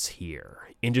starts here.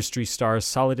 Industry stars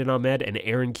Saladin Ahmed and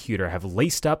Aaron Kuder have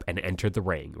laced up and entered the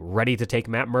ring, ready to take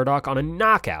Matt Murdock on a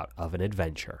knockout of an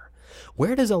adventure.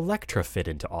 Where does Elektra fit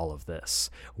into all of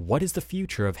this? What is the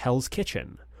future of Hell's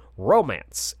Kitchen?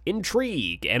 Romance,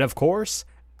 intrigue, and of course,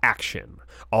 action,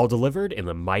 all delivered in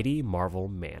the mighty Marvel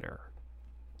manner.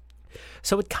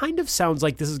 So it kind of sounds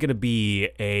like this is going to be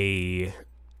I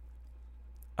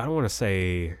don't want to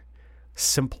say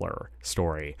simpler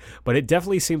story, but it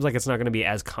definitely seems like it's not going to be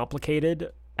as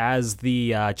complicated as the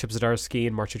Chip Zdarsky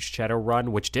and Marco Cicchetto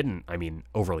run, which didn't,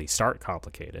 overly start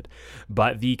complicated.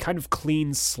 But the kind of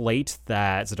clean slate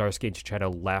that Zdarsky and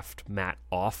Cicchetto left Matt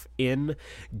off in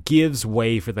gives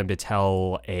way for them to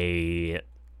tell a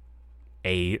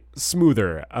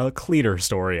smoother, a cleaner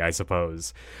story, I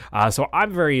suppose. So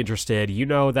I'm very interested. You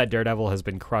know that Daredevil has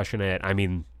been crushing it.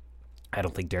 I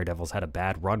don't think Daredevil's had a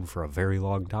bad run for a very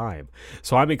long time.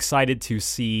 So I'm excited to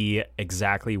see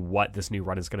exactly what this new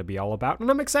run is going to be all about.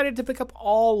 And I'm excited to pick up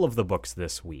all of the books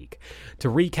this week. To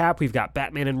recap, we've got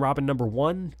Batman and Robin number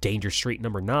 1, Danger Street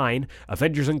number 9,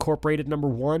 Avengers Incorporated number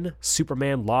 1,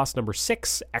 Superman Lost number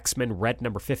 6, X-Men Red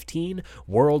number 15,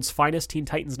 World's Finest Teen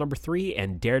Titans number 3,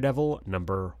 and Daredevil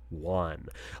number 1.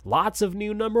 Lots of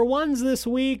new number 1s this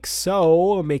week,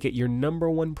 so make it your number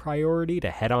 1 priority to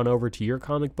head on over to your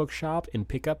comic book shop and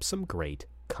pick up some great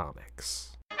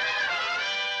comics.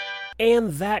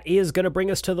 And that is going to bring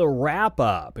us to the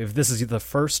wrap-up. If this is the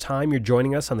first time you're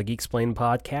joining us on the Geeksplain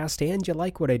podcast and you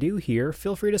like what I do here,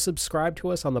 feel free to subscribe to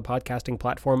us on the podcasting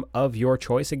platform of your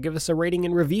choice and give us a rating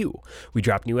and review. We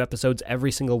drop new episodes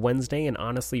every single Wednesday, and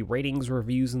honestly, ratings,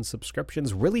 reviews, and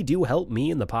subscriptions really do help me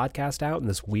and the podcast out in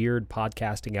this weird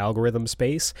podcasting algorithm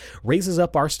space, raises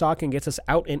up our stock and gets us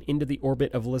out and into the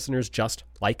orbit of listeners just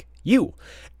like you.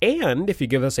 And if you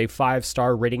give us a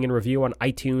 5-star rating and review on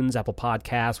iTunes, Apple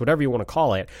Podcasts, whatever you want to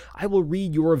call it, I will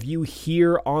read your review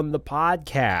here on the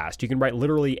podcast. You can write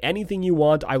literally anything you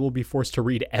want. I will be forced to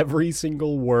read every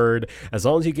single word. As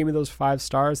long as you give me those 5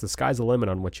 stars, the sky's the limit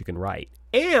on what you can write.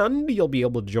 And you'll be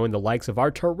able to join the likes of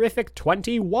our terrific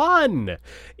 21,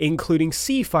 including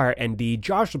Seafire ND,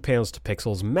 Josh Panels to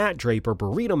Pixels, Matt Draper,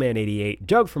 Burrito Man 88,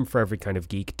 Doug from For Every Kind of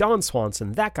Geek, Don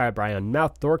Swanson, That Guy Brian,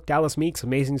 Mouth Dork, Dallas Meeks,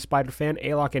 Amazing Spider Fan,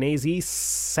 Alok and AZ,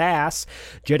 Sass,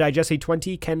 Jedi Jesse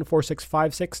 20, Ken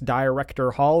 4656,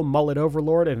 Director Hall, Mullet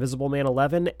Overlord, Invisible Man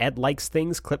 11, Ed Likes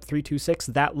Things, Clip 326,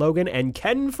 That Logan, and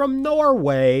Ken from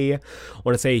Norway. I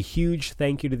want to say a huge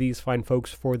thank you to these fine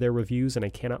folks for their reviews, and I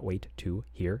cannot wait to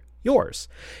hear yours.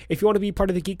 If you want to be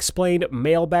part of the Geeksplained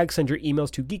mailbag, send your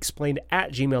emails to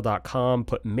geeksplained@gmail.com.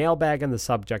 Put mailbag in the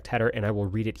subject header, and I will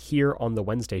read it here on the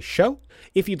Wednesday show.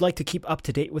 If you'd like to keep up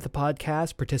to date with the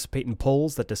podcast, participate in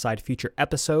polls that decide future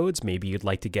episodes, maybe you'd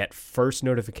like to get first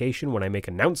notification when I make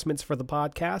announcements for the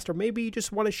podcast, or maybe you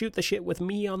just want to shoot the shit with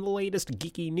me on the latest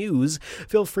geeky news,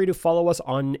 feel free to follow us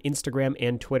on Instagram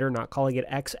and Twitter, not calling it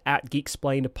X,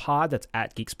 @GeeksplainedPod. That's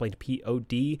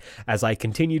 @GeeksplainedPod. As I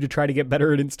continue to try to get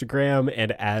better at Instagram,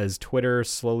 and as Twitter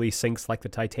slowly sinks like the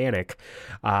Titanic,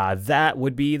 that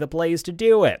would be the place to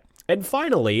do it. And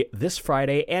finally, this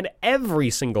Friday and every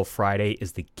single Friday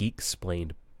is the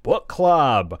Geeksplained Book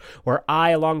Club, where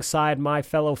I, alongside my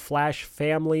fellow Flash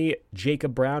family,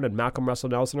 Jacob Brown and Malcolm Russell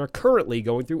Nelson, are currently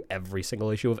going through every single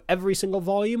issue of every single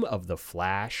volume of The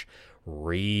Flash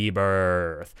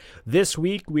Rebirth. This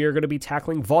week, we are going to be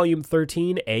tackling Volume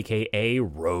 13, aka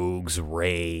Rogue's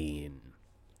Reign,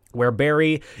 where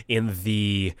Barry, in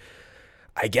the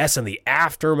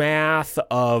aftermath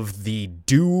of the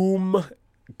doom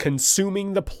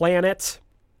consuming the planet,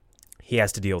 he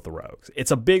has to deal with the rogues.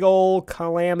 It's a big old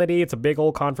calamity. It's a big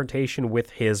old confrontation with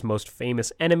his most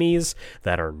famous enemies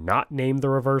that are not named the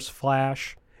Reverse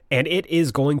Flash. And it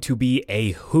is going to be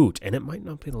a hoot. And it might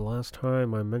not be the last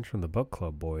time I mention the book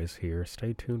club boys here.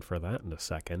 Stay tuned for that in a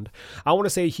second. I want to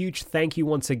say a huge thank you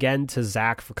once again to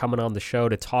Zach for coming on the show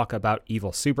to talk about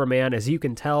Evil Superman. As you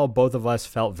can tell, both of us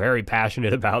felt very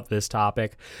passionate about this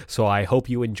topic. So I hope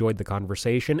you enjoyed the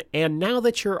conversation. And now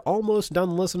that you're almost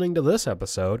done listening to this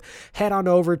episode, head on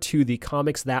over to the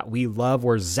Comics That We Love,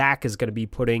 where Zach is going to be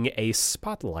putting a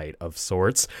spotlight of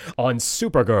sorts on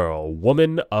Supergirl,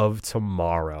 Woman of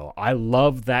Tomorrow. I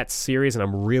love that series, and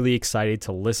I'm really excited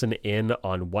to listen in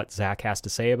on what Zach has to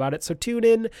say about it. So tune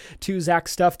in to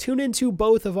Zach's stuff. Tune into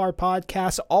both of our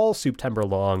podcasts all September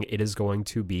long. It is going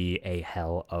to be a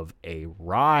hell of a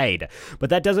ride. But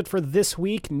that does it for this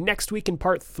week. Next week in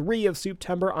part 3 of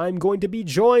September, I'm going to be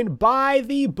joined by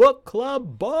the Book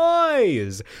Club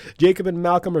boys. Jacob and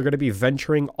Malcolm are going to be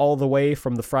venturing all the way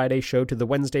from the Friday show to the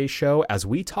Wednesday show as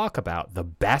we talk about the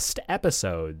best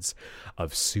episodes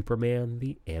of Superman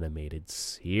the Animated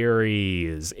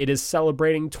Series. It is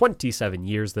celebrating 27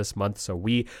 years this month, so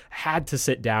we had to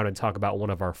sit down and talk about one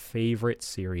of our favorite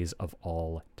series of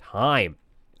all time.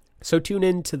 So tune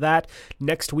in to that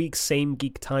next week, same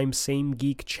geek time, same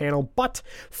geek channel. But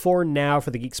for now,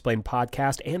 for the Geeksplained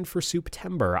podcast and for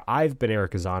September, I've been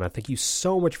Eric Azana. Thank you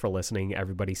so much for listening,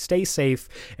 everybody. Stay safe,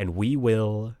 and we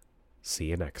will see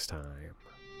you next time.